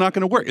 It's not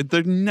going to work.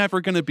 There's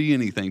never going to be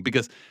anything,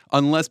 because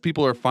unless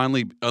people are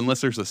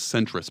unless there's a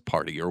centrist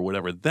party or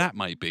whatever that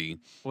might be.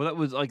 Well, that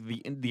was like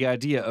the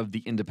idea of the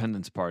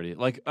Independence Party.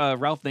 Like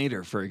Ralph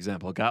Nader, for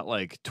example, got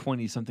like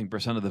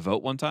 20-something% of the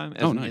vote one time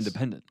as an nice.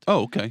 independent.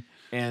 Oh, okay.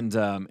 And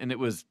it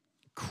was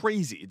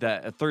crazy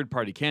that a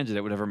third-party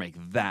candidate would ever make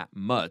that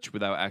much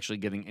without actually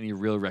getting any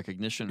real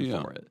recognition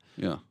for it.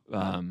 Yeah.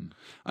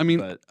 I mean,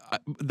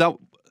 that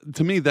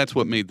to me, that's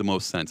what made the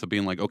most sense of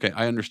being like, okay,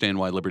 I understand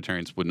why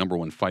libertarians would number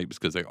one fight,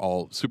 because they're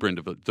all super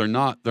individual. They're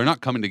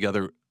not coming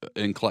together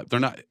in they're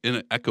not in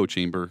an echo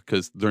chamber,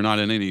 because they're not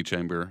in any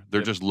chamber.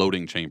 They're just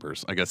loading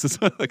chambers. I guess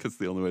I guess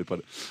the only way to put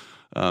it.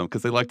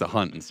 Because they like to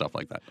hunt and stuff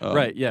like that.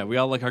 Right, yeah. We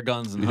all like our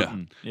guns and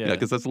hunting. Yeah,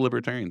 because that's a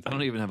libertarian thing. I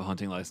don't even have a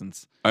hunting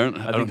license. I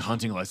think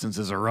hunting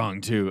licenses are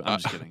wrong, too. I'm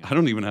just kidding. I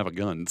don't even have a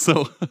gun,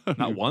 so...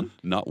 Not one?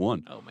 Not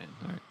one. Oh, man.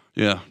 All right.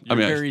 Yeah. You're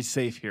very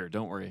safe here.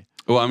 Don't worry.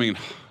 Well, I mean,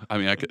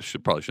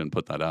 probably shouldn't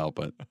put that out,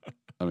 but...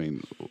 I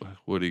mean,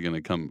 what are you going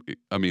to come...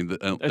 I mean...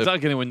 it's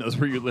not anyone knows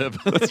where you live.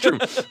 That's true.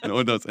 No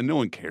one does. And no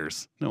one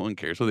cares. No one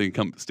cares. So they can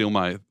come steal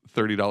my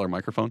 $30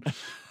 microphone,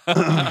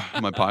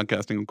 my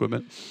podcasting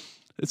equipment.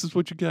 This is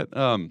what you get.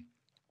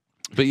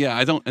 But yeah,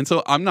 I don't, and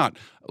so I'm not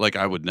like,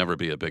 I would never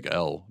be a big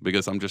L,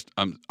 because I'm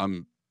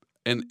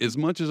and as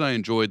much as I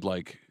enjoyed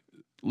like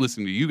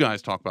listening to you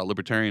guys talk about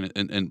libertarian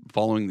and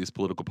following these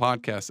political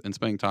podcasts and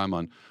spending time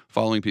on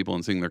following people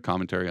and seeing their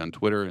commentary on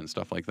Twitter and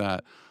stuff like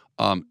that,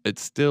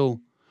 it's still,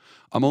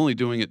 I'm only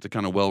doing it to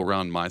kind of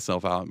round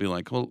myself out and be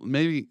like, well,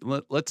 maybe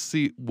let's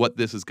see what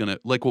this is gonna,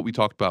 like what we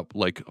talked about,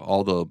 like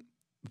all the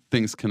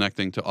things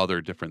connecting to other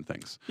different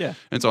things. Yeah.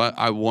 And so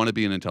I want to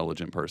be an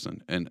intelligent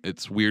person. And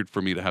it's weird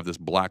for me to have this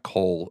black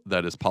hole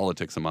that is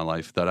politics in my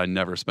life that I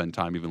never spend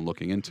time even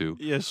looking into.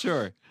 Yeah,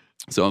 sure.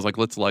 So I was like,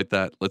 let's light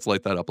that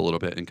up a little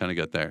bit and kind of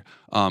get there.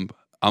 I'm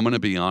going to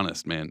be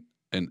honest, man.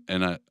 And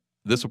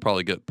this will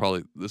probably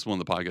this one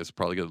of the podcasts will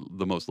probably get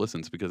the most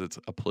listens, because it's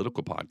a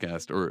political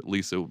podcast, or at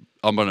least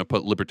I'm going to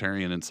put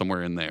libertarian in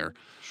somewhere in there.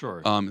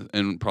 Sure.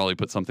 And probably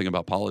put something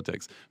about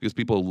politics, because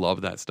people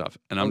love that stuff.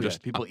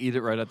 And people eat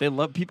it right up.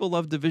 People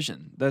love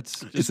division.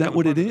 Is that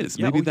what it is?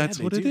 Yeah, maybe that's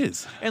what it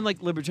is. And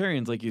like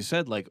libertarians, like you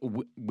said, like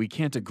we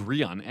can't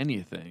agree on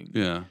anything.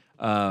 Yeah.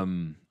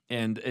 And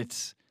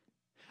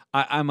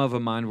I'm of a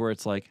mind where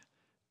it's like,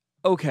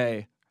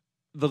 okay,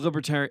 the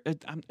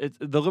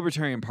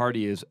Libertarian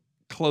Party is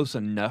close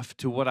enough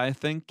to what I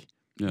think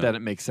that it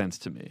makes sense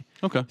to me.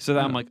 Okay. So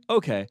that I'm like,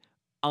 okay,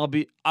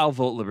 I'll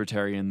vote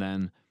libertarian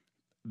then.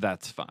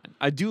 That's fine.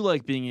 I do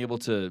like being able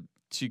to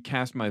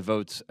cast my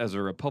votes as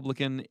a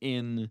Republican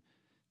in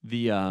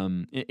the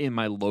in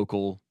my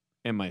local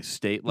and my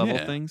state level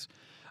things.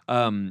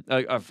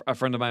 A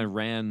friend of mine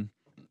ran.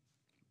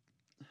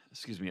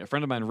 Excuse me. A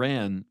friend of mine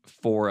ran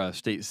for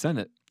state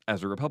senate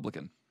as a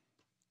Republican.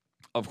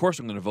 Of course,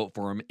 I'm going to vote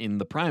for him in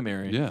the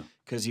primary. Yeah.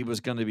 Because he was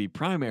going to be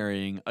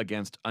primarying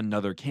against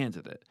another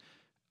candidate.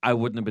 I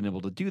wouldn't have been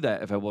able to do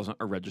that if I wasn't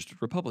a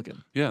registered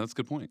Republican. Yeah, that's a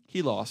good point.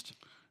 He lost.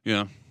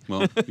 Yeah.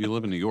 Well, you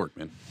live in New York,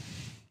 man.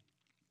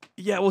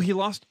 Yeah, well, he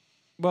lost.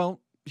 Well,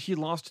 he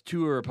lost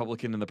to a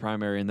Republican in the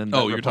primary, and then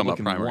you're talking about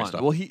primary won.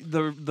 stuff. Well,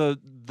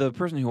 the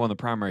person who won the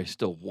primary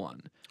still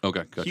won.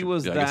 Okay, gotcha. He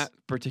was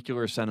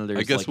particular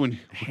senator's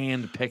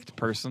hand-picked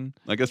person.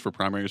 I guess for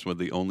primaries, when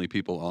the only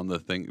people on the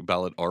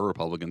ballot are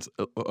Republicans,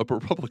 a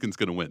Republican's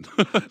going to win.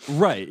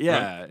 Right,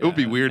 yeah. Right? It would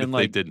be weird if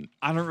they didn't.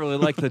 I don't really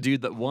like the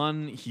dude that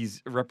won.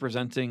 He's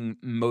representing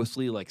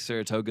mostly like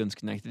Saratoga and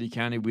Schenectady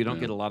County. We don't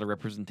get a lot of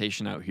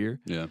representation out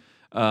here. Yeah.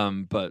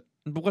 But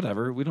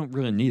whatever. We don't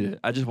really need it.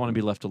 I just want to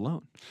be left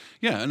alone.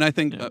 Yeah, and I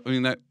think, I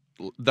mean,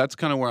 that's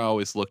kind of where I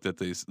always looked at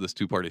this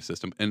two-party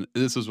system. And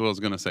this is what I was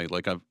going to say.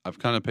 Like, I've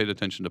kind of paid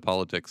attention to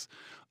politics.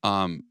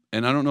 And I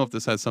don't know if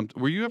this has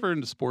something. Were you ever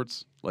into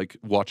sports? Like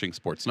watching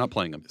sports, not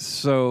playing them?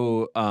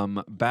 So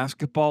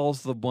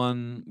basketball's the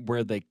one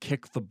where they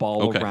kick the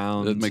ball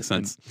around. That makes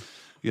sense.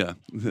 Yeah,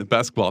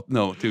 basketball.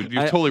 No, dude,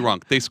 you're totally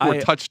wrong. They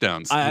score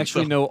touchdowns. I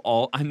actually know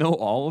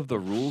all of the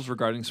rules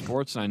regarding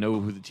sports, and I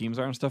know who the teams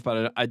are and stuff,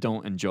 but I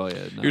don't enjoy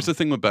it. No. Here's the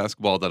thing with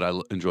basketball that I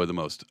enjoy the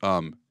most.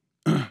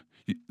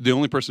 The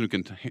only person who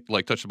can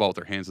touch the ball with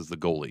their hands is the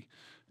goalie,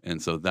 and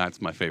so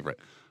that's my favorite.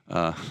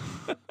 I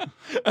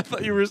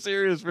thought you were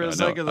serious for a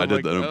second. I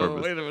did that on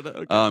purpose. Wait a minute.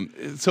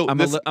 Okay. So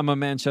I'm a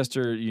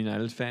Manchester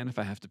United fan. If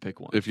I have to pick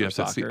one, if you have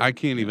to see, I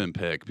can't even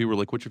pick. People are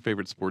like, "What's your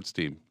favorite sports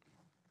team?"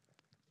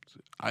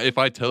 If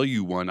I tell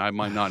you one, I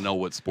might not know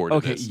what sport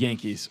it is. Okay,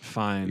 Yankees,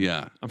 fine.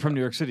 Yeah. I'm from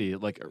New York City,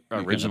 like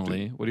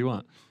originally. What do you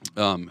want?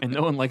 And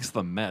no one likes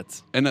the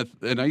Mets. And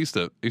I used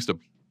to. Oh,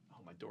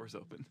 my door's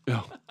open.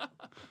 Oh.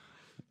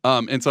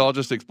 And so I'll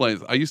just explain.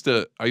 I used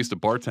to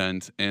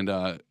bartend, and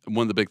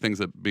one of the big things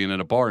that being at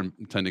a bar and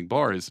tending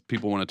bar is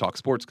people want to talk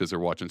sports because they're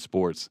watching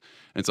sports,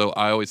 and so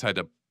I always had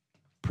to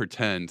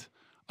pretend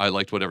I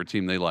liked whatever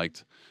team they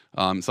liked.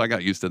 So I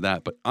got used to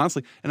that. But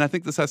honestly, and I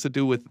think this has to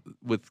do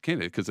with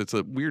Canada because it's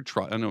a weird.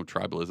 I know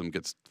tribalism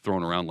gets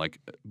thrown around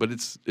but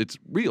it's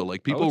real.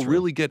 Like people it's real.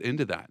 really get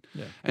into that.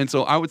 Yeah. And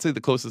so I would say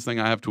the closest thing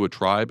I have to a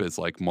tribe is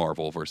like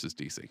Marvel versus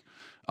DC.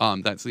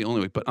 That's the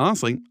only way. But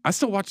honestly, I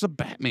still watch the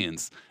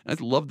Batmans. I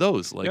love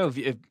those. Like,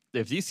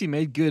 if DC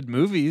made good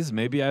movies,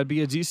 maybe I'd be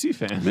a DC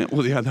fan. man,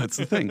 well, yeah, that's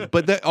the thing.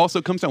 But that also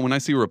comes down when I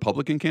see a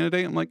Republican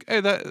candidate. I'm like, hey,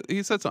 that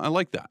he said something. I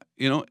like that,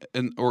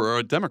 or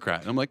a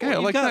Democrat. I'm like, hey, I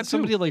like that too.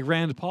 Somebody like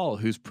Rand Paul,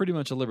 who's pretty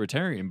much a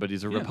libertarian, but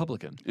he's a Yeah.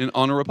 Republican.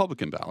 On a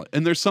Republican ballot.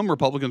 And there's some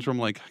Republicans where I'm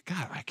like,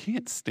 God, I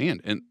can't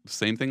stand. And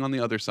same thing on the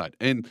other side.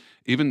 And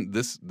even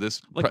this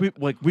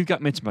We've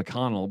got Mitch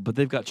McConnell, but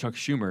they've got Chuck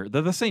Schumer.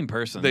 They're the same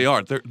person. they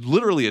are. They're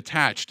literally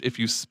attached. If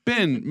you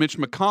spin Mitch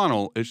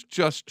McConnell, it's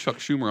just Chuck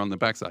Schumer on the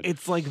backside.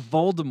 It's like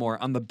Voldemort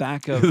on the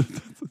back of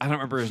I don't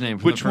remember his name.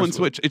 from Which the first one's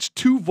which? It's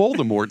two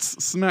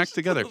Voldemorts smacked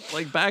together.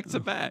 like back to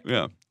back.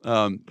 Yeah.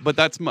 But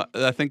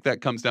I think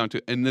that comes down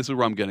to, and this is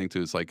where I'm getting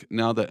to, is like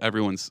now that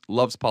everyone's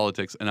loves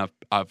politics, and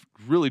I've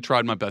really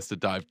tried my best to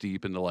dive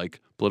deep into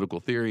like political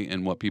theory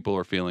and what people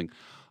are feeling,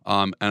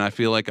 and I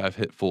feel like I've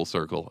hit full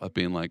circle of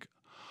being like,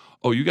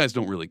 oh, you guys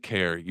don't really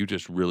care. You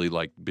just really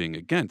like being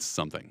against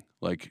something.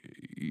 Like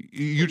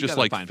you just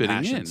like find fitting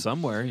passion in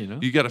somewhere.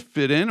 You got to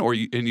fit in,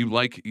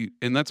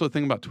 and that's the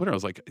thing about Twitter. I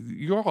was like,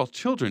 you're all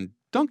children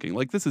dunking.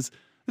 Like this is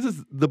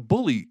the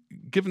bully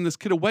giving this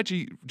kid a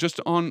wedgie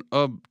just on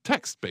a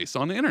text based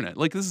on the internet.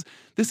 Like this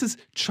is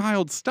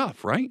child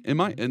stuff, right?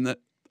 And that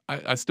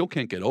I still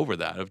can't get over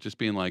that of just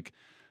being like,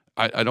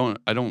 I don't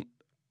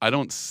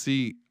even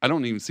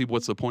see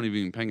what's the point of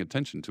even paying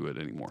attention to it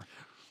anymore.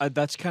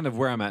 That's kind of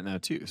where I'm at now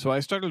too. So I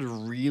started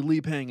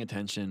really paying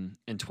attention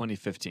in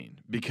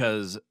 2015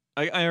 because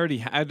I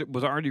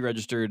was already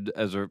registered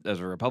as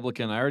a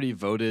Republican. I already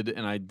voted,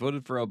 and I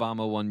voted for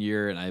Obama one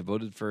year, and I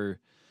voted for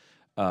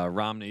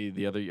Romney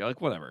the other year.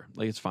 Like whatever,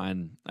 like it's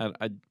fine.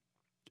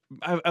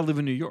 I live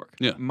in New York.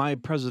 Yeah. My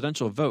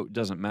presidential vote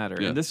doesn't matter,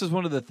 Yeah. and this is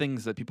one of the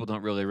things that people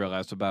don't really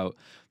realize about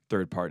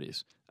third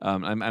parties. I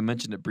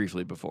mentioned it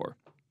briefly before.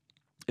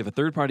 If a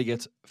third party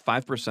gets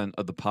 5%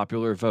 of the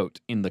popular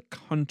vote in the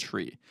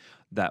country,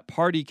 that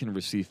party can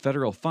receive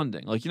federal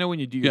funding. Like, when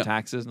you do your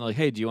taxes and they're like,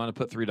 hey, do you want to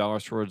put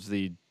 $3 towards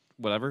the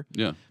whatever?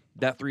 Yeah.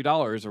 That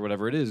 $3 or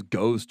whatever it is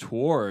goes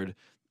toward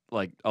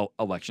like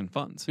election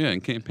funds. Yeah,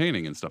 and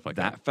campaigning and stuff like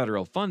that. That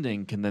federal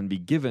funding can then be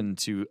given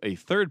to a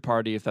third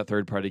party if that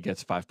third party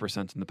gets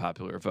 5% in the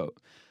popular vote.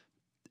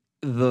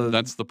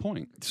 That's the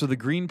point. So the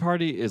Green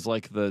Party is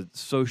like the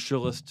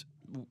socialist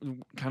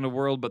kind of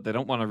world, but they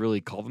don't want to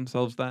really call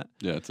themselves that.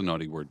 Yeah, it's a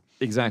naughty word.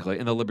 Exactly.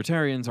 And the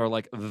Libertarians are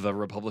like the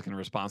Republican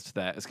response to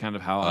that is kind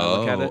of how I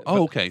look at it.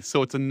 Oh, okay.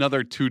 So it's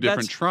another two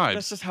different tribes.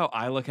 That's just how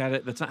I look at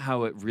it. That's not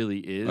how it really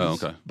is. Oh,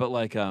 okay. But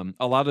like a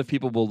lot of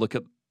people will look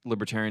at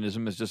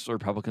libertarianism as just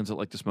Republicans that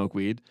like to smoke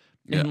weed.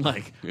 Yeah. And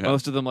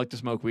most of them like to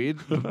smoke weed,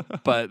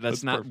 but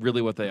that's not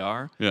really what they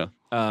are. Yeah.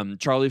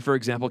 Charlie, for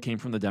example, came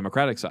from the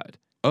Democratic side.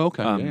 Oh,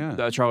 okay.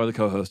 Yeah. Charlie, the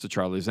co-host of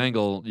Charlie's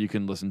Angle, you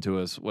can listen to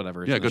us,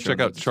 whatever. Yeah, go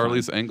check out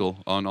Charlie's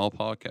Angle on all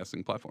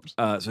podcasting platforms.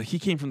 So he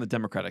came from the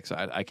Democratic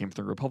side. I came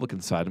from the Republican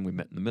side, and we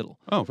met in the middle.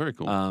 Oh, very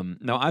cool.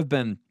 Now I've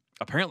been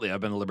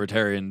a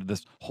libertarian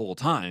this whole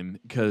time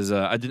because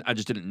I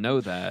just didn't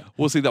know that.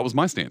 Well, see, that was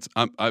my stance.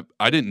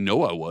 I didn't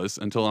know I was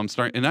until I'm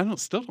starting, and I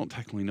still don't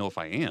technically know if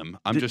I am.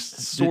 I'm just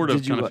sort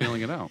of kind of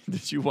feeling it out.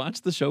 Did you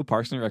watch the show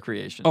Parks and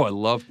Recreation? Oh, I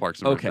love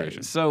Parks and Recreation.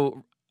 Okay,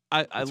 so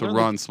I learned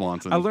Ron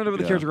Swanson. I learned about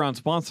the character Ron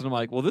Swanson. I'm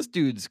like, well, this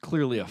dude's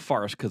clearly a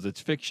farce because it's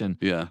fiction.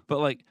 Yeah, but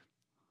like,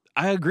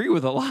 I agree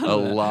with a lot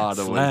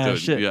of what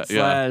shit.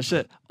 Yeah.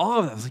 Shit. All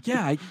of that. I was like,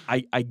 yeah,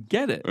 I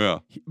get it. Yeah.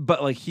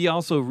 But like, he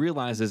also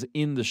realizes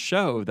in the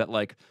show that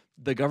like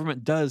the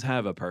government does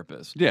have a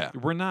purpose. Yeah.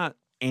 We're not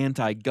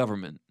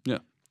anti-government. Yeah.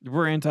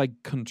 We're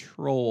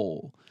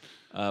anti-control.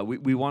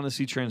 We want to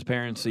see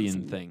transparency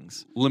in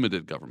things.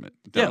 Limited government.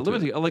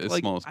 Limited, as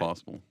small as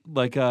possible.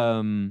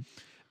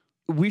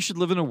 We should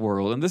live in a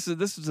world, and this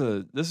is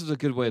a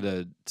good way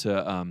to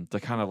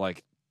kind of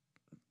like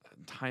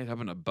tie it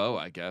up in a bow,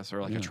 I guess,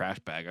 or like a trash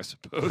bag, I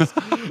suppose.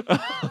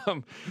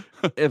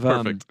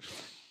 Perfect.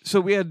 So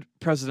we had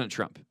President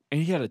Trump,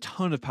 and he had a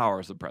ton of power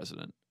as the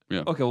president.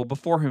 Yeah. Okay, well,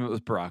 before him, it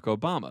was Barack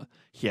Obama.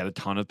 He had a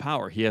ton of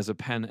power. He has a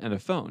pen and a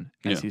phone,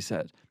 as he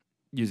said,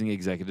 using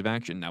executive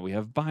action. Now we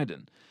have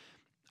Biden.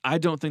 I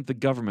don't think the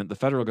government, the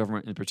federal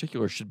government in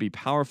particular, should be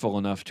powerful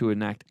enough to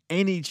enact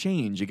any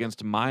change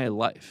against my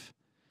life.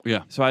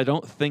 Yeah. So I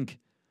don't think,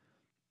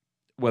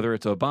 whether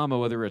it's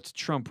Obama, whether it's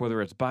Trump, whether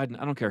it's Biden,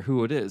 I don't care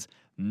who it is,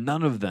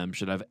 none of them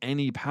should have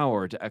any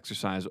power to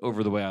exercise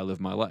over the way I live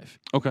my life.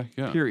 Okay,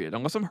 yeah. Period.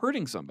 Unless I'm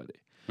hurting somebody.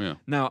 Yeah.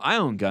 Now, I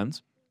own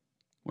guns.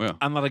 Yeah.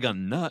 I'm not a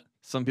gun nut.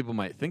 Some people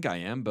might think I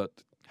am, but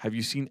have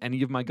you seen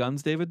any of my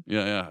guns, David?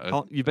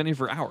 Yeah. You've been here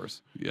for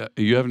hours. Yeah.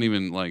 You haven't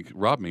even like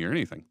robbed me or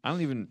anything. I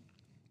don't even.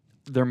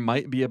 There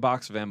might be a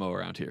box of ammo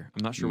around here.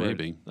 I'm not sure.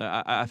 Maybe.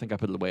 I think I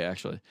put it away,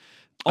 actually.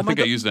 I think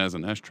I used it as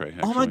an ashtray.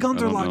 Actually. All my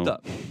guns are locked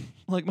up.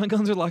 Like, my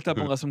guns are locked up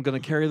unless I'm going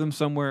to carry them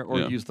somewhere or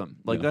use them.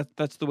 Like,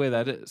 that's the way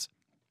that is.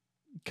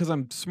 because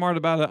I'm smart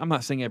about it. I'm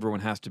not saying everyone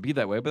has to be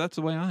that way, but that's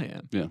the way I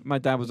am. Yeah. My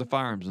dad was a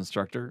firearms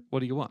instructor. What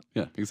do you want?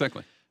 Yeah,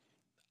 exactly.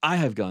 I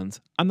have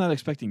guns. I'm not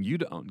expecting you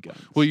to own guns.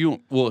 Well,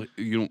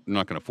 you're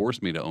not going to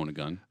force me to own a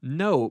gun.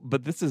 No,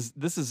 but this is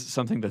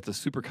something that's a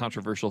super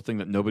controversial thing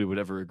that nobody would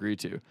ever agree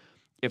to.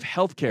 If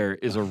healthcare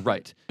is a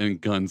right, And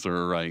guns are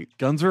a right.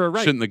 guns are a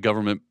right. Shouldn't the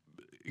government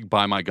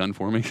buy my gun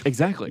for me?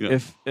 Exactly. Yeah.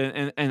 If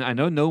and I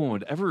know no one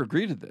would ever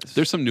agree to this.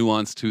 There's some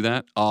nuance to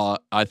that.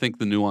 I think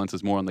the nuance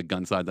is more on the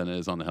gun side than it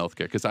is on the healthcare,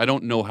 because I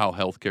don't know how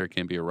healthcare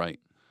can be a right.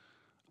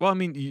 Well, I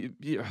mean,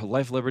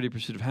 life, liberty,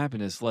 pursuit of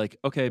happiness. Like,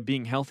 okay,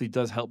 being healthy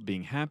does help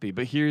being happy,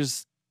 but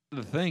here's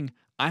the thing: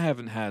 I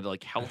haven't had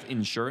like health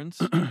insurance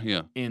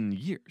Yeah. in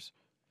years.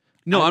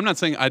 No, I'm not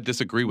saying I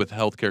disagree with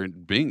healthcare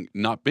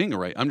not being a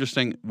right. I'm just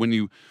saying when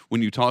you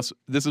toss,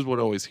 this is what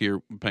I always hear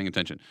paying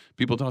attention.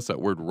 People toss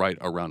that word right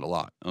around a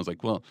lot. I was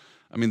like, well,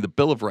 I mean, the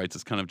Bill of Rights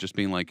is kind of just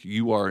being like,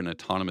 you are an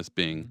autonomous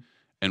being,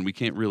 and we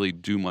can't really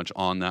do much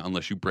on that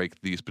unless you break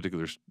these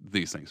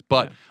things.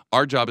 But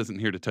our job isn't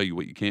here to tell you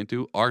what you can't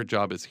do. Our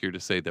job is here to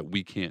say that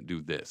we can't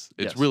do this.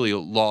 It's Yes. really a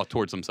law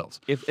towards themselves.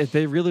 If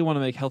they really want to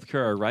make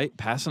healthcare a right,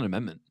 pass an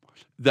amendment.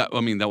 That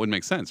would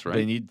make sense, right?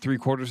 They need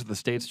 3/4 of the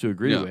states to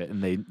agree to it,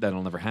 and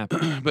that'll never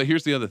happen. But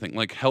here's the other thing,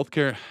 like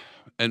healthcare,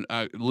 and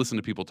I listen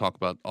to people talk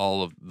about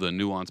all of the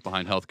nuance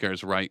behind healthcare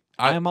is right.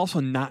 I am also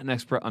not an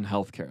expert on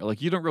healthcare.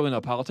 Like, you don't really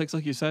know politics,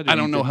 like you said. or I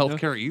don't you know didn't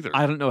healthcare either.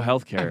 I don't know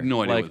healthcare. I have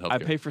no idea Like, what I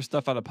healthcare pay for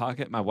stuff out of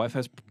pocket. My wife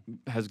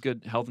has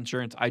good health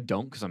insurance. I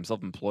don't because I'm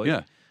self-employed.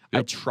 Yeah. I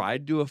Yep.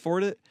 tried to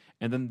afford it,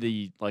 and then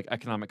the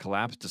economic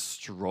collapse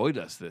destroyed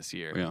us this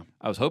year. Yeah.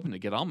 I was hoping to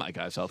get all my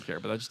guys healthcare,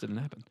 but that just didn't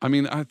happen. I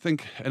mean, I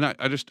think, and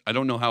I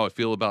don't know how I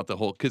feel about the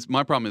whole, because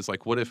my problem is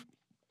like, what if,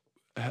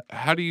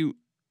 how do you,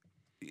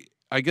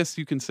 I guess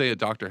you can say a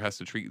doctor has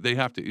to treat, they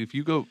have to, if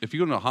you go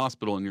to a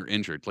hospital and you're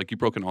injured, like you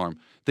broke an arm,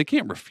 they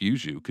can't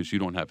refuse you because you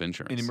don't have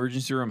insurance. An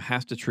emergency room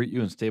has to treat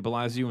you and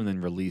stabilize you and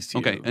then release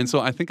you. Okay, and so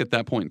I think at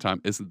that point in time,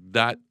 is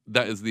that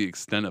is the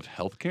extent of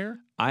healthcare?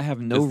 I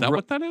have no Is that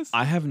what that is?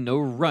 I have no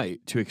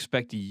right to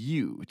expect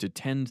you to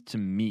tend to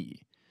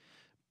me.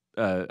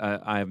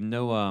 I have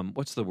no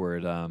what's the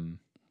word?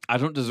 I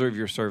don't deserve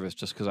your service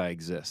just because I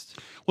exist.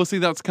 Well, see,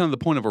 that's kind of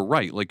the point of a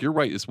right. Like your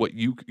right is what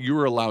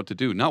you're allowed to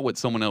do, not what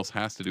someone else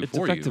has to do It's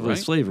for effectively you. Right?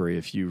 slavery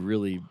if you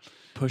really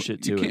push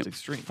it to You its can't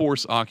extreme.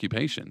 force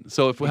occupation.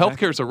 So if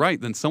Exactly. healthcare is a right,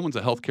 then someone's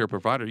a healthcare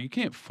provider. You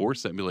can't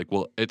force that and be like,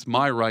 well, it's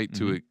my right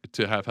to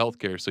have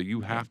healthcare, so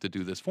you have to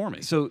do this for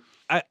me. So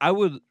I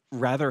would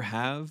rather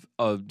have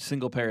a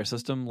single payer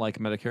system like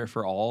Medicare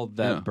for all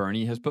that Yeah.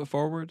 Bernie has put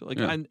forward.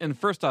 Yeah. And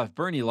first off,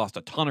 Bernie lost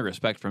a ton of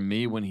respect from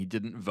me when he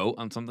didn't vote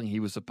on something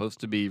he was supposed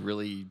to be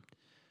really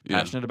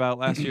passionate about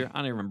last year. I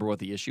don't even remember what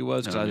the issue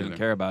was because I didn't either.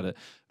 care about it.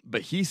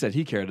 But he said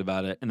he cared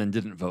about it and then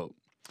didn't vote.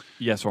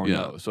 Yes or Yeah.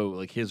 no. So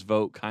like his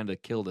vote kind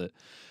of killed it.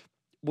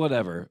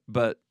 Whatever.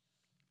 But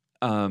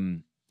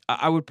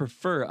I would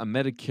prefer a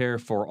Medicare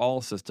for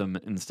all system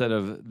instead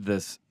of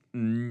this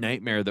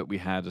nightmare that we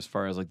had as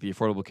far as like the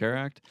Affordable Care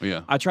Act.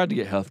 Yeah. I tried to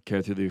get health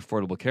care through the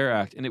Affordable Care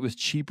Act, and it was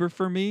cheaper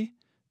for me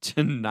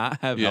to not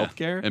have Yeah. health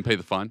care. And pay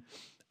the fine.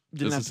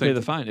 Didn't it's have the to pay same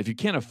the fine. If you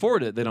can't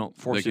afford it, they don't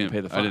force you to can't- pay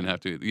the fine. I didn't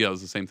have to. Yeah, it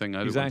was the same thing.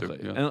 I Exactly.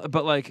 Went through. Yeah.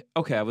 But like,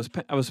 okay, I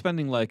was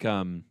spending like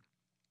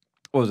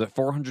what was it,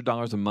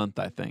 $400 a month?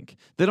 I think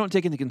they don't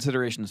take into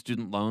consideration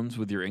student loans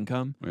with your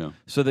income, Yeah.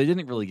 so they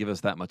didn't really give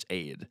us that much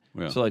aid.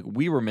 Yeah. So like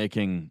we were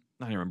making,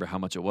 I don't remember how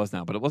much it was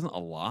now, but it wasn't a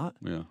lot.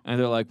 Yeah. And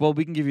they're like, well,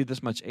 we can give you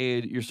this much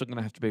aid. You're still going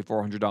to have to pay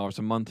 $400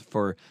 a month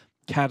for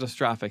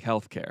catastrophic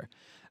health care.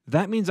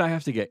 That means I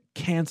have to get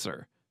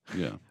cancer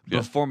Yeah. Yeah.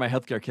 before my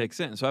health care kicks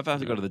in. So if I have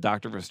to go to the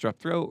doctor for strep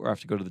throat or I have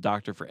to go to the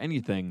doctor for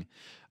anything,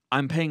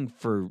 I'm paying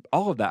for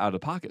all of that out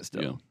of pocket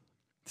still. Yeah.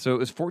 So it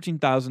was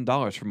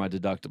 $14,000 for my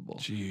deductible.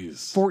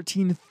 Jeez.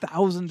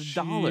 $14,000.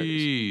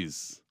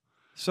 Jeez.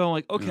 So I'm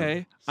like,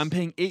 okay, I'm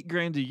paying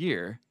 $8,000 a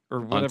year or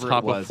On whatever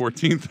top it was, of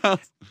 14,000.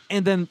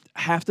 and then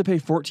have to pay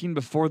 $14,000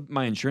 before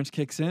my insurance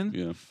kicks in.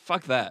 Yeah.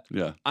 Fuck that.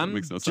 Yeah. that I'm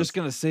makes no sense. just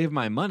gonna save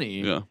my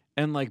money Yeah.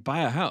 and like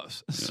buy a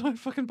house. So I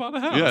fucking bought a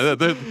house. Yeah.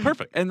 They're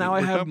perfect. And now It I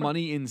worked have out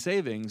money in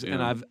savings, and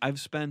Yeah. I've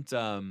spent.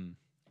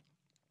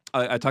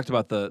 I talked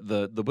about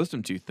the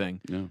wisdom tooth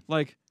thing. Yeah.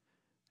 Like,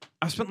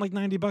 I've spent like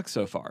 $90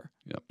 so far.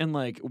 Yep. And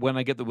like when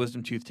I get the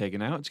wisdom tooth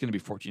taken out, it's going to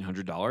be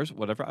 $1,400,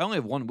 whatever. I only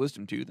have one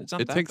wisdom tooth. It's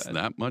not It that takes bad.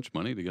 that much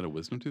money to get a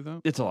wisdom tooth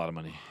out? It's a lot of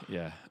money.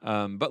 Yeah.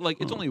 But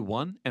like it's Huh. only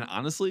one, and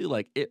honestly,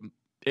 like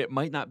it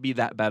might not be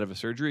that bad of a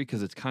surgery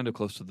because it's kind of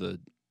close to the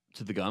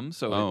gum.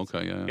 So Oh, it's-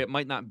 okay. Yeah. it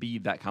might not be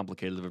that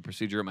complicated of a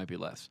procedure. It might be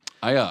less.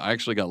 I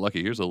actually got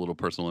lucky. Here's a little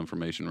personal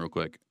information, real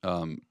quick.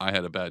 I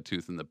had a bad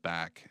tooth in the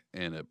back,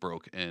 and it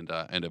broke, and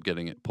ended up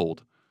getting it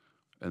pulled.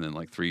 And then,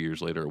 like 3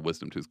 years later, a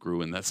wisdom tooth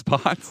grew in that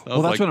spot. I Well, was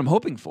that's like, what I'm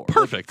hoping for.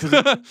 perfect.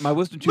 My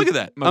wisdom tooth. Look at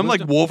that. my I'm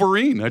like wisdom-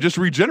 Wolverine. I just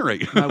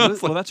regenerate. well,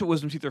 that's what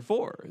wisdom teeth are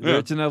for. Yeah.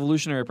 It's an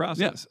evolutionary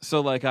process.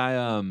 So, like,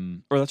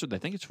 or that's what they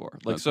think it's for.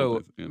 Like, That's so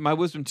what they- yeah. my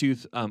wisdom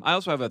tooth. I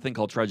also have a thing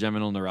called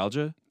trigeminal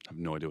neuralgia. I have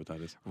no idea what that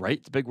is. Right,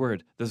 it's a big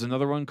word. There's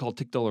another one called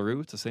tic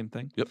douloureux. It's the same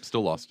thing. Yep,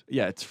 still lost.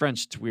 Yeah, it's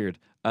French. It's weird.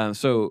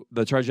 So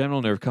the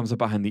trigeminal nerve comes up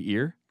behind the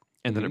ear,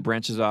 and then it Mhm.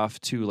 branches off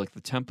to like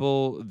the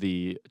temple,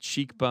 the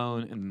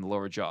cheekbone, and then the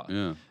lower jaw.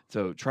 Yeah.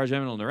 So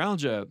trigeminal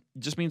neuralgia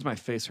just means my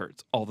face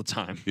hurts all the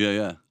time,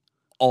 Yeah.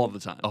 all the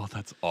time. Oh,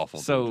 that's awful.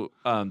 dude. So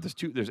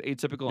there's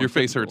atypical. Your and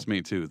face typical. hurts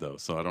me too, though.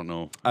 So I don't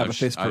know. I have a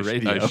face for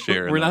radio. I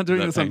share We're that- not doing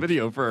that this on thing.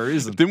 video for a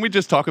reason. Didn't we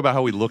just talk about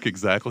how we look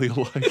exactly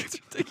alike? It's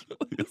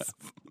ridiculous.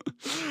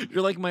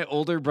 You're like my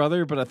older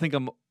brother, but I think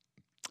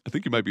I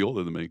think you might be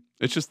older than me.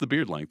 It's just the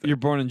beard length. you're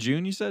born in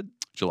June. You said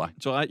July.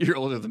 July. You're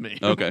older than me.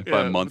 Okay,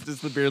 by a month.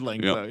 Just the beard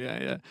length, Yep. though.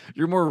 Yeah.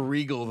 You're more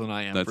regal than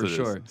I am That's for what it is.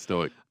 sure.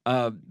 Stoic.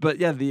 But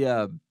yeah,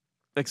 the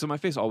like so my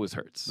face always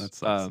hurts. That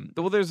sucks.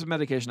 Well, there's a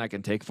medication I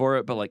can take for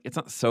it, but like it's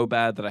not so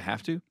bad that I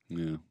have to.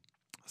 Yeah.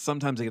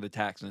 Sometimes I get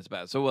attacks and it's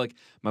bad. So like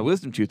my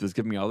wisdom tooth was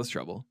giving me all this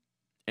trouble,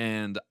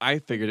 and I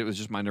figured it was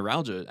just my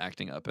neuralgia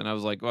acting up, and I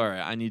was like, all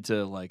right,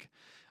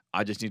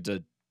 I just need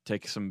to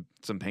take some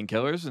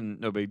painkillers and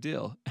no big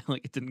deal. And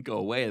like it didn't go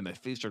away, and my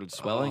face started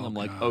swelling. Oh, I'm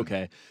like, God.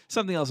 okay,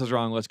 something else is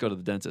wrong. Let's go to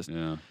the dentist.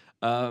 Yeah.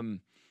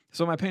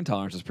 So my pain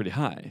tolerance is pretty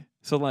high.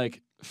 So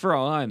like for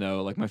all I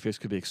know, like my face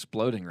could be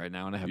exploding right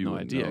now, and I have You no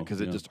wouldn't idea know,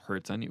 because it yeah. just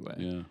hurts anyway.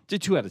 Yeah.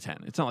 Did 2 out of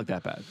 10. It's not like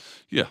that bad.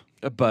 Yeah.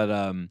 But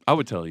I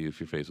would tell you if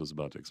your face was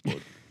about to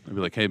explode. I'd be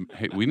like, hey,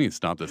 we need to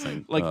stop this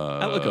thing. like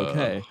I look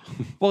okay.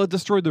 Well, it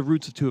destroyed the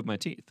roots of 2 of my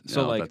teeth.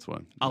 So no, like that's why.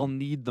 I'll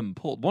need them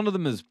pulled. One of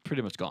them is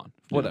pretty much gone.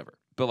 Yeah. Whatever.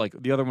 But like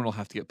the other one will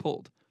have to get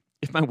pulled.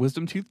 If my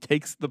wisdom tooth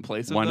takes the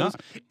place of Why those,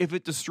 not? if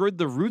it destroyed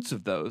the roots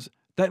of those,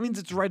 that means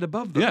it's right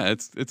above them. Yeah,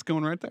 it's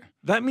going right there.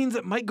 That means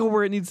it might go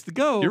where it needs to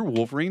go. You're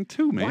Wolverine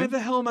too, man. Why the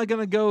hell am I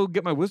gonna go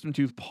get my wisdom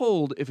tooth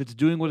pulled if it's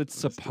doing what it's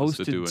supposed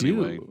to do?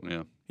 anyway.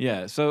 Yeah.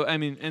 Yeah. So I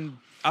mean, and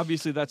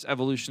obviously that's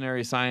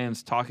evolutionary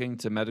science talking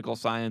to medical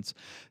science.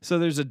 So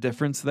there's a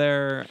difference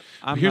there.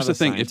 Here's the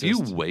thing: if you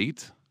scientist.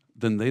 wait,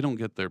 then they don't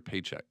get their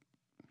paycheck.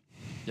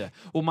 Yeah.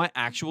 Well, my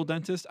actual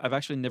dentist, I've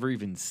actually never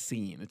even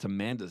seen. It's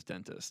Amanda's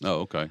dentist.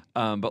 Oh, okay.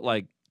 But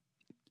like,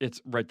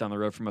 it's right down the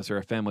road from us. They're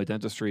a family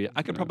dentistry.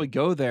 I could Yeah. probably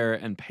go there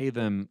and pay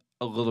them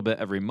a little bit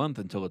every month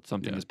until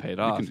something Yeah, is paid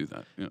You off. can do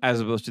that. Yeah. As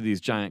opposed to these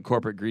giant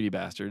corporate greedy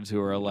bastards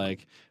who are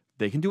like,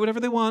 they can do whatever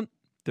they want.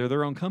 They're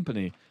their own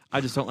company. I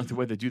just don't like the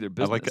way they do their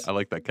business. I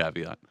like that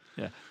caveat.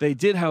 Yeah. They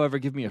did, however,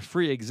 give me a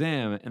free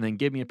exam and then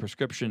gave me a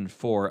prescription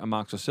for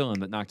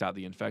amoxicillin that knocked out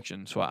the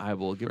infection. So I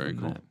will give Very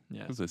them cool. that.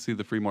 Yeah. Because I see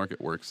the free market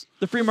works.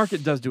 The free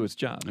market does do its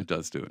job. It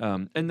does do it.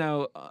 And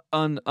now,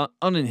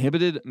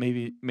 uninhibited,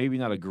 maybe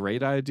not a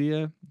great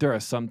idea. There are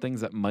some things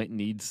that might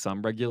need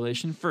some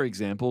regulation. For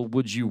example,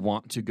 would you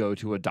want to go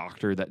to a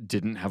doctor that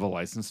didn't have a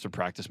license to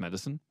practice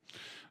medicine?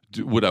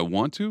 Would I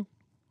want to?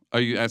 Are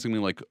you asking me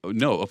like,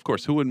 no, of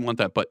course, who wouldn't want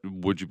that? But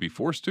would you be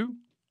forced to?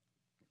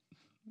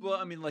 Well,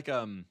 I mean, like,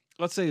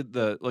 let's say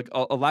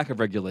a lack of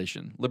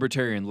regulation,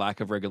 libertarian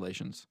lack of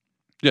regulations.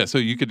 Yeah, so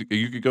you could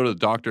go to the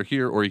doctor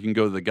here, or you can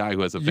go to the guy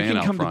who has a You van can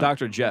out come front. to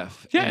Dr.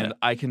 Jeff, Yeah. and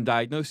I can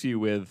diagnose you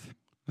with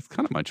That's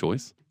kind of my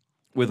choice.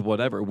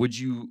 whatever. Would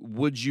you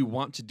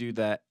want to do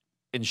that?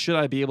 And should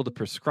I be able to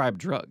prescribe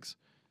drugs?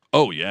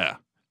 Oh yeah.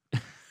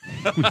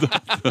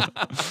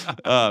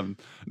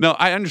 No,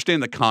 I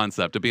understand the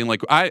concept of being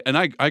like I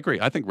agree.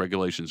 I think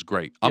regulation is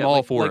great. I'm Yeah, all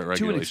like- for like, it.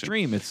 Regulation. To an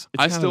extreme, it's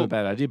I kind still- of a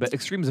bad idea. But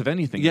extremes of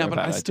anything, Yeah, are a but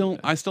bad I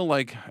idea. still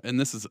like, and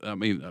this is, I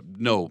mean,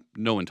 no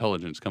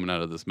intelligence coming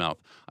out of this mouth.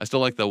 I still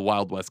like the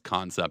Wild West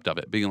concept of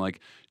it being like,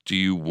 do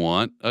you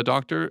want a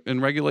doctor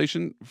in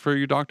regulation for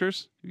your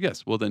doctors?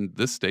 Yes. Well, then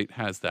this state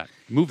has that.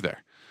 Move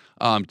there.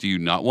 Do you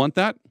not want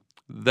that?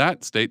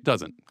 That state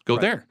doesn't. Go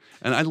Right. there.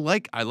 And I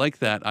like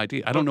that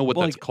idea. I don't know what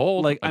Well, that's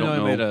called. Like I know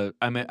don't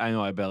I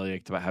know I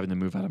bellyached about having to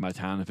move out of my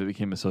town if it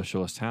became a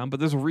socialist town, but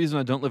there's a reason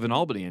I don't live in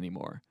Albany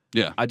anymore.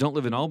 Yeah. I don't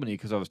live in Albany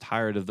because I was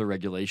tired of the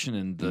regulation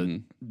and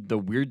Mhm. the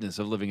weirdness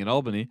of living in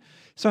Albany.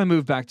 So I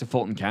moved back to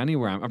Fulton County,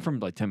 where I'm from,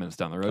 like 10 minutes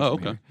down the road. Oh,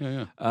 from okay.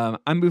 here. Yeah.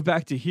 I moved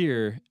back to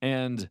here,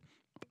 and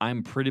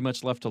I'm pretty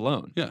much left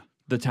alone. Yeah.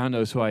 The town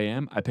knows who I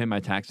am. I pay my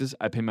taxes.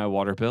 I pay my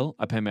water bill.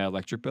 I pay my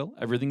electric bill.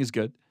 Everything is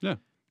good. Yeah.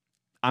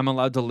 I'm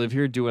allowed to live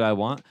here, do what I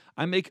want.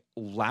 I make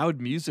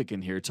loud music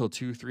in here till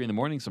 2, 3 in the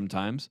morning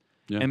sometimes.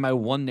 Yeah. And my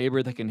one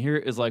neighbor that can hear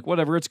it is like,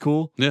 whatever, it's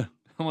cool. Yeah.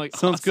 I'm like,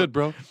 Sounds awesome. good,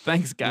 bro.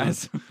 Thanks,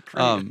 guys.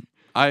 Great.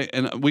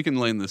 And we can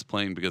land this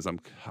plane because I'm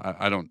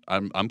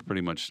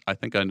pretty much I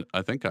think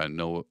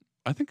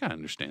I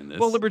understand this.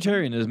 Well,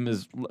 libertarianism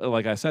is,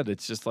 like I said,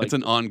 it's just like, it's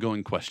an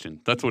ongoing question.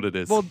 That's what it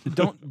is. well,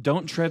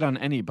 don't tread on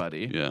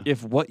anybody. Yeah.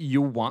 If what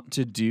you want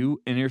to do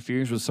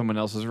interferes with someone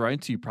else's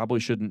rights, you probably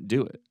shouldn't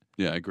do it.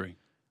 yeah, I agree.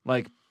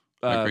 Like,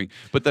 I agree.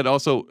 But that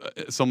also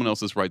someone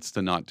else's rights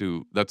to not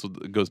do. That's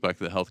what goes back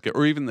to the healthcare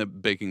or even the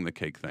baking the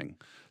cake thing.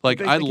 Like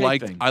Bake I the cake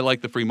liked thing. I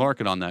like the free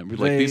market on that.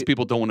 Like these They-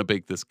 people don't want to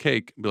bake this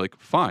cake. Be like,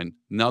 fine.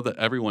 Now that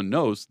everyone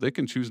knows, they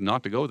can choose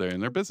not to go there,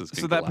 and their business can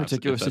So that collapse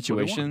particular if that's what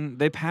they want. situation,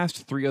 they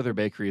passed 3 other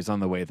bakeries on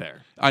the way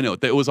there. I know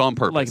it was on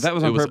purpose. Like that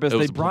was on purpose. It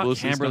They was brought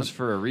publicity cameras stunt.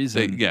 for a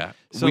reason. Yeah,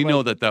 So, we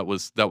know like- that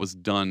was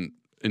done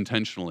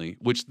intentionally,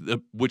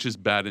 which is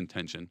bad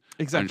intention.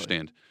 Exactly. I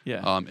understand.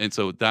 Yeah. And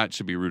so that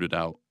should be rooted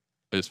out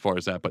as far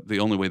as that. But the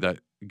only way that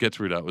gets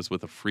rooted out is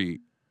with a free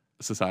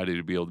society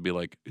to be able to be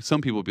like,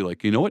 some people would be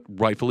like, you know what,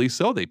 rightfully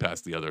so, they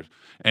passed the other,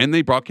 and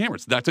they brought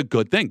cameras. That's a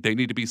good thing. They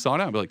need to be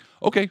sought out. Be like,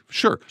 okay,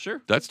 sure,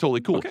 that's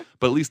totally cool. Okay.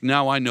 But at least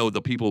now I know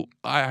the people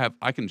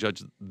I can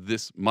judge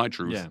this, my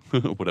truth,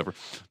 whatever.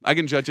 I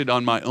can judge it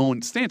on my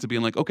own stance of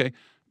being like, okay,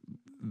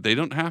 they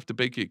don't have to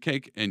bake you a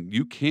cake, and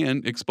you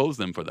can expose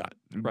them for that.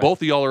 Right.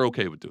 Both of y'all are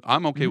okay with it.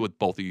 I'm okay with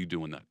both of you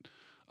doing that,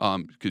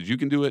 because you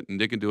can do it and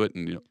they can do it,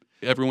 and you know,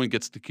 everyone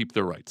gets to keep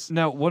their rights.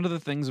 Now, one of the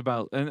things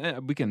about,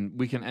 and we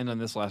can end on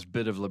this last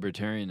bit of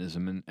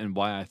libertarianism and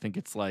why I think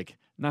it's like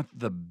not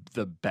the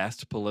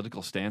best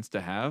political stance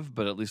to have,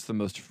 but at least the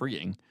most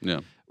freeing.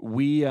 Yeah.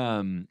 We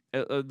the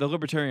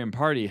Libertarian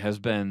Party has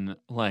been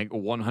like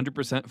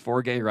 100%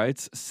 for gay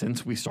rights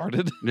since we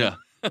started. Yeah.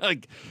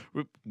 Like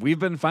we've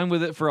been fine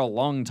with it for a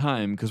long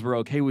time because we're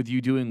okay with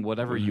you doing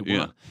whatever you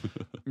want.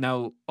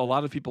 Now, a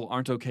lot of people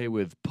aren't okay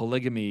with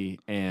polygamy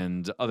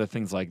and other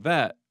things like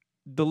that.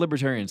 The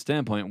libertarian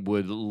standpoint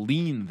would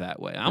lean that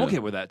way. I'm okay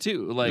with that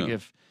too. Like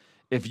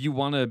if you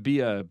want to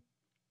be a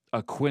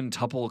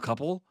quintuple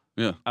couple,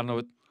 I don't know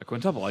what a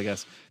quintuple, I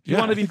guess. If you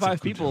want to be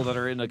 5 people that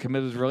are in a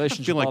committed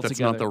relationship, I feel like all that's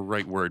together, not the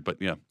right word,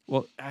 but yeah.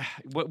 Well,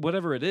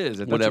 whatever it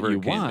is, if Whatever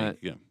that's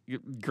what you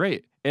want,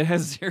 great. It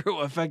has zero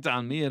effect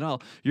on me at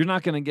all. You're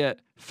not going to get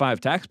 5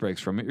 tax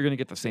breaks from it. You're going to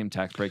get the same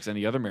tax breaks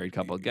any other married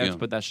couple gets,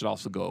 but that should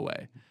also go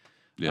away.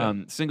 Yeah.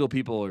 Single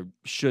people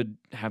should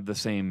have the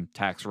same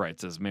tax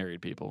rights as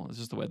married people. It's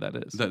just the way that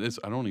is. That is.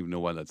 I don't even know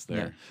why that's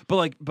there.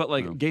 Yeah.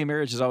 But gay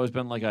marriage has always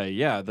been like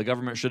the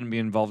government shouldn't be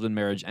involved in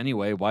marriage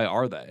anyway. Why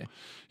are they?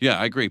 Yeah,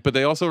 I agree. But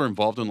they also are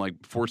involved in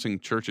like forcing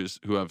churches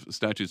who have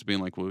statutes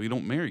being like, well, we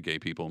don't marry gay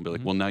people, and be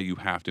like, well, now you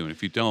have to, and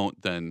if you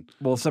don't, then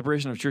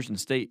separation of church and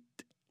state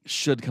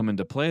should come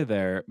into play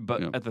there.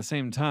 But at the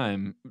same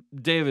time,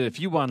 David, if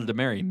you wanted to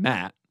marry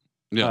Matt.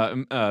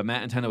 Matt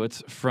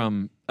Antenowitz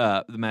from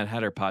the Mad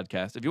Hatter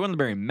podcast. If you wanted to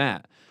marry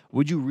Matt,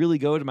 would you really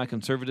go to my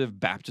conservative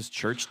Baptist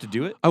church to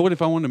do it? I would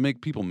if I wanted to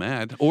make people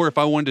mad, or if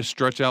I wanted to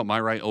stretch out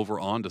my right over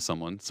onto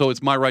someone. So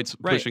it's my rights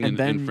pushing and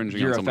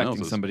infringing on someone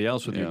else's. Somebody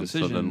else with your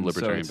decision. So then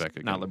libertarian back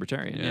again. Not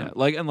libertarian.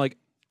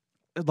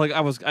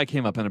 I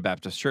came up in a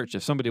Baptist church.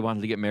 If somebody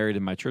wanted to get married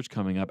in my church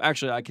coming up,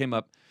 actually,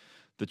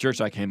 the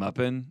church I came up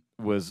in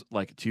was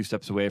like 2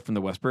 steps away from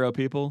the Westboro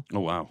people.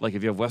 Oh, wow. Like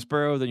if you have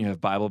Westboro, then you have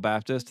Bible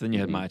Baptist, then you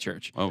had my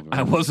church. Oh,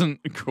 I wasn't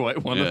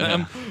quite one of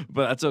them,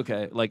 but that's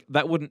okay. Like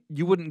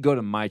you wouldn't go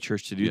to my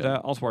church to do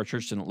that. Also, our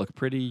church didn't look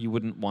pretty. You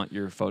wouldn't want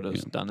your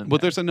photos done in there.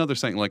 There's another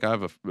saying, like I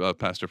have a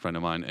pastor friend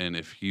of mine, and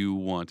if you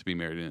want to be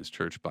married in his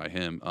church by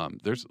him,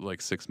 there's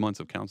like 6 months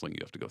of counseling you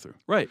have to go through.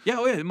 Right. Yeah.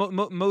 Oh, yeah.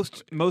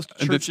 Most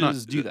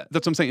churches do that.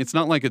 That's what I'm saying. It's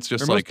not like it's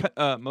just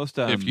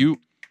if you...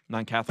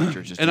 non-Catholic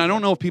churches. And I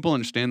don't know if people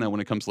understand that when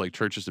it comes to like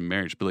churches and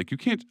marriage, but like you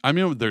can't, I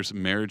mean, there's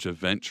marriage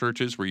event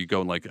churches where you go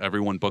and like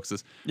everyone books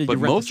this. Yeah, but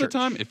most of the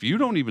time, if you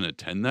don't even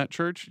attend that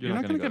church, you're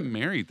not going to get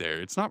married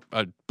there. It's not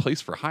a place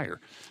for hire.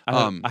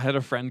 I had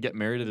a friend get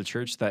married at a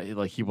church that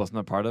like he wasn't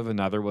a part of, and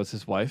neither was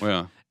his wife.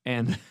 Yeah.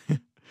 And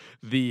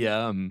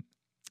the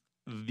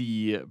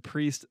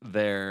priest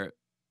there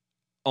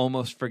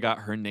almost forgot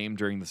her name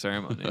during the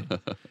ceremony.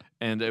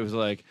 And it was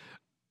like,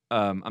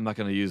 I'm not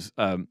going to use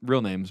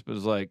real names, but it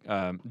was like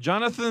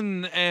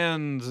Jonathan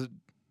and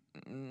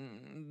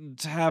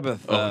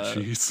Tabitha. Oh,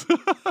 jeez.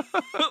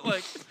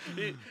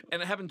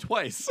 And it happened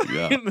twice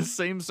in the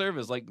same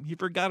service. Like, he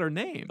forgot her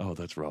name. Oh,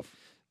 that's rough.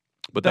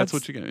 But that's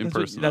what you get in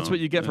person. That's what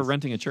you get for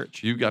renting a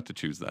church. You got to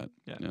choose that.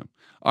 Yeah.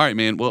 All right,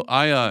 man. Well,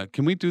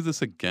 can we do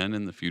this again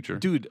in the future?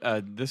 Dude,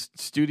 this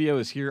studio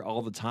is here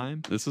all the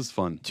time. This is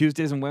fun.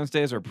 Tuesdays and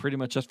Wednesdays are pretty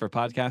much just for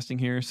podcasting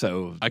here,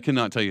 so... I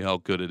cannot tell you how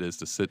good it is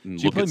to sit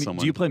and look at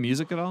someone. Do you play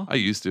music at all? I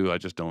used to. I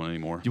just don't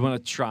anymore. Do you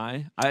want to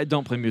try? I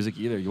don't play music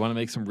either. You want to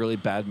make some really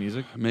bad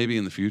music? Maybe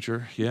in the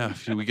future. Yeah.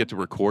 If we get to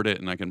record it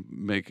and I can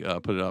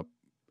put it up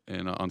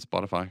on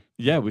Spotify.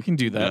 Yeah, we can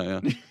do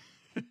that. Yeah.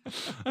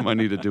 I might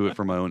need to do it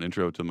for my own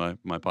intro to my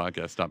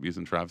podcast. Stop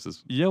using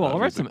Travis's. Yeah, well, I'll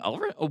write some. Oh,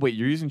 wait,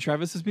 you're using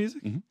Travis's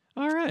music? Mm-hmm.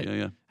 All right.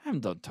 Yeah. I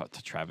haven't talked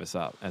to Travis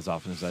out as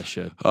often as I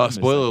should.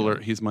 Spoiler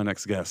alert, he's my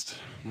next guest.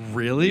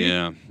 Really?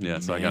 Yeah.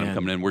 So I got him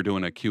coming in. We're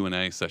doing a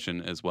Q&A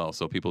session as well,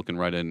 so people can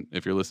write in.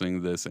 If you're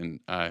listening to this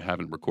and I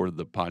haven't recorded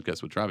the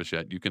podcast with Travis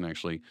yet, you can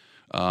actually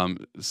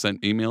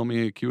email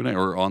me a Q&A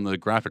or on the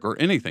graphic or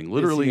anything.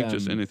 Literally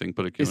just anything.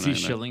 Put a Q&A in there. Is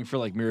he shilling for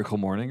like Miracle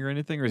Morning or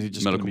anything, or is he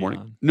just Medical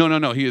Morning?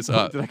 No. He is.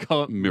 Did I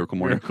call it Miracle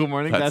Morning? Miracle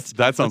Morning.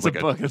 That sounds like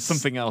a book. It's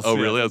something else. Oh,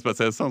 really? I was about to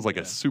say that sounds like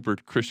a super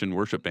Christian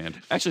worship band.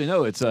 Actually,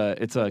 no. It's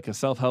like a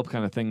self-help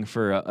kind of thing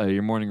for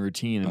your morning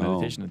routine and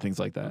meditation and things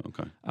like that.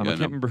 Okay. I can't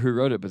remember who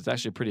wrote it, but it's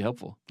actually pretty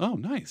helpful. Oh,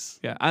 nice.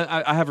 Yeah,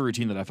 I have a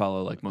routine that I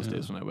follow like most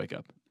days when I wake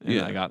up.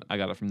 And I got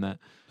it from that.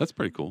 That's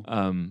pretty cool.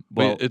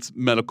 Well, it's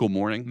Medical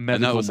Morning.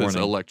 And that was his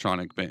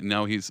electronic band.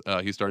 Now he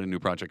started a new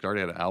project.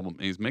 Already had an album.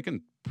 And he's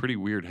making pretty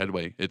weird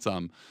headway. It's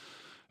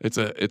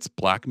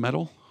black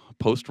metal,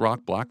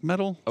 post-rock black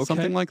metal, Okay.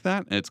 something like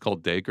that. And it's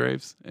called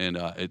Daygraves, and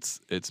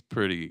it's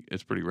pretty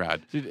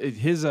rad. Dude,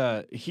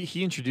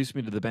 he introduced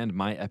me to the band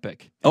My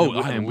Epic. Oh,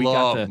 And I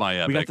love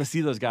My We got Epic. to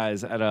see those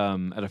guys at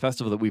a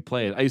festival that we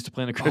played. I used to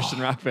play in a Christian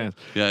rock band.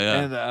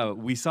 Yeah. And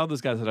we saw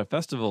those guys at a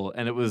festival,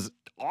 and it was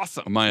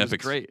awesome. My It was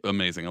Epic's great.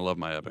 amazing. I love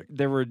My Epic.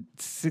 There were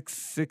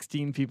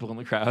 16 people in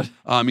the crowd.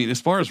 I mean, as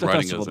far as The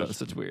writing festival, goes, though,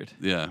 so it's weird.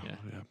 yeah,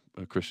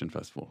 a Christian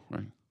festival,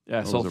 right? Yeah,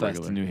 Or was it Soulfest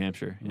regular? in New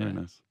Hampshire. Yeah, Very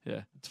nice.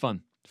 yeah, it's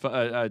fun.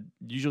 I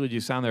usually do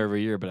sound there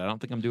every year, but I don't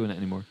think I'm doing it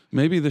anymore.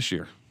 Maybe this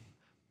year.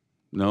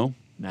 No,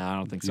 Nah, I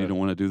don't think so. you don't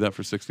want to do that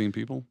for 16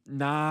 people.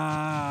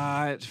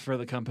 Not for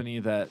the company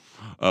that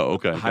Oh,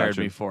 okay. hired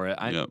gotcha. me for it.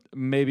 Yep.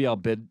 Maybe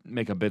I'll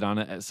make a bid on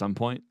it at some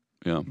point.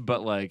 Yeah.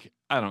 But like,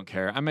 I don't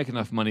care. I make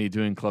enough money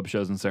doing club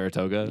shows in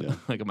Saratoga. Yeah.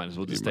 Like, I might as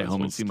well just You stay might as home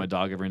well and see my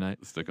dog every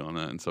night. Stick on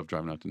that and stuff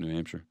driving out to New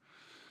Hampshire.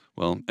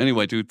 Well,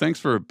 anyway, dude, thanks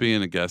for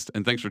being a guest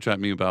and thanks for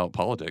chatting me about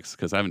politics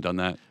because I haven't done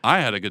that. I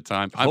had a good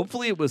time.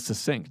 Hopefully, it was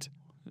succinct.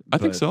 I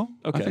think but- so.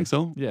 okay. I think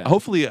so. Yeah.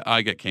 Hopefully,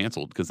 I get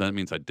canceled because that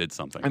means I did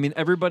something. I mean,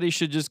 everybody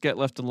should just get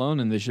left alone,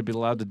 and they should be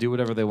allowed to do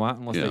whatever they want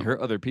unless Yeah. they hurt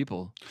other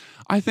people.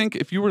 I think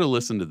if you were to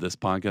listen to this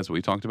podcast, what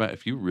we talked about,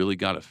 if you really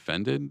got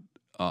offended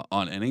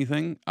on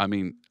anything, I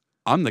mean,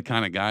 I'm the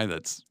kind of guy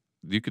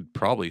you could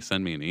probably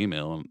send me an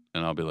email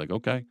and I'll be like,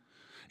 okay.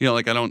 You know,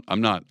 like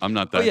I'm not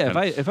that. Oh yeah,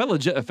 kind if I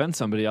legit offend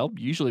somebody, I'll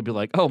usually be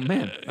like, "Oh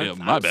man, yeah, I'm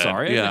my bad.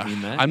 sorry, Yeah, I didn't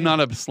mean that." I'm not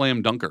a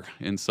slam dunker,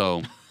 and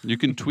so you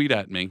can tweet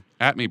at me,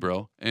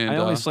 bro. And I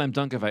only slam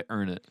dunk if I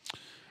earn it.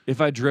 If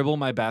I dribble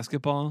my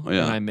basketball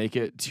Yeah. and I make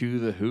it to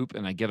the hoop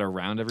and I get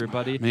around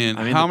everybody, Man,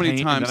 I'm in how the many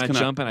paint, times and then can I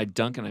I- jump and I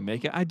dunk and I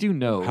make it? I do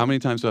know. how many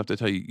times do I have to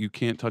tell you you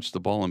can't touch the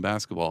ball in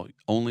basketball?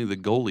 Only the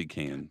goalie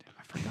can.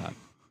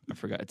 I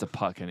forgot. It's a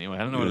puck anyway. I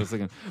don't know what I was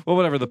thinking. Well,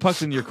 whatever. The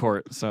puck's in your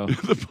court, so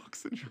The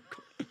puck's in your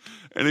court.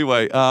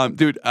 Anyway,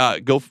 dude,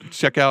 go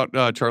check out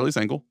Charlie's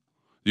Angle.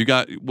 You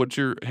got what's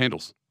your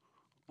handles?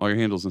 All your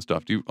handles and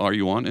stuff. Are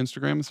you on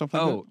Instagram and stuff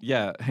like oh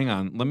yeah. Hang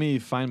on. Let me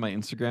find my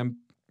Instagram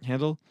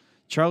handle.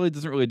 Charlie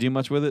doesn't really do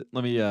much with it.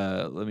 Let me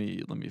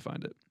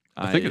find it.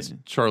 that? I think it's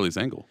Charlie's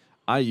Angle.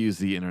 I use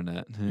the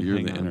internet. You're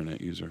Hang the on.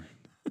 internet user.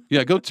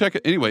 Yeah, go check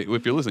it. Anyway,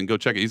 if you're listening, go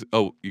check it.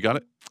 You got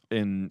it?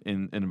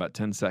 in about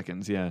 10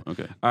 seconds. Yeah.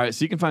 Okay. All right.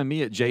 So you can find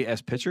me at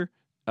JS Pitcher,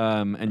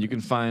 and you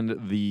can find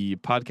the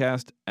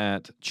podcast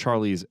at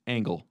Charlie's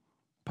Angle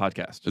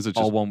Podcast. Is it just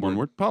all one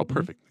word? Oh,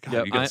 perfect. God,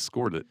 Yep, you guys I-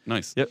 scored it.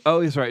 Nice. Yep.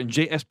 Oh, that's right. And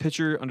JS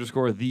Pitcher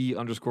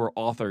 _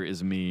 author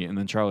is me, and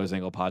then Charlie's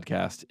Angle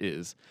Podcast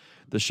is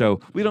the show.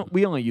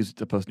 We only use it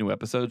to post new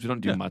episodes. We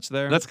don't do Yeah, much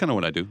there. That's kind of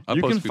what I do. I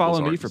you post can people's follow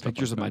art me and for stuff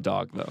pictures like of my that.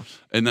 dog, though.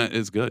 And that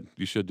is good.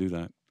 You should do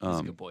that. He's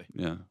a good boy.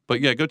 Yeah.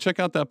 But yeah, go check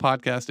out that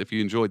podcast. If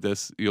you enjoyed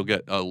this, you'll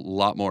get a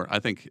lot more, I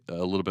think, a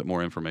little bit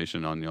more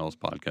information on y'all's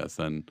podcast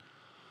than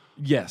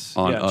Yes.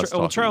 On yeah. us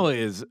Well, talking. Charlie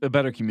is a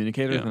better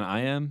communicator Yeah. than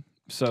I am.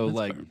 So That's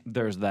like, fair.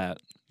 there's that.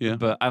 Yeah.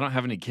 But I don't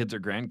have any kids or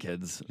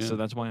grandkids, Yeah. so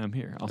that's why I'm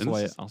here. And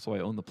this is- Also, I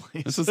own the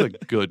place. This is a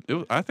good,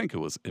 I think it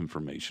was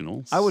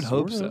informational. I would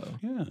hope sort so. of.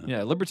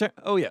 Yeah. Yeah,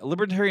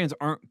 libertarians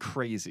aren't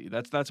crazy.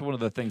 That's one of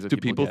the things that Do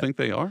people get. think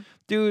they are?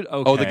 Dude,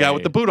 okay. Oh, the guy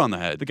with the boot on the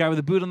head. The guy with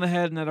the boot on the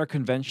head, and at our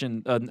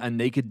convention, a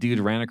naked dude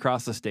ran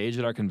across the stage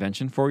at our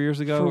convention 4 years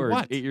ago For or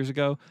what? 8 years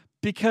ago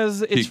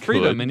because it's He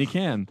freedom could. and he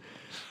can.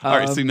 All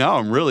right, Um, see, now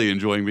I'm really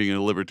enjoying being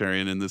a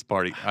libertarian in this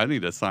party. I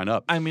need to sign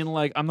up. I mean,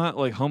 like, I'm not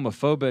like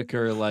homophobic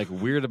or like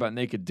weird about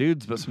naked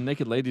dudes, but some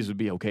naked ladies would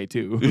be okay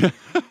too.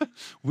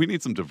 We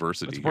need some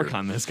diversity Let's here. work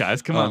on this,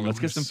 guys. Come on, let's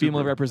we're get some female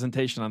super-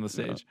 representation on the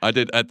stage. I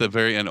did at the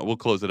very end. We'll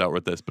close it out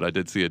with this, but I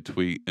did see a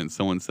tweet, and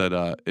someone said,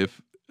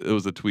 "If it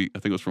was a tweet, I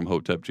think it was from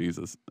Hotep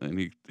Jesus,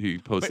 and he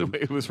posted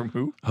Wait, it was from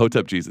who?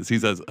 Hotep Jesus.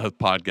 He's a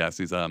podcast.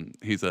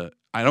 He's a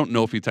I don't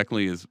know if he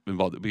technically is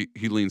involved. But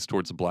he leans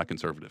towards the black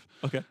conservative,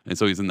 Okay. and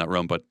so he's in that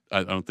realm. But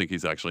I don't think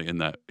he's actually in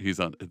that.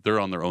 They're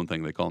on their own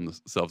thing. They call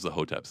themselves the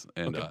Hoteps,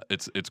 and Okay.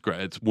 it's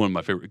great. It's one of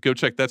my favorite. Go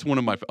check. That's one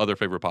of my other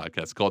favorite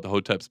podcasts called The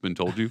Hotep's Been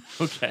Told You.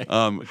 Okay.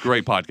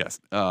 Great podcast.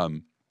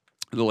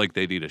 Like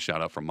they need a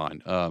shout out from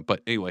mine.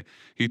 But anyway,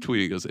 he tweeted,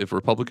 he goes, if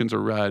Republicans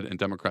are red and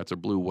Democrats are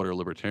blue, what are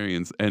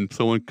libertarians? And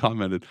someone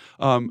commented,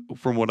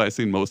 from what I've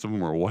seen, most of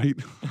them are white.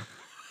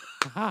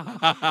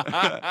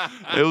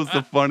 It was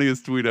the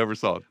funniest tweet I ever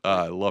saw.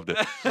 I loved it.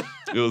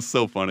 It was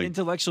so funny.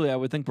 Intellectually, I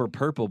would think we're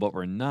purple, but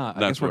we're not. I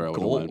That's guess where we're I would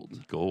gold.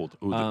 went. Gold.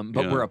 Ooh,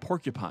 But yeah. we're a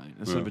porcupine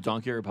instead of Yeah. a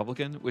donkey or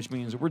Republican, which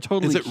means we're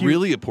totally Is it cute.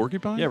 really a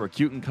porcupine? Yeah, we're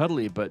cute and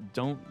cuddly, but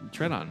don't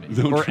tread on me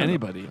Don't or tread on-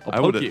 anybody. I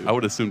I'll would poke you. I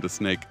would assumed a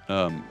snake.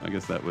 I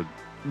guess that would.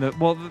 No,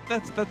 well,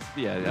 that's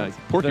yeah.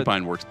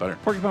 Porcupine works better.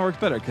 Porcupine works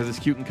better because it's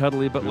cute and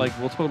cuddly, but Yeah. like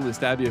we'll totally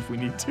stab you if we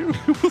need to.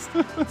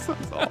 That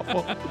sounds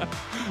awful.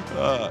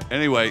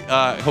 Anyway,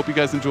 I hope you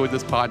guys enjoyed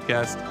this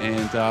podcast,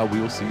 and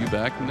we will see you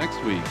back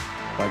next week.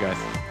 Bye, guys.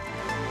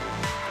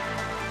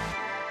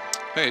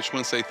 Hey, I just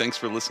want to say thanks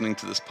for listening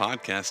to this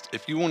podcast.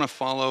 If you want to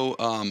follow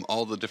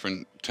all the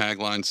different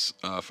taglines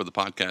for the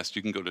podcast,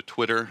 you can go to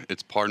Twitter.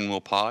 It's Pardon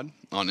Will Pod.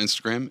 On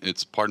Instagram,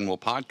 it's Pardon Will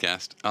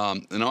Podcast.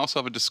 And I also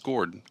have a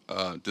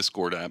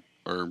Discord app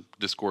or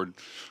Discord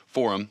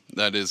forum.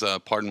 That is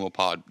Pardon Will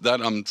Pod.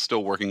 That I'm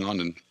still working on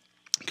and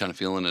kind of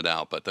feeling it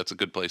out, but that's a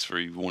good place for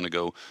you want to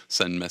go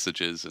send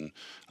messages and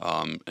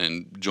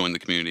join the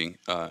community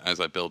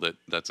as I build it.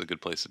 That's a good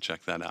place to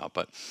check that out.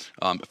 But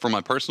for my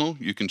personal,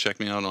 you can check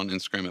me out on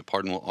Instagram at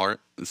Pardonable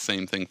Art. The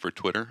same thing for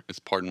Twitter. It's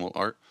Pardonable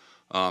Art.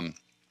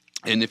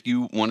 And if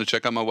you want to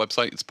check out my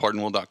website, it's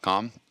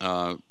pardonable.com.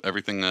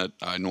 Everything that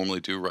I normally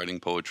do, writing,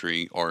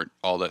 poetry, art,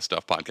 all that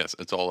stuff, podcasts,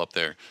 it's all up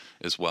there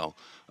as well.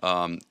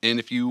 And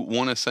if you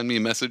want to send me a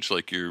message,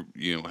 like you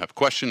have a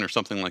question or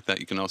something like that,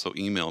 you can also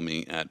email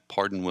me at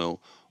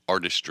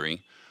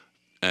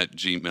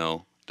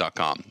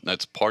pardonwillartistry@gmail.com.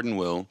 That's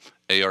pardonwill,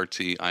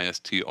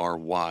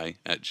 ARTISTRY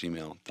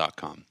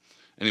 @gmail.com.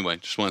 Anyway,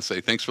 just want to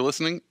say thanks for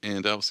listening,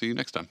 and I'll see you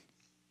next time.